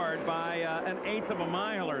Ward by an 1/8 of a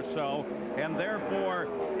mile or so, and therefore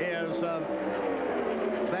is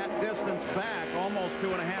that distance back, almost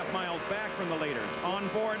 2.5 miles back from the leaders. On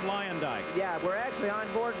board Lyondike. Yeah, we're actually on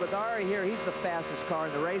board with Ari here. He's the fastest car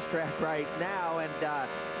in the racetrack right now, and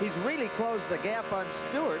he's really closed the gap on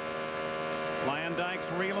Stewart. Lyondike's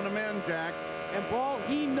reeling him in, Jack. And Paul,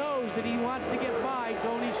 he knows that he wants to get by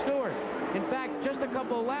Tony Stewart. In fact, just a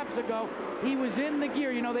couple of laps ago, he was in the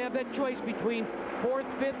gear. You know, they have that choice between 4th,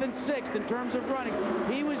 5th, and 6th in terms of running.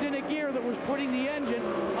 He was in a gear that was putting the engine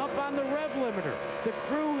up on the rev limiter. The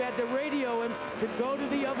crew had to radio him to go to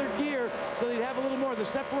the other gear so they'd have a little more. The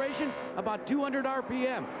separation, about 200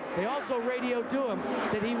 RPM. They also radioed to him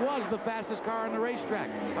that he was the fastest car on the racetrack.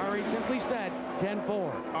 Ari simply said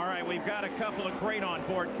 10-4. All right, we've got a couple of great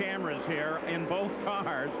onboard cameras here in both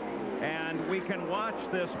cars, and we can watch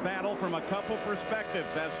this battle from a couple perspectives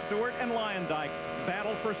as Stewart and Lyondike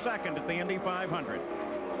battle for second at the Indy 500.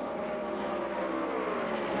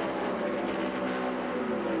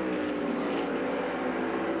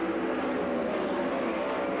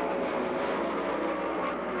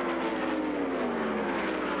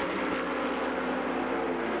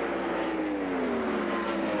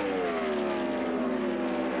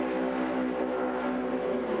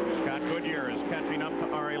 Catching up to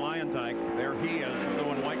Ari Lyondike. There he is, the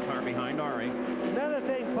blue and white car behind Ari. Another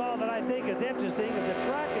thing, Paul, that I think is interesting is the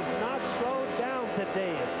track is not slowed down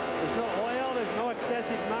today. There's no oil, there's no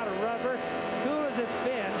excessive amount of rubber. Cool as it's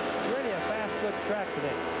been, it's really a fast, good track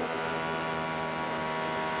today.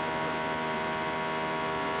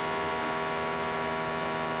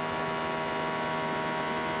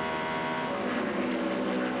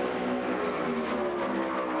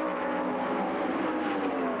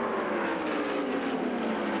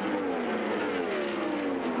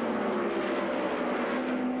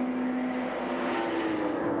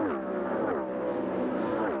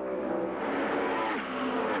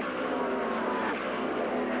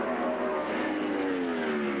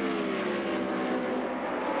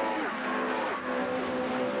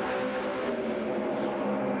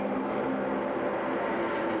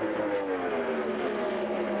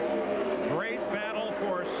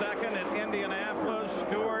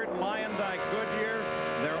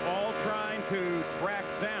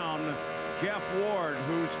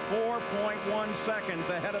 seconds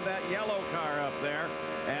ahead of that yellow car up there.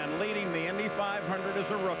 And leading the Indy 500 is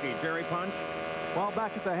a rookie, Jerry Punch. Well,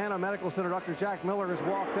 back at the Hannah Medical Center, Dr. Jack Miller has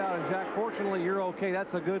walked out. And, Jack, fortunately, you're okay.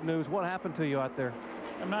 That's the good news. What happened to you out there?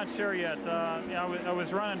 I'm not sure yet. I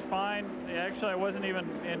was running fine. Actually, I wasn't even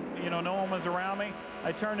in, no one was around me.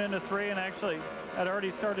 I turned into 3, and actually, I'd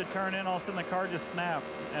already started to turn in. All of a sudden, the car just snapped.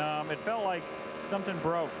 It felt like something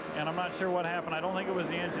broke, and I'm not sure what happened. I don't think it was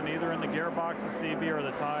the engine, either in the gearbox, the CB, or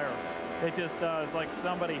the tire. It just is like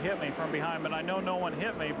somebody hit me from behind, but I know no one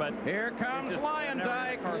hit me. But here comes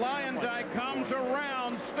Lyondike. Lyondike comes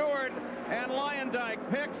around Stewart, and Lyondike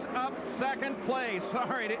picks up second place.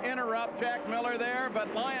 Sorry to interrupt Jack Miller there,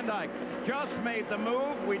 but Lyondike just made the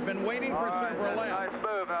move. We'd been waiting for several laps. Nice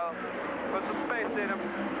move, Al. Put some space in him.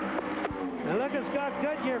 And look at Scott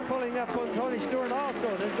Goodyear pulling up on Tony Stewart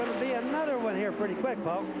also. There's going to be another one here pretty quick,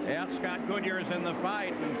 folks. Yeah, Scott Goodyear's in the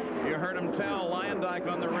fight, and you heard him tell Lyondike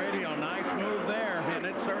on the radio, nice move there, and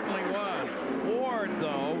it certainly was. Ward,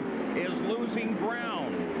 though, is losing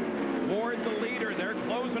ground. Ward, the leader, they're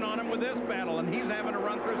closing on him with this battle, and he's having to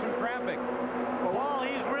run through some traffic. Well,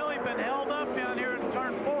 he's really been held up down here in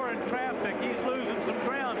turn 4 in traffic. He's losing some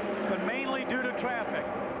ground, but mainly due to traffic.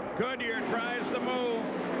 Goodyear tries the move,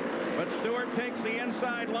 but Stewart takes the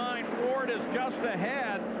inside line. Ward is just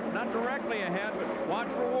ahead, not directly ahead, but watch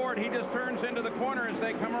for Ward. He just turns into the corner as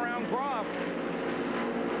they come around Groff.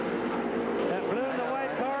 That blue and the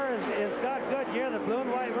white car is Scott Goodyear. The blue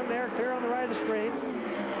and white one there, clear on the right of the screen.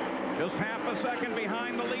 Just half a second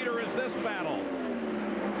behind the leader is this battle.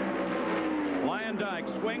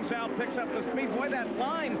 Lyondike swings out, picks up the speed. Boy, that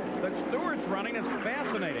line that Stewart's running is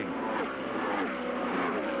fascinating.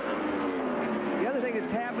 The other thing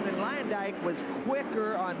that's happened in Lyondike was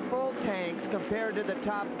quicker on full tanks compared to the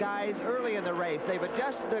top guys early in the race. They've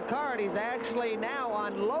adjusted the car, and he's actually now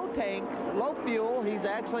on low tank, low fuel. He's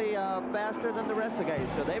actually faster than the rest of the guys,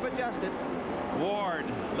 so they've adjusted. Ward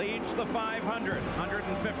leads the 500,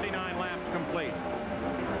 159 laps complete.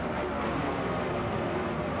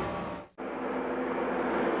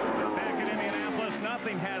 Back in Indianapolis,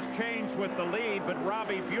 nothing has changed with the lead, but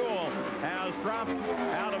Robbie Buell has dropped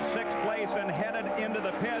out of 6th place and headed into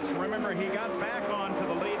the pits. Remember, he got back onto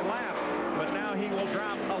the lead lap, but now he will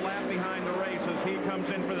drop a lap behind the race as he comes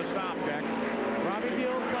in for the stop, Jack. Robbie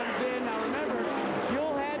Buell comes in. Now remember,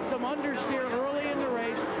 Buell had some understeer early in the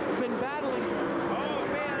race. He's been battling. Oh,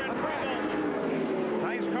 man, in trouble.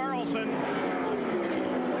 Tice Carlson.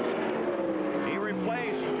 He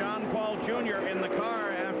replaced John Paul Jr. in the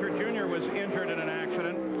car after Jr. was injured in an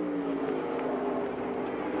accident.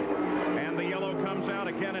 And the yellow comes out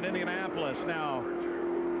again at Indianapolis. Now,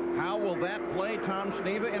 how will that play Tom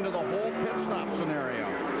Sneva into the whole pit stop scenario?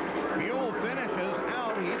 Buell finishes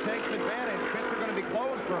out. He takes advantage. Pits are going to be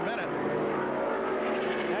closed for a minute.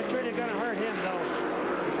 That's really going to hurt him, though.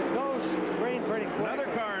 If it goes green pretty quick.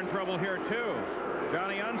 Another car in trouble here, too.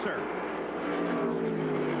 Johnny Unser.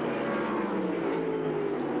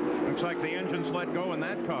 Looks like the engine's let go in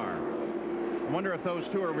that car. I wonder if those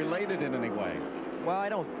two are related in any way. Well, I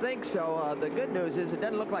don't think so. The good news is it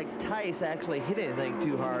doesn't look like Tice actually hit anything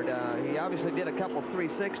too hard. He obviously did a couple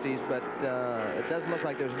 360s, but it doesn't look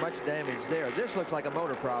like there's much damage there. This looks like a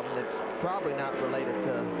motor problem that's probably not related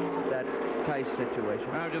to that Tice situation.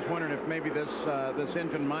 I was just wondering if maybe this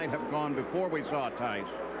engine might have gone before we saw Tice.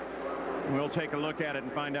 We'll take a look at it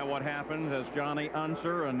and find out what happens as Johnny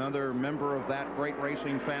Unser, another member of that great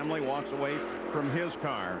racing family, walks away from his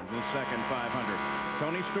car, the second 500.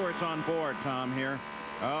 Tony Stewart's on board, Tom, here.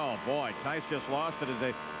 Oh, boy, Tice just lost it as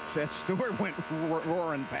they said Stewart went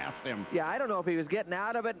roaring past him. Yeah, I don't know if he was getting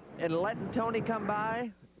out of it and letting Tony come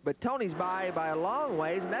by, but Tony's by a long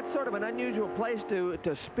ways, and that's sort of an unusual place to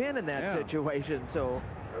spin in that situation, so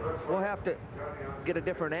we'll have to get a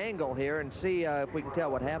different angle here and see if we can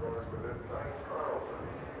tell what happens.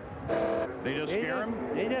 They just scare him?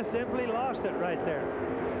 He just simply lost it right there.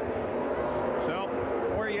 So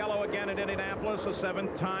we're yellow again at Indianapolis, the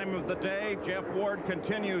 7th time of the day. Jeff Ward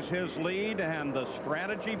continues his lead, and the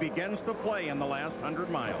strategy begins to play in the last 100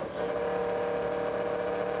 miles.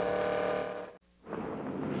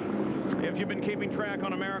 If you've been keeping track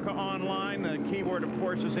on America Online, the keyword, of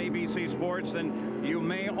course, is ABC Sports, then you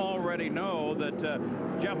may already know that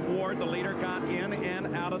Jeff Ward, the leader, got in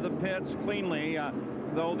and out of the pits cleanly.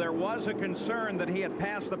 Though there was a concern that he had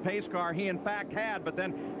passed the pace car, he in fact had, but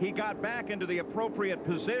then he got back into the appropriate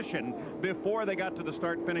position before they got to the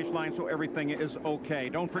start-finish line, so everything is okay.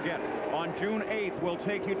 Don't forget, on June 8th, we'll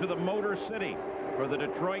take you to the Motor City for the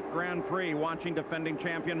Detroit Grand Prix, watching defending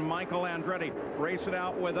champion Michael Andretti race it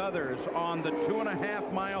out with others on the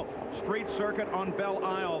 2.5-mile street circuit on Belle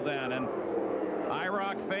Isle then. And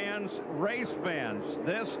IROC fans, race fans,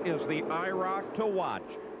 this is the IROC to watch.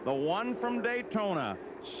 The one from Daytona,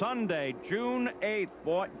 Sunday, June 8th.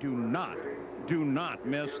 Boy, do not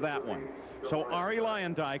miss that one. So Arie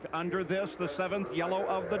Luyendyk, under this, the 7th yellow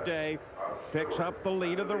of the day, picks up the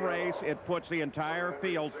lead of the race. It puts the entire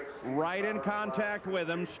field right in contact with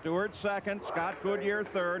him. Stewart second, Scott Goodyear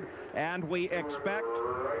third, and we expect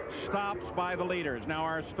stops by the leaders. Now,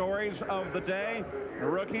 our stories of the day, the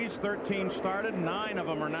rookies, 13 started, 9 of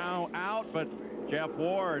them are now out, but Jeff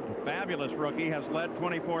Ward, fabulous rookie, has led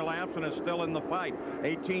 24 laps and is still in the fight.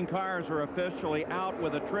 18 cars are officially out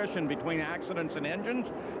with attrition between accidents and engines,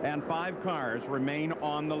 and 5 cars remain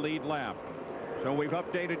on the lead lap. So we've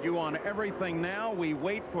updated you on everything now. We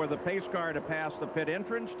wait for the pace car to pass the pit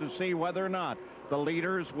entrance to see whether or not the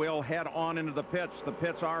leaders will head on into the pits. The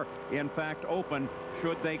pits are, in fact, open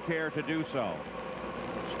should they care to do so.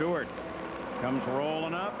 Stewart comes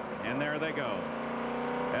rolling up, and there they go.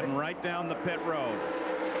 Heading right down the pit road.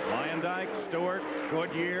 Luyendyk, Stewart,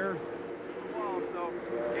 Goodyear. So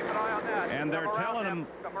keep an eye on that. And they're telling them,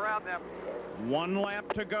 come around them. 1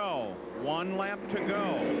 lap to go. 1 lap to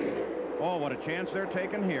go. Oh, what a chance they're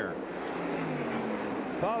taking here.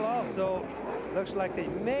 Paul, also looks like they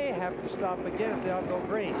may have to stop again if they all go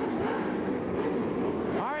green.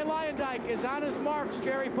 Arie Luyendyk is on his marks,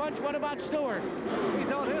 Jerry Punch. What about Stewart?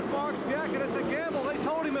 He's on his marks, Jack, and it's a gamble. They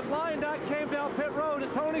told him if Luyendyk came down pit road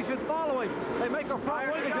that Tony should follow him. They make a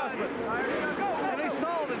front wing adjustment. And he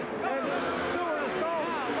stalled it. And Stewart has stalled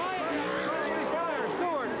it.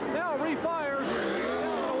 Stewart now refires.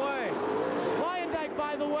 Away. Luyendyk,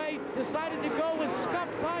 by the way, decided to go with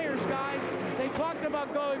scuffed tires, guys. They talked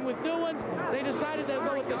about going with new ones. They decided they'll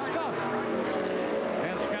go with the scuffs.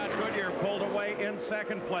 And Scott Goodyear pulled away in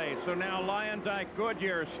second place. So now Luyendyk,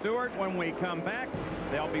 Goodyear, Stewart, when we come back,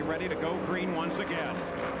 they'll be ready to go green once again.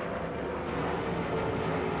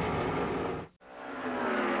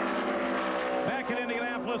 Back in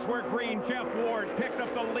Indianapolis, we're green. Jeff Ward picked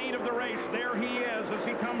up the lead of the race. There he is as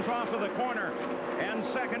he comes off of the corner. And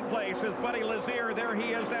second place is Buddy Lazier. There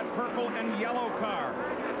he is, that purple and yellow car.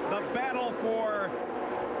 The battle for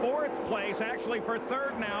 4th place, actually for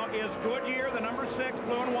 3rd now, is Goodyear, the number 6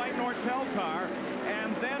 blue and white Nortel car,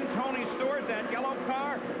 and then Tony Stewart, that yellow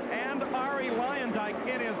car, and Arie Luyendyk.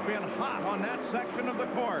 It has been hot on that section of the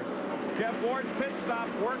course. Jeff Ward's pit stop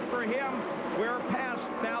worked for him. We're past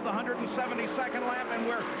now the 172nd lap, and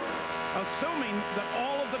we're assuming that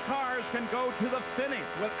all of the cars can go to the finish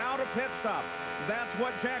without a pit stop. That's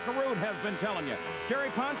what Jack Arute has been telling you. Jerry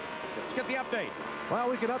Punch, let's get the update. Well,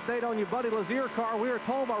 we can update on your Buddy Lazier car. We were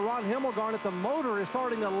told by Ron Himmelgarn that the motor is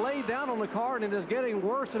starting to lay down on the car, and it is getting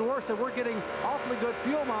worse and worse, and we're getting awfully good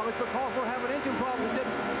fuel mileage because we're having engine problems. He said,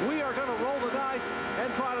 we are going to roll the dice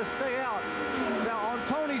and try to stay out. Now, on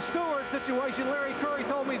Tony Stewart's situation, Larry Curry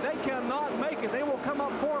told me they cannot make it. They will come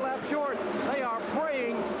up 4 laps short. They are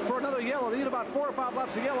praying for another yellow. They need about 4 or 5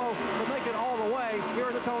 laps of yellow to make it all the way here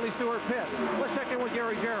in the Tony Stewart pits. Let's check in with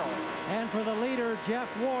Gary Gerald. And for the leader, Jeff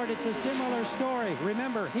Ward, it's a similar story.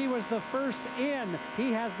 Remember, he was the first in.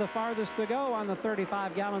 He has the farthest to go on the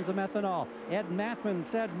 35 gallons of methanol. Ed Mathman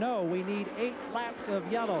said, no, we need 8 laps of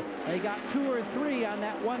yellow. They got 2 or 3 on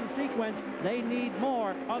that one sequence. They need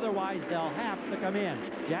more. Otherwise, they'll have to come in.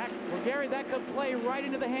 Jack? Well, Gary, that could play right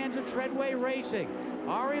into the hands of Treadway Racing.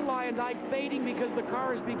 Arie Luyendyk fading because the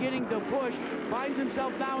car is beginning to push, finds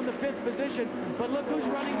himself now in the 5th position. But look who's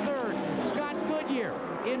running 3rd, Scott Goodyear.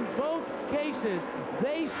 In both cases,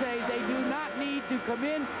 they say they do not need to come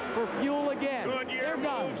in for fuel again. Goodyear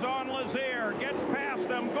moves on Lazier, gets past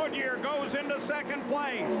them. Goodyear goes into 2nd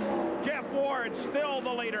place. Jeff Ward still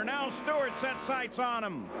the leader. Now Stewart sets sights on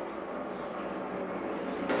him.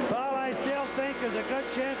 Well, I still think there's a good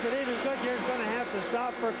chance that even Goodyear's going to have to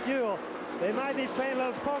stop for fuel. They might be playing a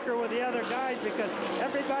little poker with the other guys because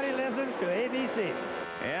everybody listens to ABC.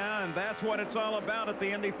 Yeah, and that's what it's all about at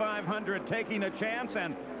the Indy 500, taking a chance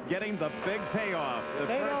and getting the big payoff. The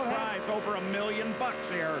first prize over $1 million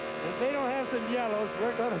here. If they don't have some yellows,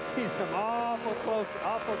 we're going to see some awful close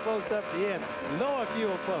up the end. No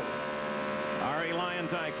fuel close. Arie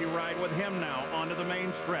Luyendyk, you ride with him now onto the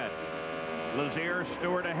main stretch. Lazier,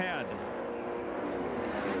 Stewart ahead.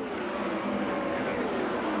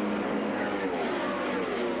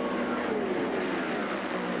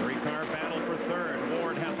 Three-car battle for 3rd.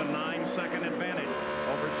 Ward has a 9-second advantage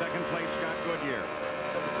over 2nd place Scott Goodyear.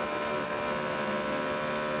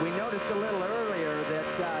 We noticed a little earlier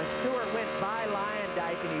that Stewart went by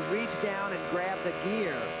Luyendyk and he reached down and grabbed the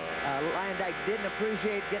gear. Luyendyk didn't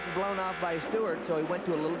appreciate getting blown off by Stewart, so he went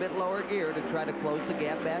to a little bit lower gear to try to close the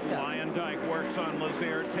gap back up. Luyendyk works on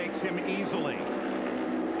Lazier, takes him easily.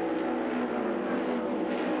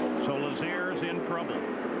 So Lazier's in trouble.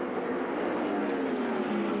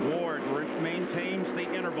 Ward maintains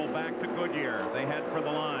the interval back to Goodyear. They head for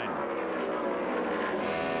the line.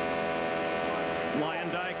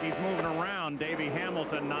 Lyondike, he's moving around. Davey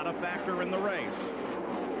Hamilton not a factor in the race.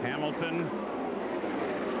 Hamilton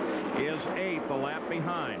is 8th, a lap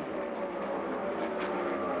behind.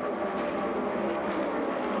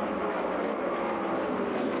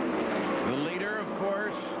 The leader, of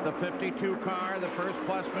course, the 52 car, the First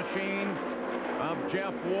Plus machine of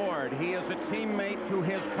Jeff Ward. He is a teammate to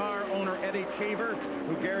his car owner, Eddie Cheever,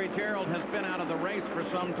 who Gary Gerald has been out of the race for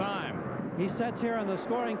some time. He sits here on the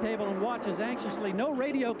scoring table and watches anxiously. No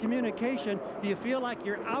radio communication. Do you feel like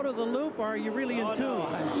you're out of the loop, or are you really in tune? No.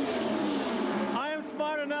 I am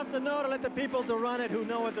smart enough to know to let the people to run it who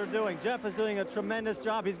know what they're doing. Jeff is doing a tremendous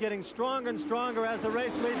job. He's getting stronger and stronger as the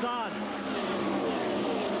race moves on.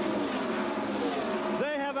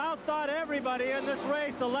 They have outthought everybody in this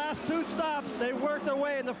race. The last 2 stops, they worked their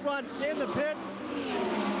way in the front, in the pit.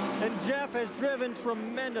 And Jeff has driven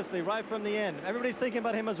tremendously right from the end. Everybody's thinking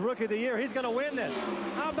about him as Rookie of the Year. He's going to win this.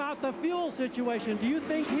 How about the fuel situation? Do you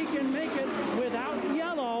think he can make it without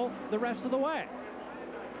yellow the rest of the way?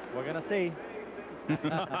 We're going to see.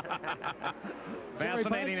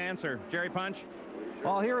 Fascinating answer. Jerry Punch?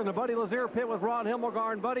 Well, here in the Buddy Lazier pit with Ron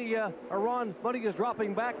Himmelgarn. Buddy is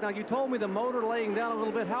dropping back. Now, you told me the motor laying down a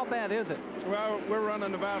little bit. How bad is it? Well, we're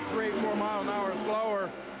running about 3-4 miles an hour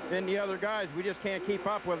slower than the other guys. We just can't keep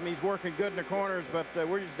up with him. He's working good in the corners, but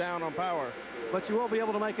we're just down on power. But you will be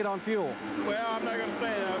able to make it on fuel. Well, I'm not going to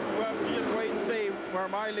say that. Well, just wait and see. Our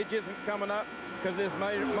mileage isn't coming up because this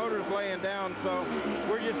motor's laying down, so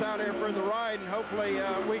we're just out here for the ride, and hopefully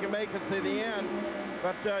we can make it to the end.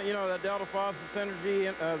 But, you know, the Delta Foster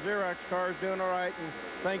Synergy Xerox car is doing all right, and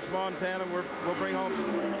thanks, Montana. We'll bring home.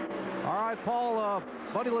 All right, Paul,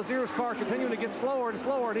 Buddy Lazier's car continuing to get slower and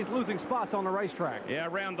slower, and he's losing spots on the racetrack. Yeah,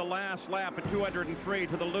 around the last lap at 203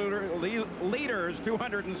 to the leaders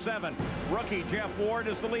 207. Rookie Jeff Ward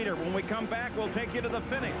is the leader. When we come back, we'll take you to the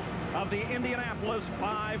finish of the Indianapolis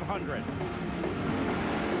 500.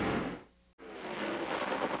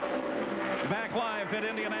 Back live at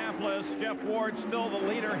Indianapolis, Jeff Ward still the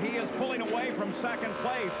leader. He is pulling away from second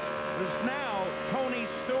place. It's now Tony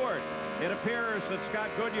Stewart. It appears that Scott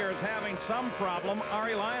Goodyear is having some problem.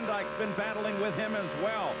 Ari Lyondike's been battling with him as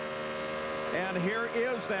well. And here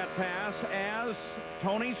is that pass as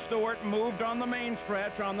Tony Stewart moved on the main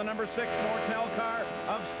stretch on the number 6 Mortel car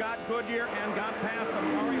of Scott Goodyear and got past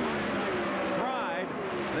him. Ari Lyondike tried.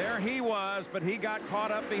 There he was, but he got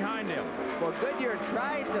caught up behind him. Well, Goodyear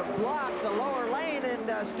tried to block the lower lane, and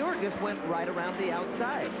Stewart just went right around the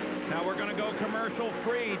outside. Now we're going to go commercial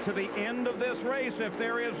free to the end of this race if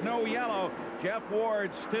there is no yellow. Jeff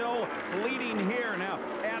Ward still leading here. Now,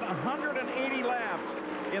 at 180 laps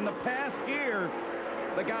in the past year,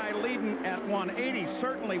 the guy leading at 180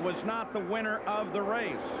 certainly was not the winner of the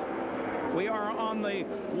race. We are on the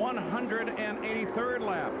 183rd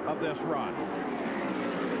lap of this run.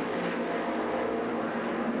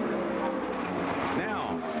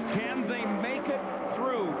 Now, can they make it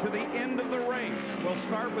through to the end of the race? We'll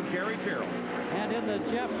start with Gary Gerald. And in the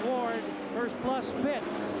Jeff Ward First Plus pits,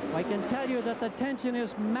 I can tell you that the tension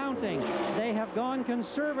is mounting. They have gone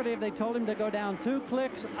conservative. They told him to go down 2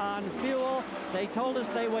 clicks on fuel. They told us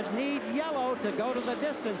they would need yellow to go to the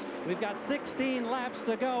distance. We've got 16 laps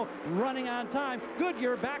to go, running on time.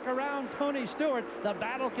 Goodyear back around Tony Stewart. The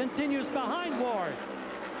battle continues behind Ward.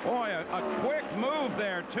 Boy, a quick move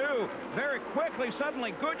there, too. Very quickly,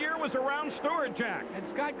 suddenly, Goodyear was around Stewart, Jack. And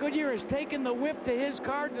Scott Goodyear has taken the whip to his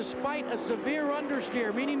car despite a severe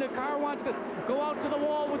understeer, meaning the car wants to go out to the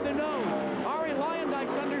wall with the nose. Ari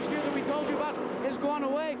Lyondike's understeer that we told you about has gone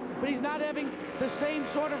away, but he's not having the same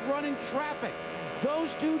sort of run in traffic. Those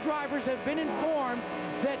 2 drivers have been informed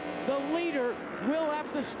that the leader will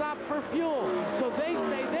have to stop for fuel. So they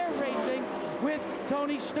say they're racing with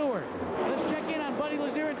Tony Stewart. Let's check in on Buddy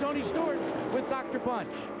Lazier and Tony Stewart with Dr.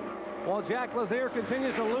 Punch. Well, Jack Lazier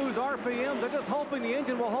continues to lose RPM. They're just hoping the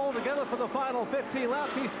engine will hold together for the final 15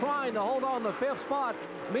 laps. He's trying to hold on the 5th spot.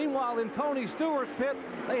 Meanwhile, in Tony Stewart's pit,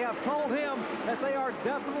 they have told him that they are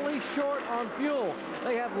definitely short on fuel.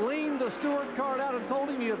 They have leaned the Stewart car out and told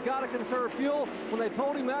him you've got to conserve fuel. When they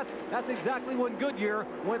told him that, that's exactly when Goodyear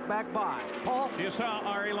went back by. Paul? You saw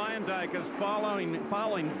Ari Lyondike is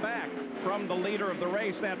falling back from the leader of the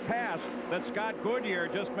race. That pass that Scott Goodyear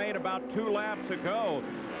just made about 2 laps ago.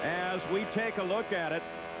 As we take a look at it,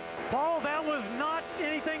 Paul, that was not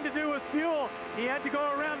anything to do with fuel. He had to go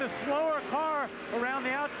around a slower car around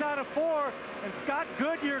the outside of 4, and Scott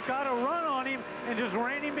Goodyear got a run on him and just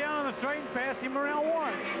ran him down on the straight and passed him around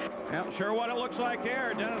 1. Yeah, sure what it looks like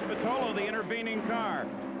here. Dennis Vitolo, the intervening car.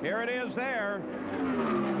 Here it is there.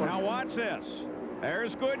 Now watch this.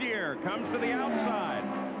 There's Goodyear, comes to the outside.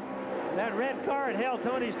 That red car had held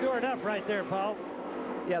Tony Stewart up right there, Paul.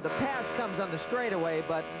 Yeah, the pass comes on the straightaway,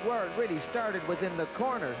 but where it really started was in the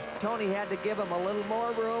corner. Tony had to give him a little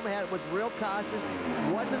more room, was real cautious,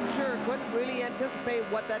 wasn't sure, couldn't really anticipate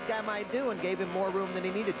what that guy might do, and gave him more room than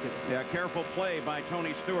he needed to. Yeah, careful play by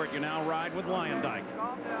Tony Stewart. You now ride with Lyondike.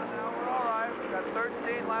 Calm down now, we're all right. We've got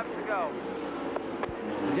 13 laps to go.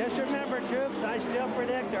 Just remember, troops, I still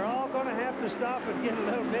predict they're all going to have to stop and get a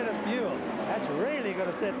little bit of fuel. That's really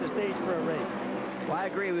going to set the stage for a race. Well, I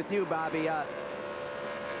agree with you, Bobby.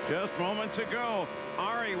 Just moments ago,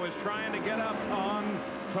 Ari was trying to get up on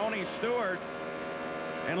Tony Stewart.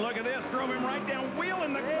 And look at this, drove him right down, wheel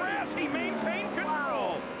in the grass. He maintained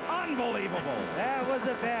control. Unbelievable. That was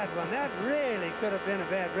a bad one. That really could have been a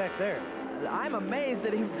bad wreck there. I'm amazed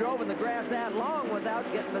that he drove in the grass that long without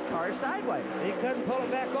getting the car sideways. He couldn't pull it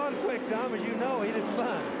back on quick, Tom. As you know, he just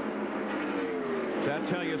spun. Does that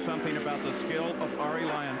tell you something about the skill of Ari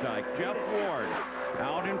Lyondike? Jeff Ward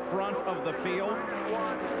out in front of the field.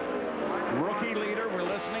 Rookie leader. We're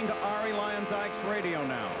listening to Ari Lyondike's radio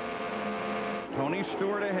now. Tony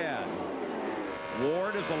Stewart ahead.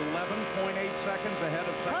 Ward is 11.8 seconds ahead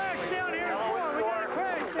of second. Crash down here in 4. We got a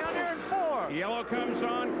crash down here in 4. Yellow comes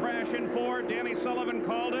on, crash in 4. Danny Sullivan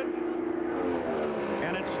called it.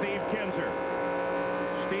 And it's Steve Kinzer.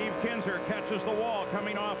 Steve Kinzer catches the wall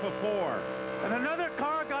coming off of 4. And another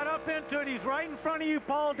car got up into it. He's right in front of you,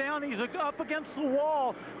 Paul, down. He's up against the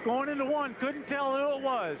wall going into 1. Couldn't tell who it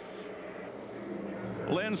was.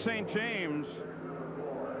 Lynn St. James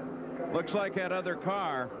looks like that other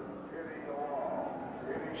car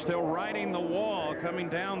still riding the wall coming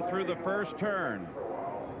down through the first turn.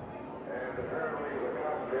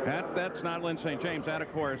 That's not Lynn St. James. That,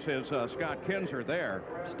 of course, is Scott Kinzer there.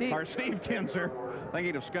 Steve Kinzer.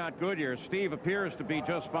 Thinking of Scott Goodyear. Steve appears to be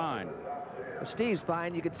just fine. Steve's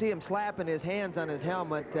fine. You could see him slapping his hands on his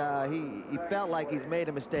helmet. He felt like he's made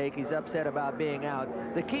a mistake. He's upset about being out.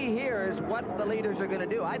 The key here is what the leaders are going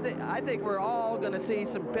to do. I think we're all going to see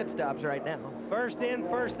some pit stops right now. First in,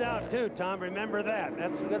 first out, too, Tom. Remember that.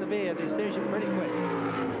 That's going to be a decision pretty quick.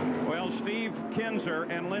 Well, Steve Kinzer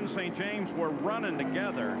and Lynn St. James were running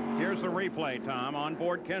together. Here's the replay, Tom, on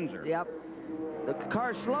board Kinzer. Yep. The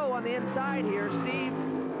car's slow on the inside here. Steve,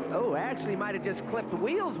 actually might have just clipped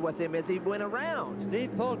wheels with him as he went around.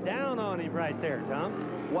 Steve pulled down on him right there,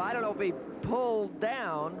 Tom. Well, I don't know if he pulled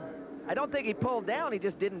down. I don't think he pulled down. He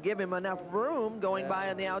just didn't give him enough room going by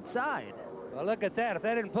on the outside. Well, look at that. If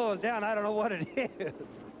they didn't pull it down, I don't know what it is.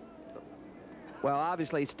 Well,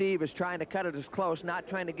 obviously, Steve is trying to cut it as close, not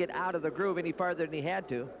trying to get out of the groove any farther than he had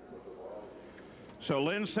to. So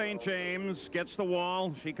Lynn St. James gets the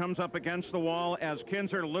wall. She comes up against the wall as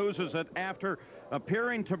Kinzer loses it after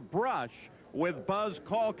appearing to brush with Buzz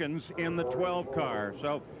Calkins in the 12 car.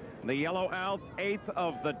 So the yellow out, 8th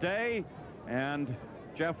of the day, and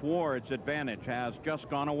Jeff Ward's advantage has just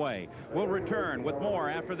gone away. We'll return with more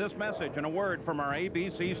after this message and a word from our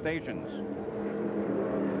ABC stations.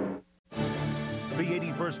 The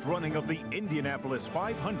 81st running of the Indianapolis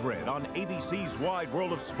 500 on ABC's Wide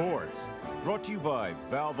World of Sports. Brought to you by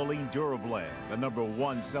Valvoline Durablend, the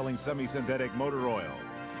 #1 selling semi-synthetic motor oil.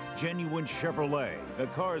 Genuine Chevrolet, the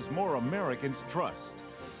cars more Americans trust.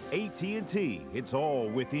 AT&T, it's all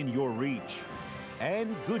within your reach.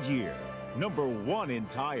 And Goodyear, #1 in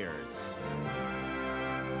tires.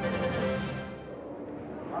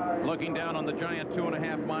 Looking down on the giant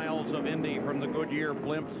 2.5 miles of Indy from the Goodyear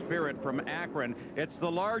blimp Spirit from Akron. It's the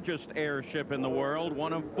largest airship in the world,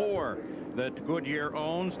 one of 4 that Goodyear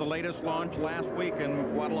owns. The latest launch last week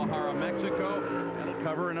in Guadalajara, Mexico. It'll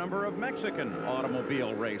cover a number of Mexican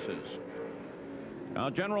automobile races. Now,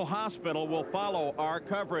 General Hospital will follow our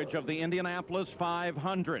coverage of the Indianapolis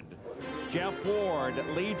 500. Jeff Ward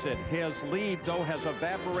leads it. His lead, though, has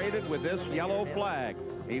evaporated with this yellow flag.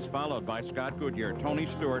 He's followed by Scott Goodyear, Tony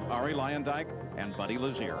Stewart, Ari Lyondike, and Buddy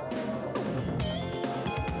Lazier.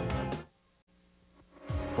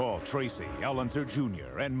 Paul Tracy, Alonso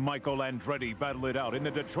Jr., and Michael Andretti battle it out in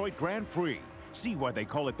the Detroit Grand Prix. See why they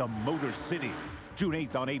call it the Motor City. June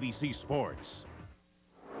 8th on ABC Sports.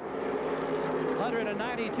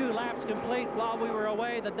 192 laps complete. While we were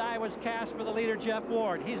away, the die was cast for the leader, Jeff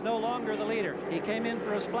Ward. He's no longer the leader. He came in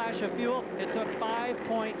for a splash of fuel. It took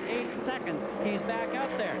 5.8 seconds. He's back out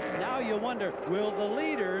there. Now you wonder, will the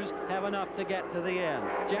leaders have enough to get to the end?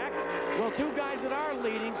 Jack? Well, two guys that are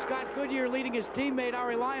leading, Scott Goodyear leading his teammate,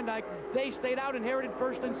 Ari Lyondike, they stayed out, inherited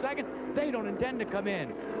first and second. They don't intend to come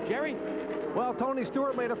in. Jerry? Well, Tony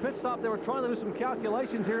Stewart made a pit stop. They were trying to do some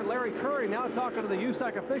calculations here. Larry Curry now talking to the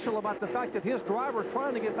USAC official about the fact that his driver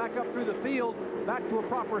trying to get back up through the field, back to a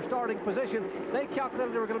proper starting position. They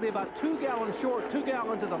calculated they were going to be about 2 gallons short. 2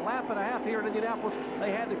 gallons is a lap and a half here in Indianapolis.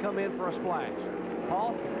 They had to come in for a splash.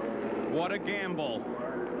 Paul? What a gamble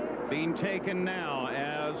being taken now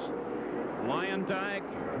as Lyondike,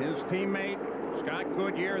 his teammate, Scott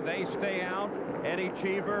Goodyear, they stay out. Eddie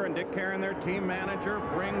Cheever and Dick Caron, their team manager,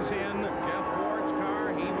 brings in Jeff Ward's car.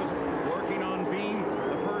 He was working on being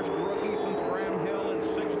the first rookie since Graham Hill in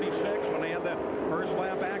 '66 when they had that first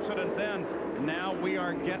lap accident then. Now we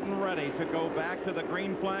are getting ready to go back to the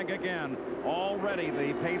green flag again. Already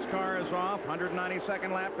the pace car is off.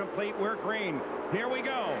 192nd lap complete. We're green. Here we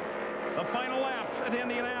go. The final laps at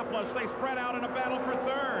Indianapolis. They spread out in a battle for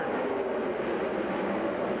third.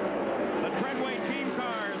 The Treadway team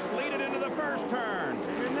cars lead it into the first turn.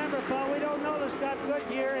 Remember, Paul, we don't know that Scott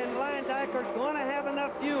Goodyear and Lyondike are going to have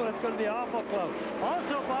enough fuel. It's going to be awful close.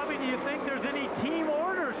 Also, Bobby, do you think there's any team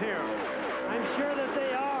orders here? I'm sure that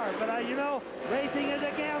they are, but you know, racing is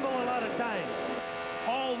a gamble a lot of times.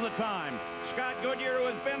 All the time. Scott Goodyear, who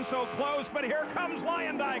has been so close, but here comes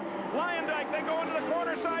Lyondike. Lyondike, they go into the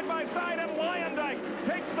corner side by side, and Lyondike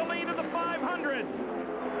takes the lead of the 500.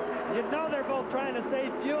 You know they're both trying to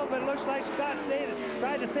save fuel, but it looks like Scott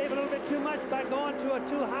tried to save a little bit too much by going to a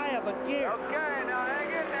too high of a gear. Okay, now hang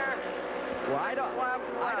in there. Well, I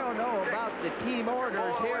don't know about the team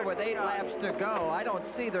orders here with 8 laps to go. I don't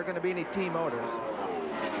see there are going to be any team orders.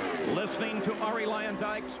 Listening to Ari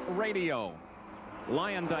Lyondike's radio.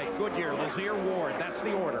 Lyondike, Goodyear, Lazier, Ward. That's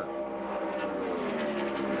the order.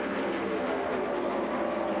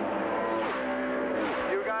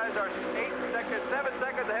 You guys are 7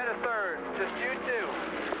 seconds ahead of third. Just you two.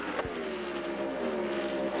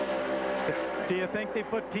 Do you think they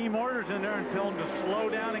put team orders in there and tell them to slow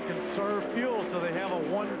down and conserve fuel so they have a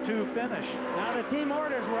 1-2 finish? Now, the team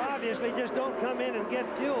orders were obviously just don't come in and get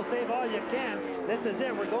fuel, save all you can. This is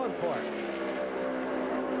it. We're going for it.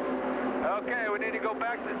 Okay, we need to go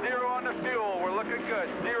back to 0 on the fuel. We're looking good.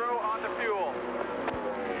 0 on the fuel.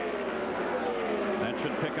 That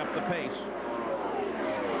should pick up the pace.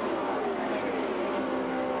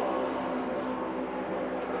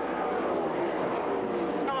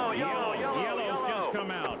 Yellow's just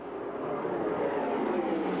come out.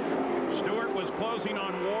 Stewart was closing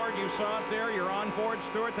on Ward. You saw it there. You're on board,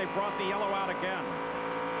 Stewart. They brought the yellow out again.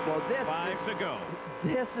 Well, 5 to go.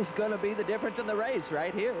 This is going to be the difference in the race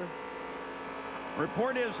right here.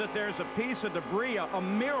 Report is that there's a piece of debris, a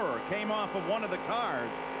mirror came off of one of the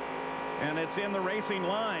cars, and it's in the racing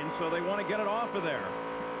line, so they want to get it off of there.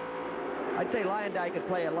 I'd say Lyondike could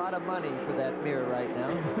pay a lot of money for that mirror right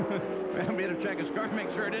now. I'm going to check his car,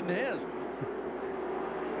 make sure it isn't his.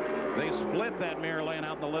 They split that mirror laying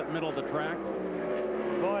out in the middle of the track.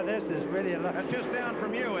 Boy, this is really a lucky... That's just down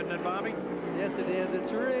from you, isn't it, Bobby? Yes, it is.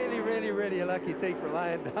 It's really, really, really a lucky thing for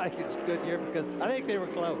Lyondike. It's Goodyear because I think they were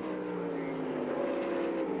close.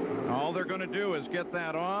 All they're going to do is get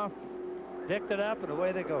that off. Picked it up, and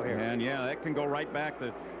away they go here. And, yeah, that can go right back.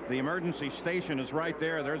 The emergency station is right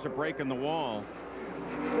there. There's a break in the wall.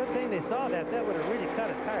 Good thing they saw that. That would have really cut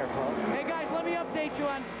a tire, Paul. Hey, guys, let me update you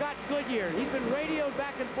on Scott Goodyear. He's been radioed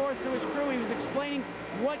back and forth to his crew. He was explaining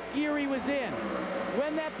what gear he was in.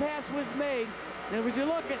 When that pass was made, and as you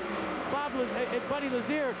look at Buddy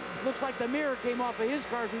Lazier, looks like the mirror came off of his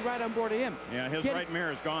car as we ride on board of him. Yeah, his right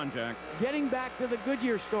mirror is gone, Jack. Getting back to the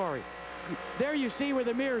Goodyear story. There you see where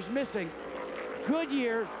the mirror's missing.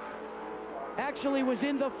 Goodyear actually was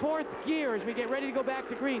in the 4th gear as we get ready to go back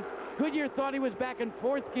to green. Goodyear thought he was back in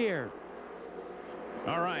 4th gear.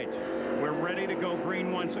 All right, we're ready to go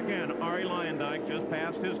green once again. Ari Lyondike just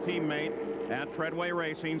passed his teammate at Treadway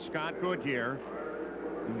Racing, Scott Goodyear.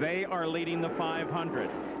 They are leading the 500.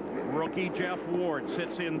 Rookie Jeff Ward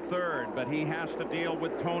sits in 3rd, but he has to deal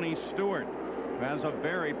with Tony Stewart, who has a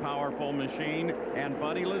very powerful machine, and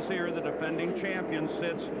Buddy Lazier, the defending champion,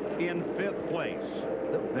 sits in 5th place.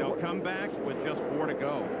 They'll come back with just 4 to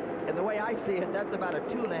go. And the way I see it, that's about a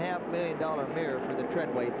 $2.5 million mirror for the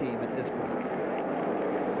Treadway team at this point.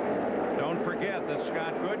 Don't forget that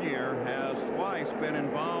Scott Goodyear has twice been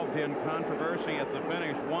involved in controversy at the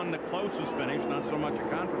finish. One, the closest finish, not so much a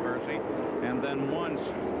controversy, and then once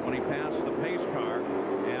when he passed the pace car,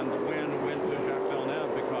 and the win went to Jacques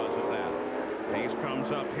race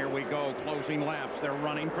comes up. Here we go, closing laps. They're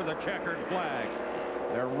running for the checkered flag.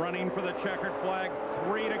 They're running for the checkered flag.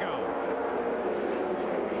 3 to go.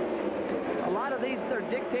 A lot of these are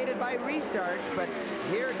dictated by restarts, but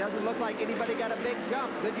here it doesn't look like anybody got a big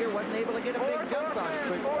jump. Goodyear wasn't able to get a big jump on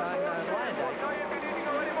Lyondike.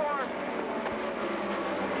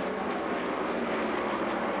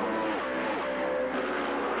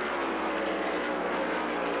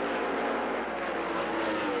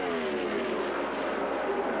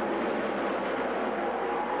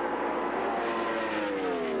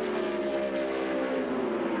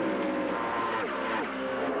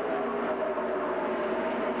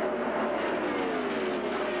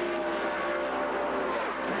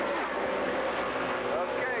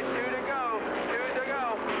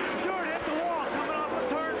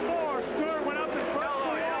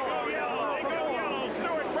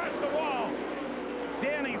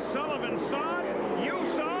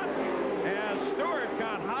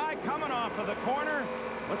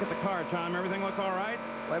 Tom, everything look all right?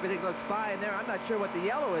 Well, everything looks fine there. I'm not sure what the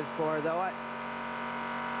yellow is for, though.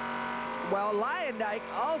 Well, Lyondike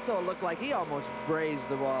also looked like he almost grazed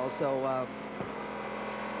the wall, so... Well,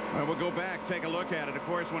 we'll go back, take a look at it. Of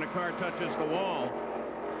course, when a car touches the wall,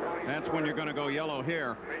 that's when you're going to go yellow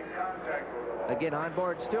here. Again, on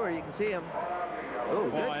board Stewart, you can see him. Oh,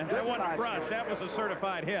 boy, that wasn't a brush. That was a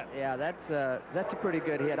certified hit. Yeah, that's a pretty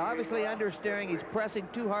good hit. Obviously, understeering, he's pressing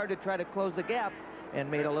too hard to try to close the gap, and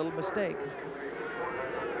made a little mistake.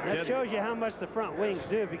 That shows you how much the front wings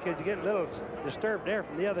do, because you get a little disturbed there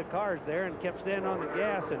from the other cars there and kept standing on the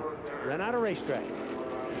gas and ran out of racetrack.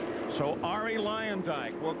 So Arie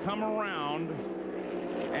Luyendyk will come around,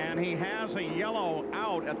 and he has a yellow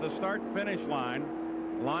out at the start-finish line.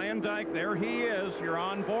 Luyendyk, there he is. You're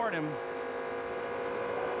on board him.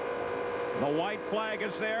 The white flag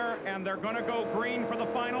is there, and they're going to go green for the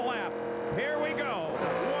final lap. Here we go.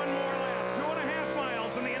 One more lap. 2.5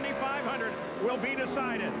 miles in the Indy 500 will be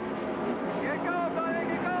decided. Get going, buddy.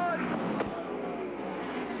 Get going.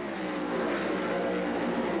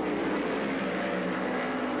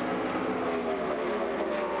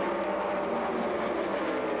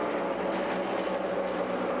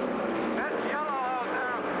 That's yellow out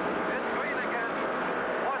there. It's green again.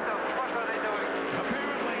 What the fuck are they doing?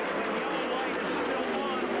 Apparently, the yellow light is still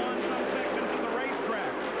on some sections of the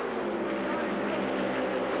racetrack.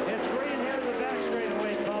 It's green here in the back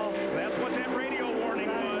straightaway, Paul. That's what that radio warning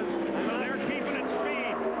was. So they're keeping it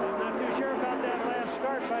speed. I'm not too sure about that last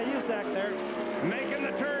start by Usac there. Making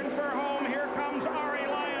the turn for home. Here comes Arie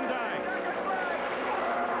Luyendyk.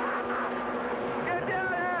 Get down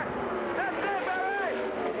here. That's it, baby.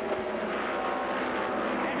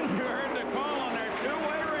 And you heard the call on their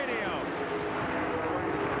two-way radio.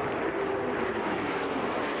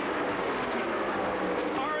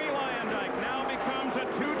 Arie Luyendyk now becomes a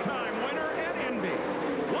two-time winner at Indy.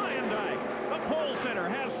 Luyendyk, the pole sitter,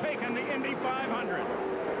 has taken the Indy 500.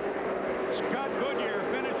 Scott Goodyear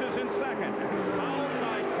finishes in second, followed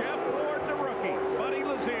by Jeff Ford, the rookie, Buddy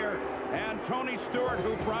Lazier, and Tony Stewart,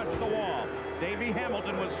 who brushed the wall. Davey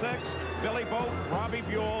Hamilton was sixth, Billy Boat, Robbie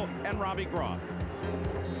Buell, and Robbie Groff.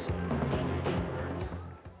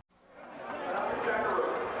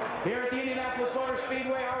 Here at the Indianapolis Motor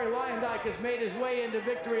Speedway, Arie Luyendyk has made his way into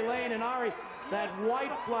victory lane. And Arie, that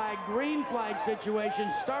white flag, green flag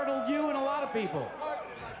situation startled you and a lot of people.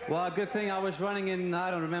 Well, good thing I was running in, I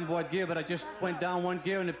don't remember what gear, but I just went down one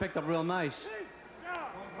gear and it picked up real nice.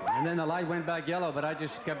 And then the light went back yellow, but I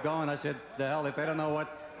just kept going. I said, the hell, if they don't know what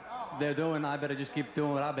they're doing, I better just keep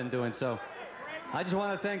doing what I've been doing. So I just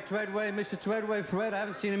want to thank Treadway, Mr. Treadway, Fred. I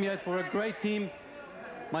haven't seen him yet, for a great team.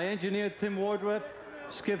 My engineer, Tim Wardrop,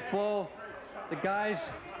 Skip Fall, the guys.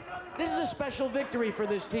 This is a special victory for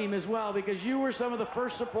this team as well, because you were some of the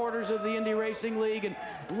first supporters of the Indy Racing League, and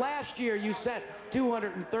last year you set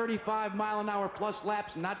 235-mile-an-hour plus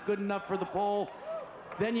laps, not good enough for the pole.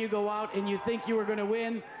 Then you go out and you think you were going to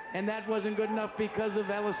win, and that wasn't good enough because of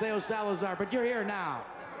Eliseo Salazar, but you're here now.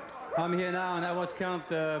 I'm here now, and that was count.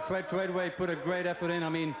 Fred Treadway put a great effort in. I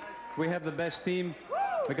mean, we have the best team.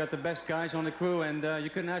 We got the best guys on the crew, and you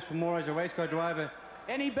couldn't ask for more as a race car driver.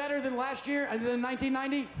 Any better than last year, than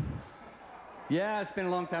 1990? Yeah, it's been a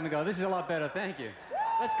long time ago. This is a lot better. Thank you.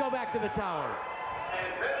 Let's go back to the tower.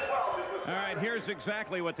 All right, here's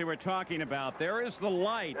exactly what they were talking about. There is the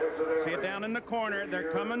light. See it down in the corner.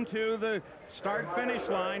 They're coming to the start-finish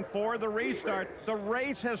line for the restart. The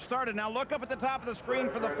race has started. Now look up at the top of the screen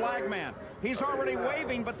for the flagman. He's already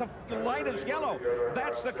waving, but the light is yellow.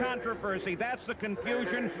 That's the controversy. That's the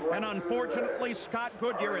confusion. And unfortunately, Scott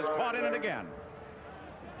Goodyear is caught in it again.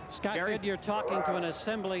 Scott Goodyear talking to an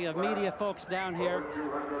assembly of media folks down here.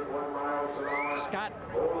 Scott,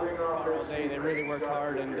 they really worked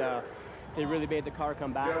hard, and they really made the car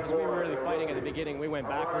come back, because we were really fighting at the beginning. We went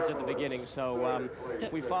backwards at the beginning, so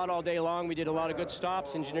we fought all day long. We did a lot of good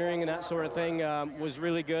stops. Engineering and that sort of thing was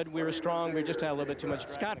really good. We were strong. We just had a little bit too much.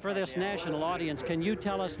 Scott, for this national audience, can you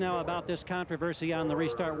tell us now about this controversy on the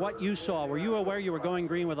restart, what you saw? Were you aware you were going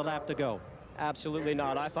green with a lap to go? Absolutely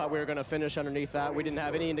not. I thought we were going to finish underneath that. We didn't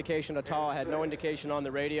have any indication at all. I had no indication on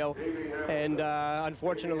the radio. And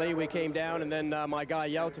unfortunately, we came down, and then my guy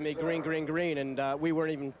yelled to me, green, green, green. And we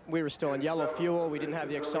were still in yellow fuel. We didn't have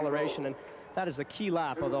the acceleration. And that is the key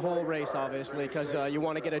lap of the whole race, obviously, because you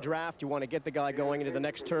want to get a draft. You want to get the guy going into the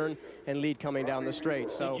next turn and lead coming down the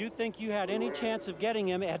straight. So, did you think you had any chance of getting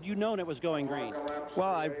him had you known it was going green?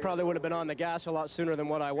 Well, I probably would have been on the gas a lot sooner than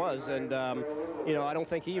what I was. And, you know, I don't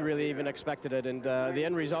think he really even expected it. And the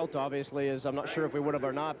end result, obviously, is I'm not sure if we would have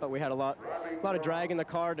or not, but we had a lot of drag in the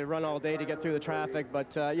car to run all day to get through the traffic.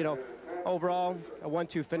 But, you know, overall, a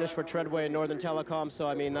 1-2 finish for Treadway and Northern Telecom. So,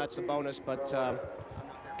 I mean, that's a bonus. But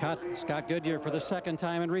Scott Goodyear for the second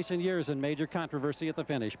time in recent years in major controversy at the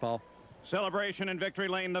finish, Paul. Celebration in Victory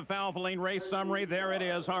Lane, the Valvoline race summary. There it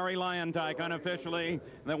is. Ari Lyondike, unofficially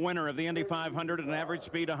the winner of the Indy 500 at an average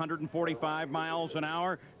speed 145 miles an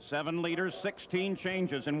hour, 7 liters, 16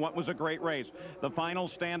 changes in what was a great race. The final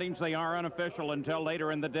standings, they are unofficial until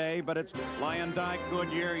later in the day, but it's Lyondike,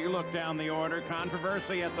 Goodyear. You look down the order.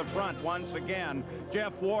 Controversy at the front once again.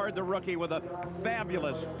 Jeff Ward, the rookie, with a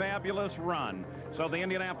fabulous, fabulous run. So the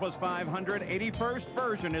Indianapolis 500 81st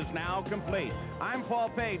version is now complete. I'm Paul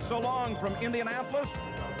Page. So long from Indianapolis.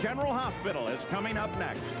 General Hospital is coming up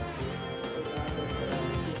next.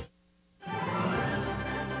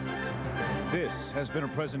 This has been a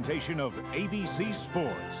presentation of ABC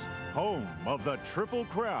Sports, home of the Triple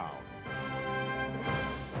Crown.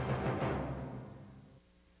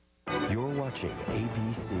 You're watching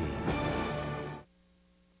ABC.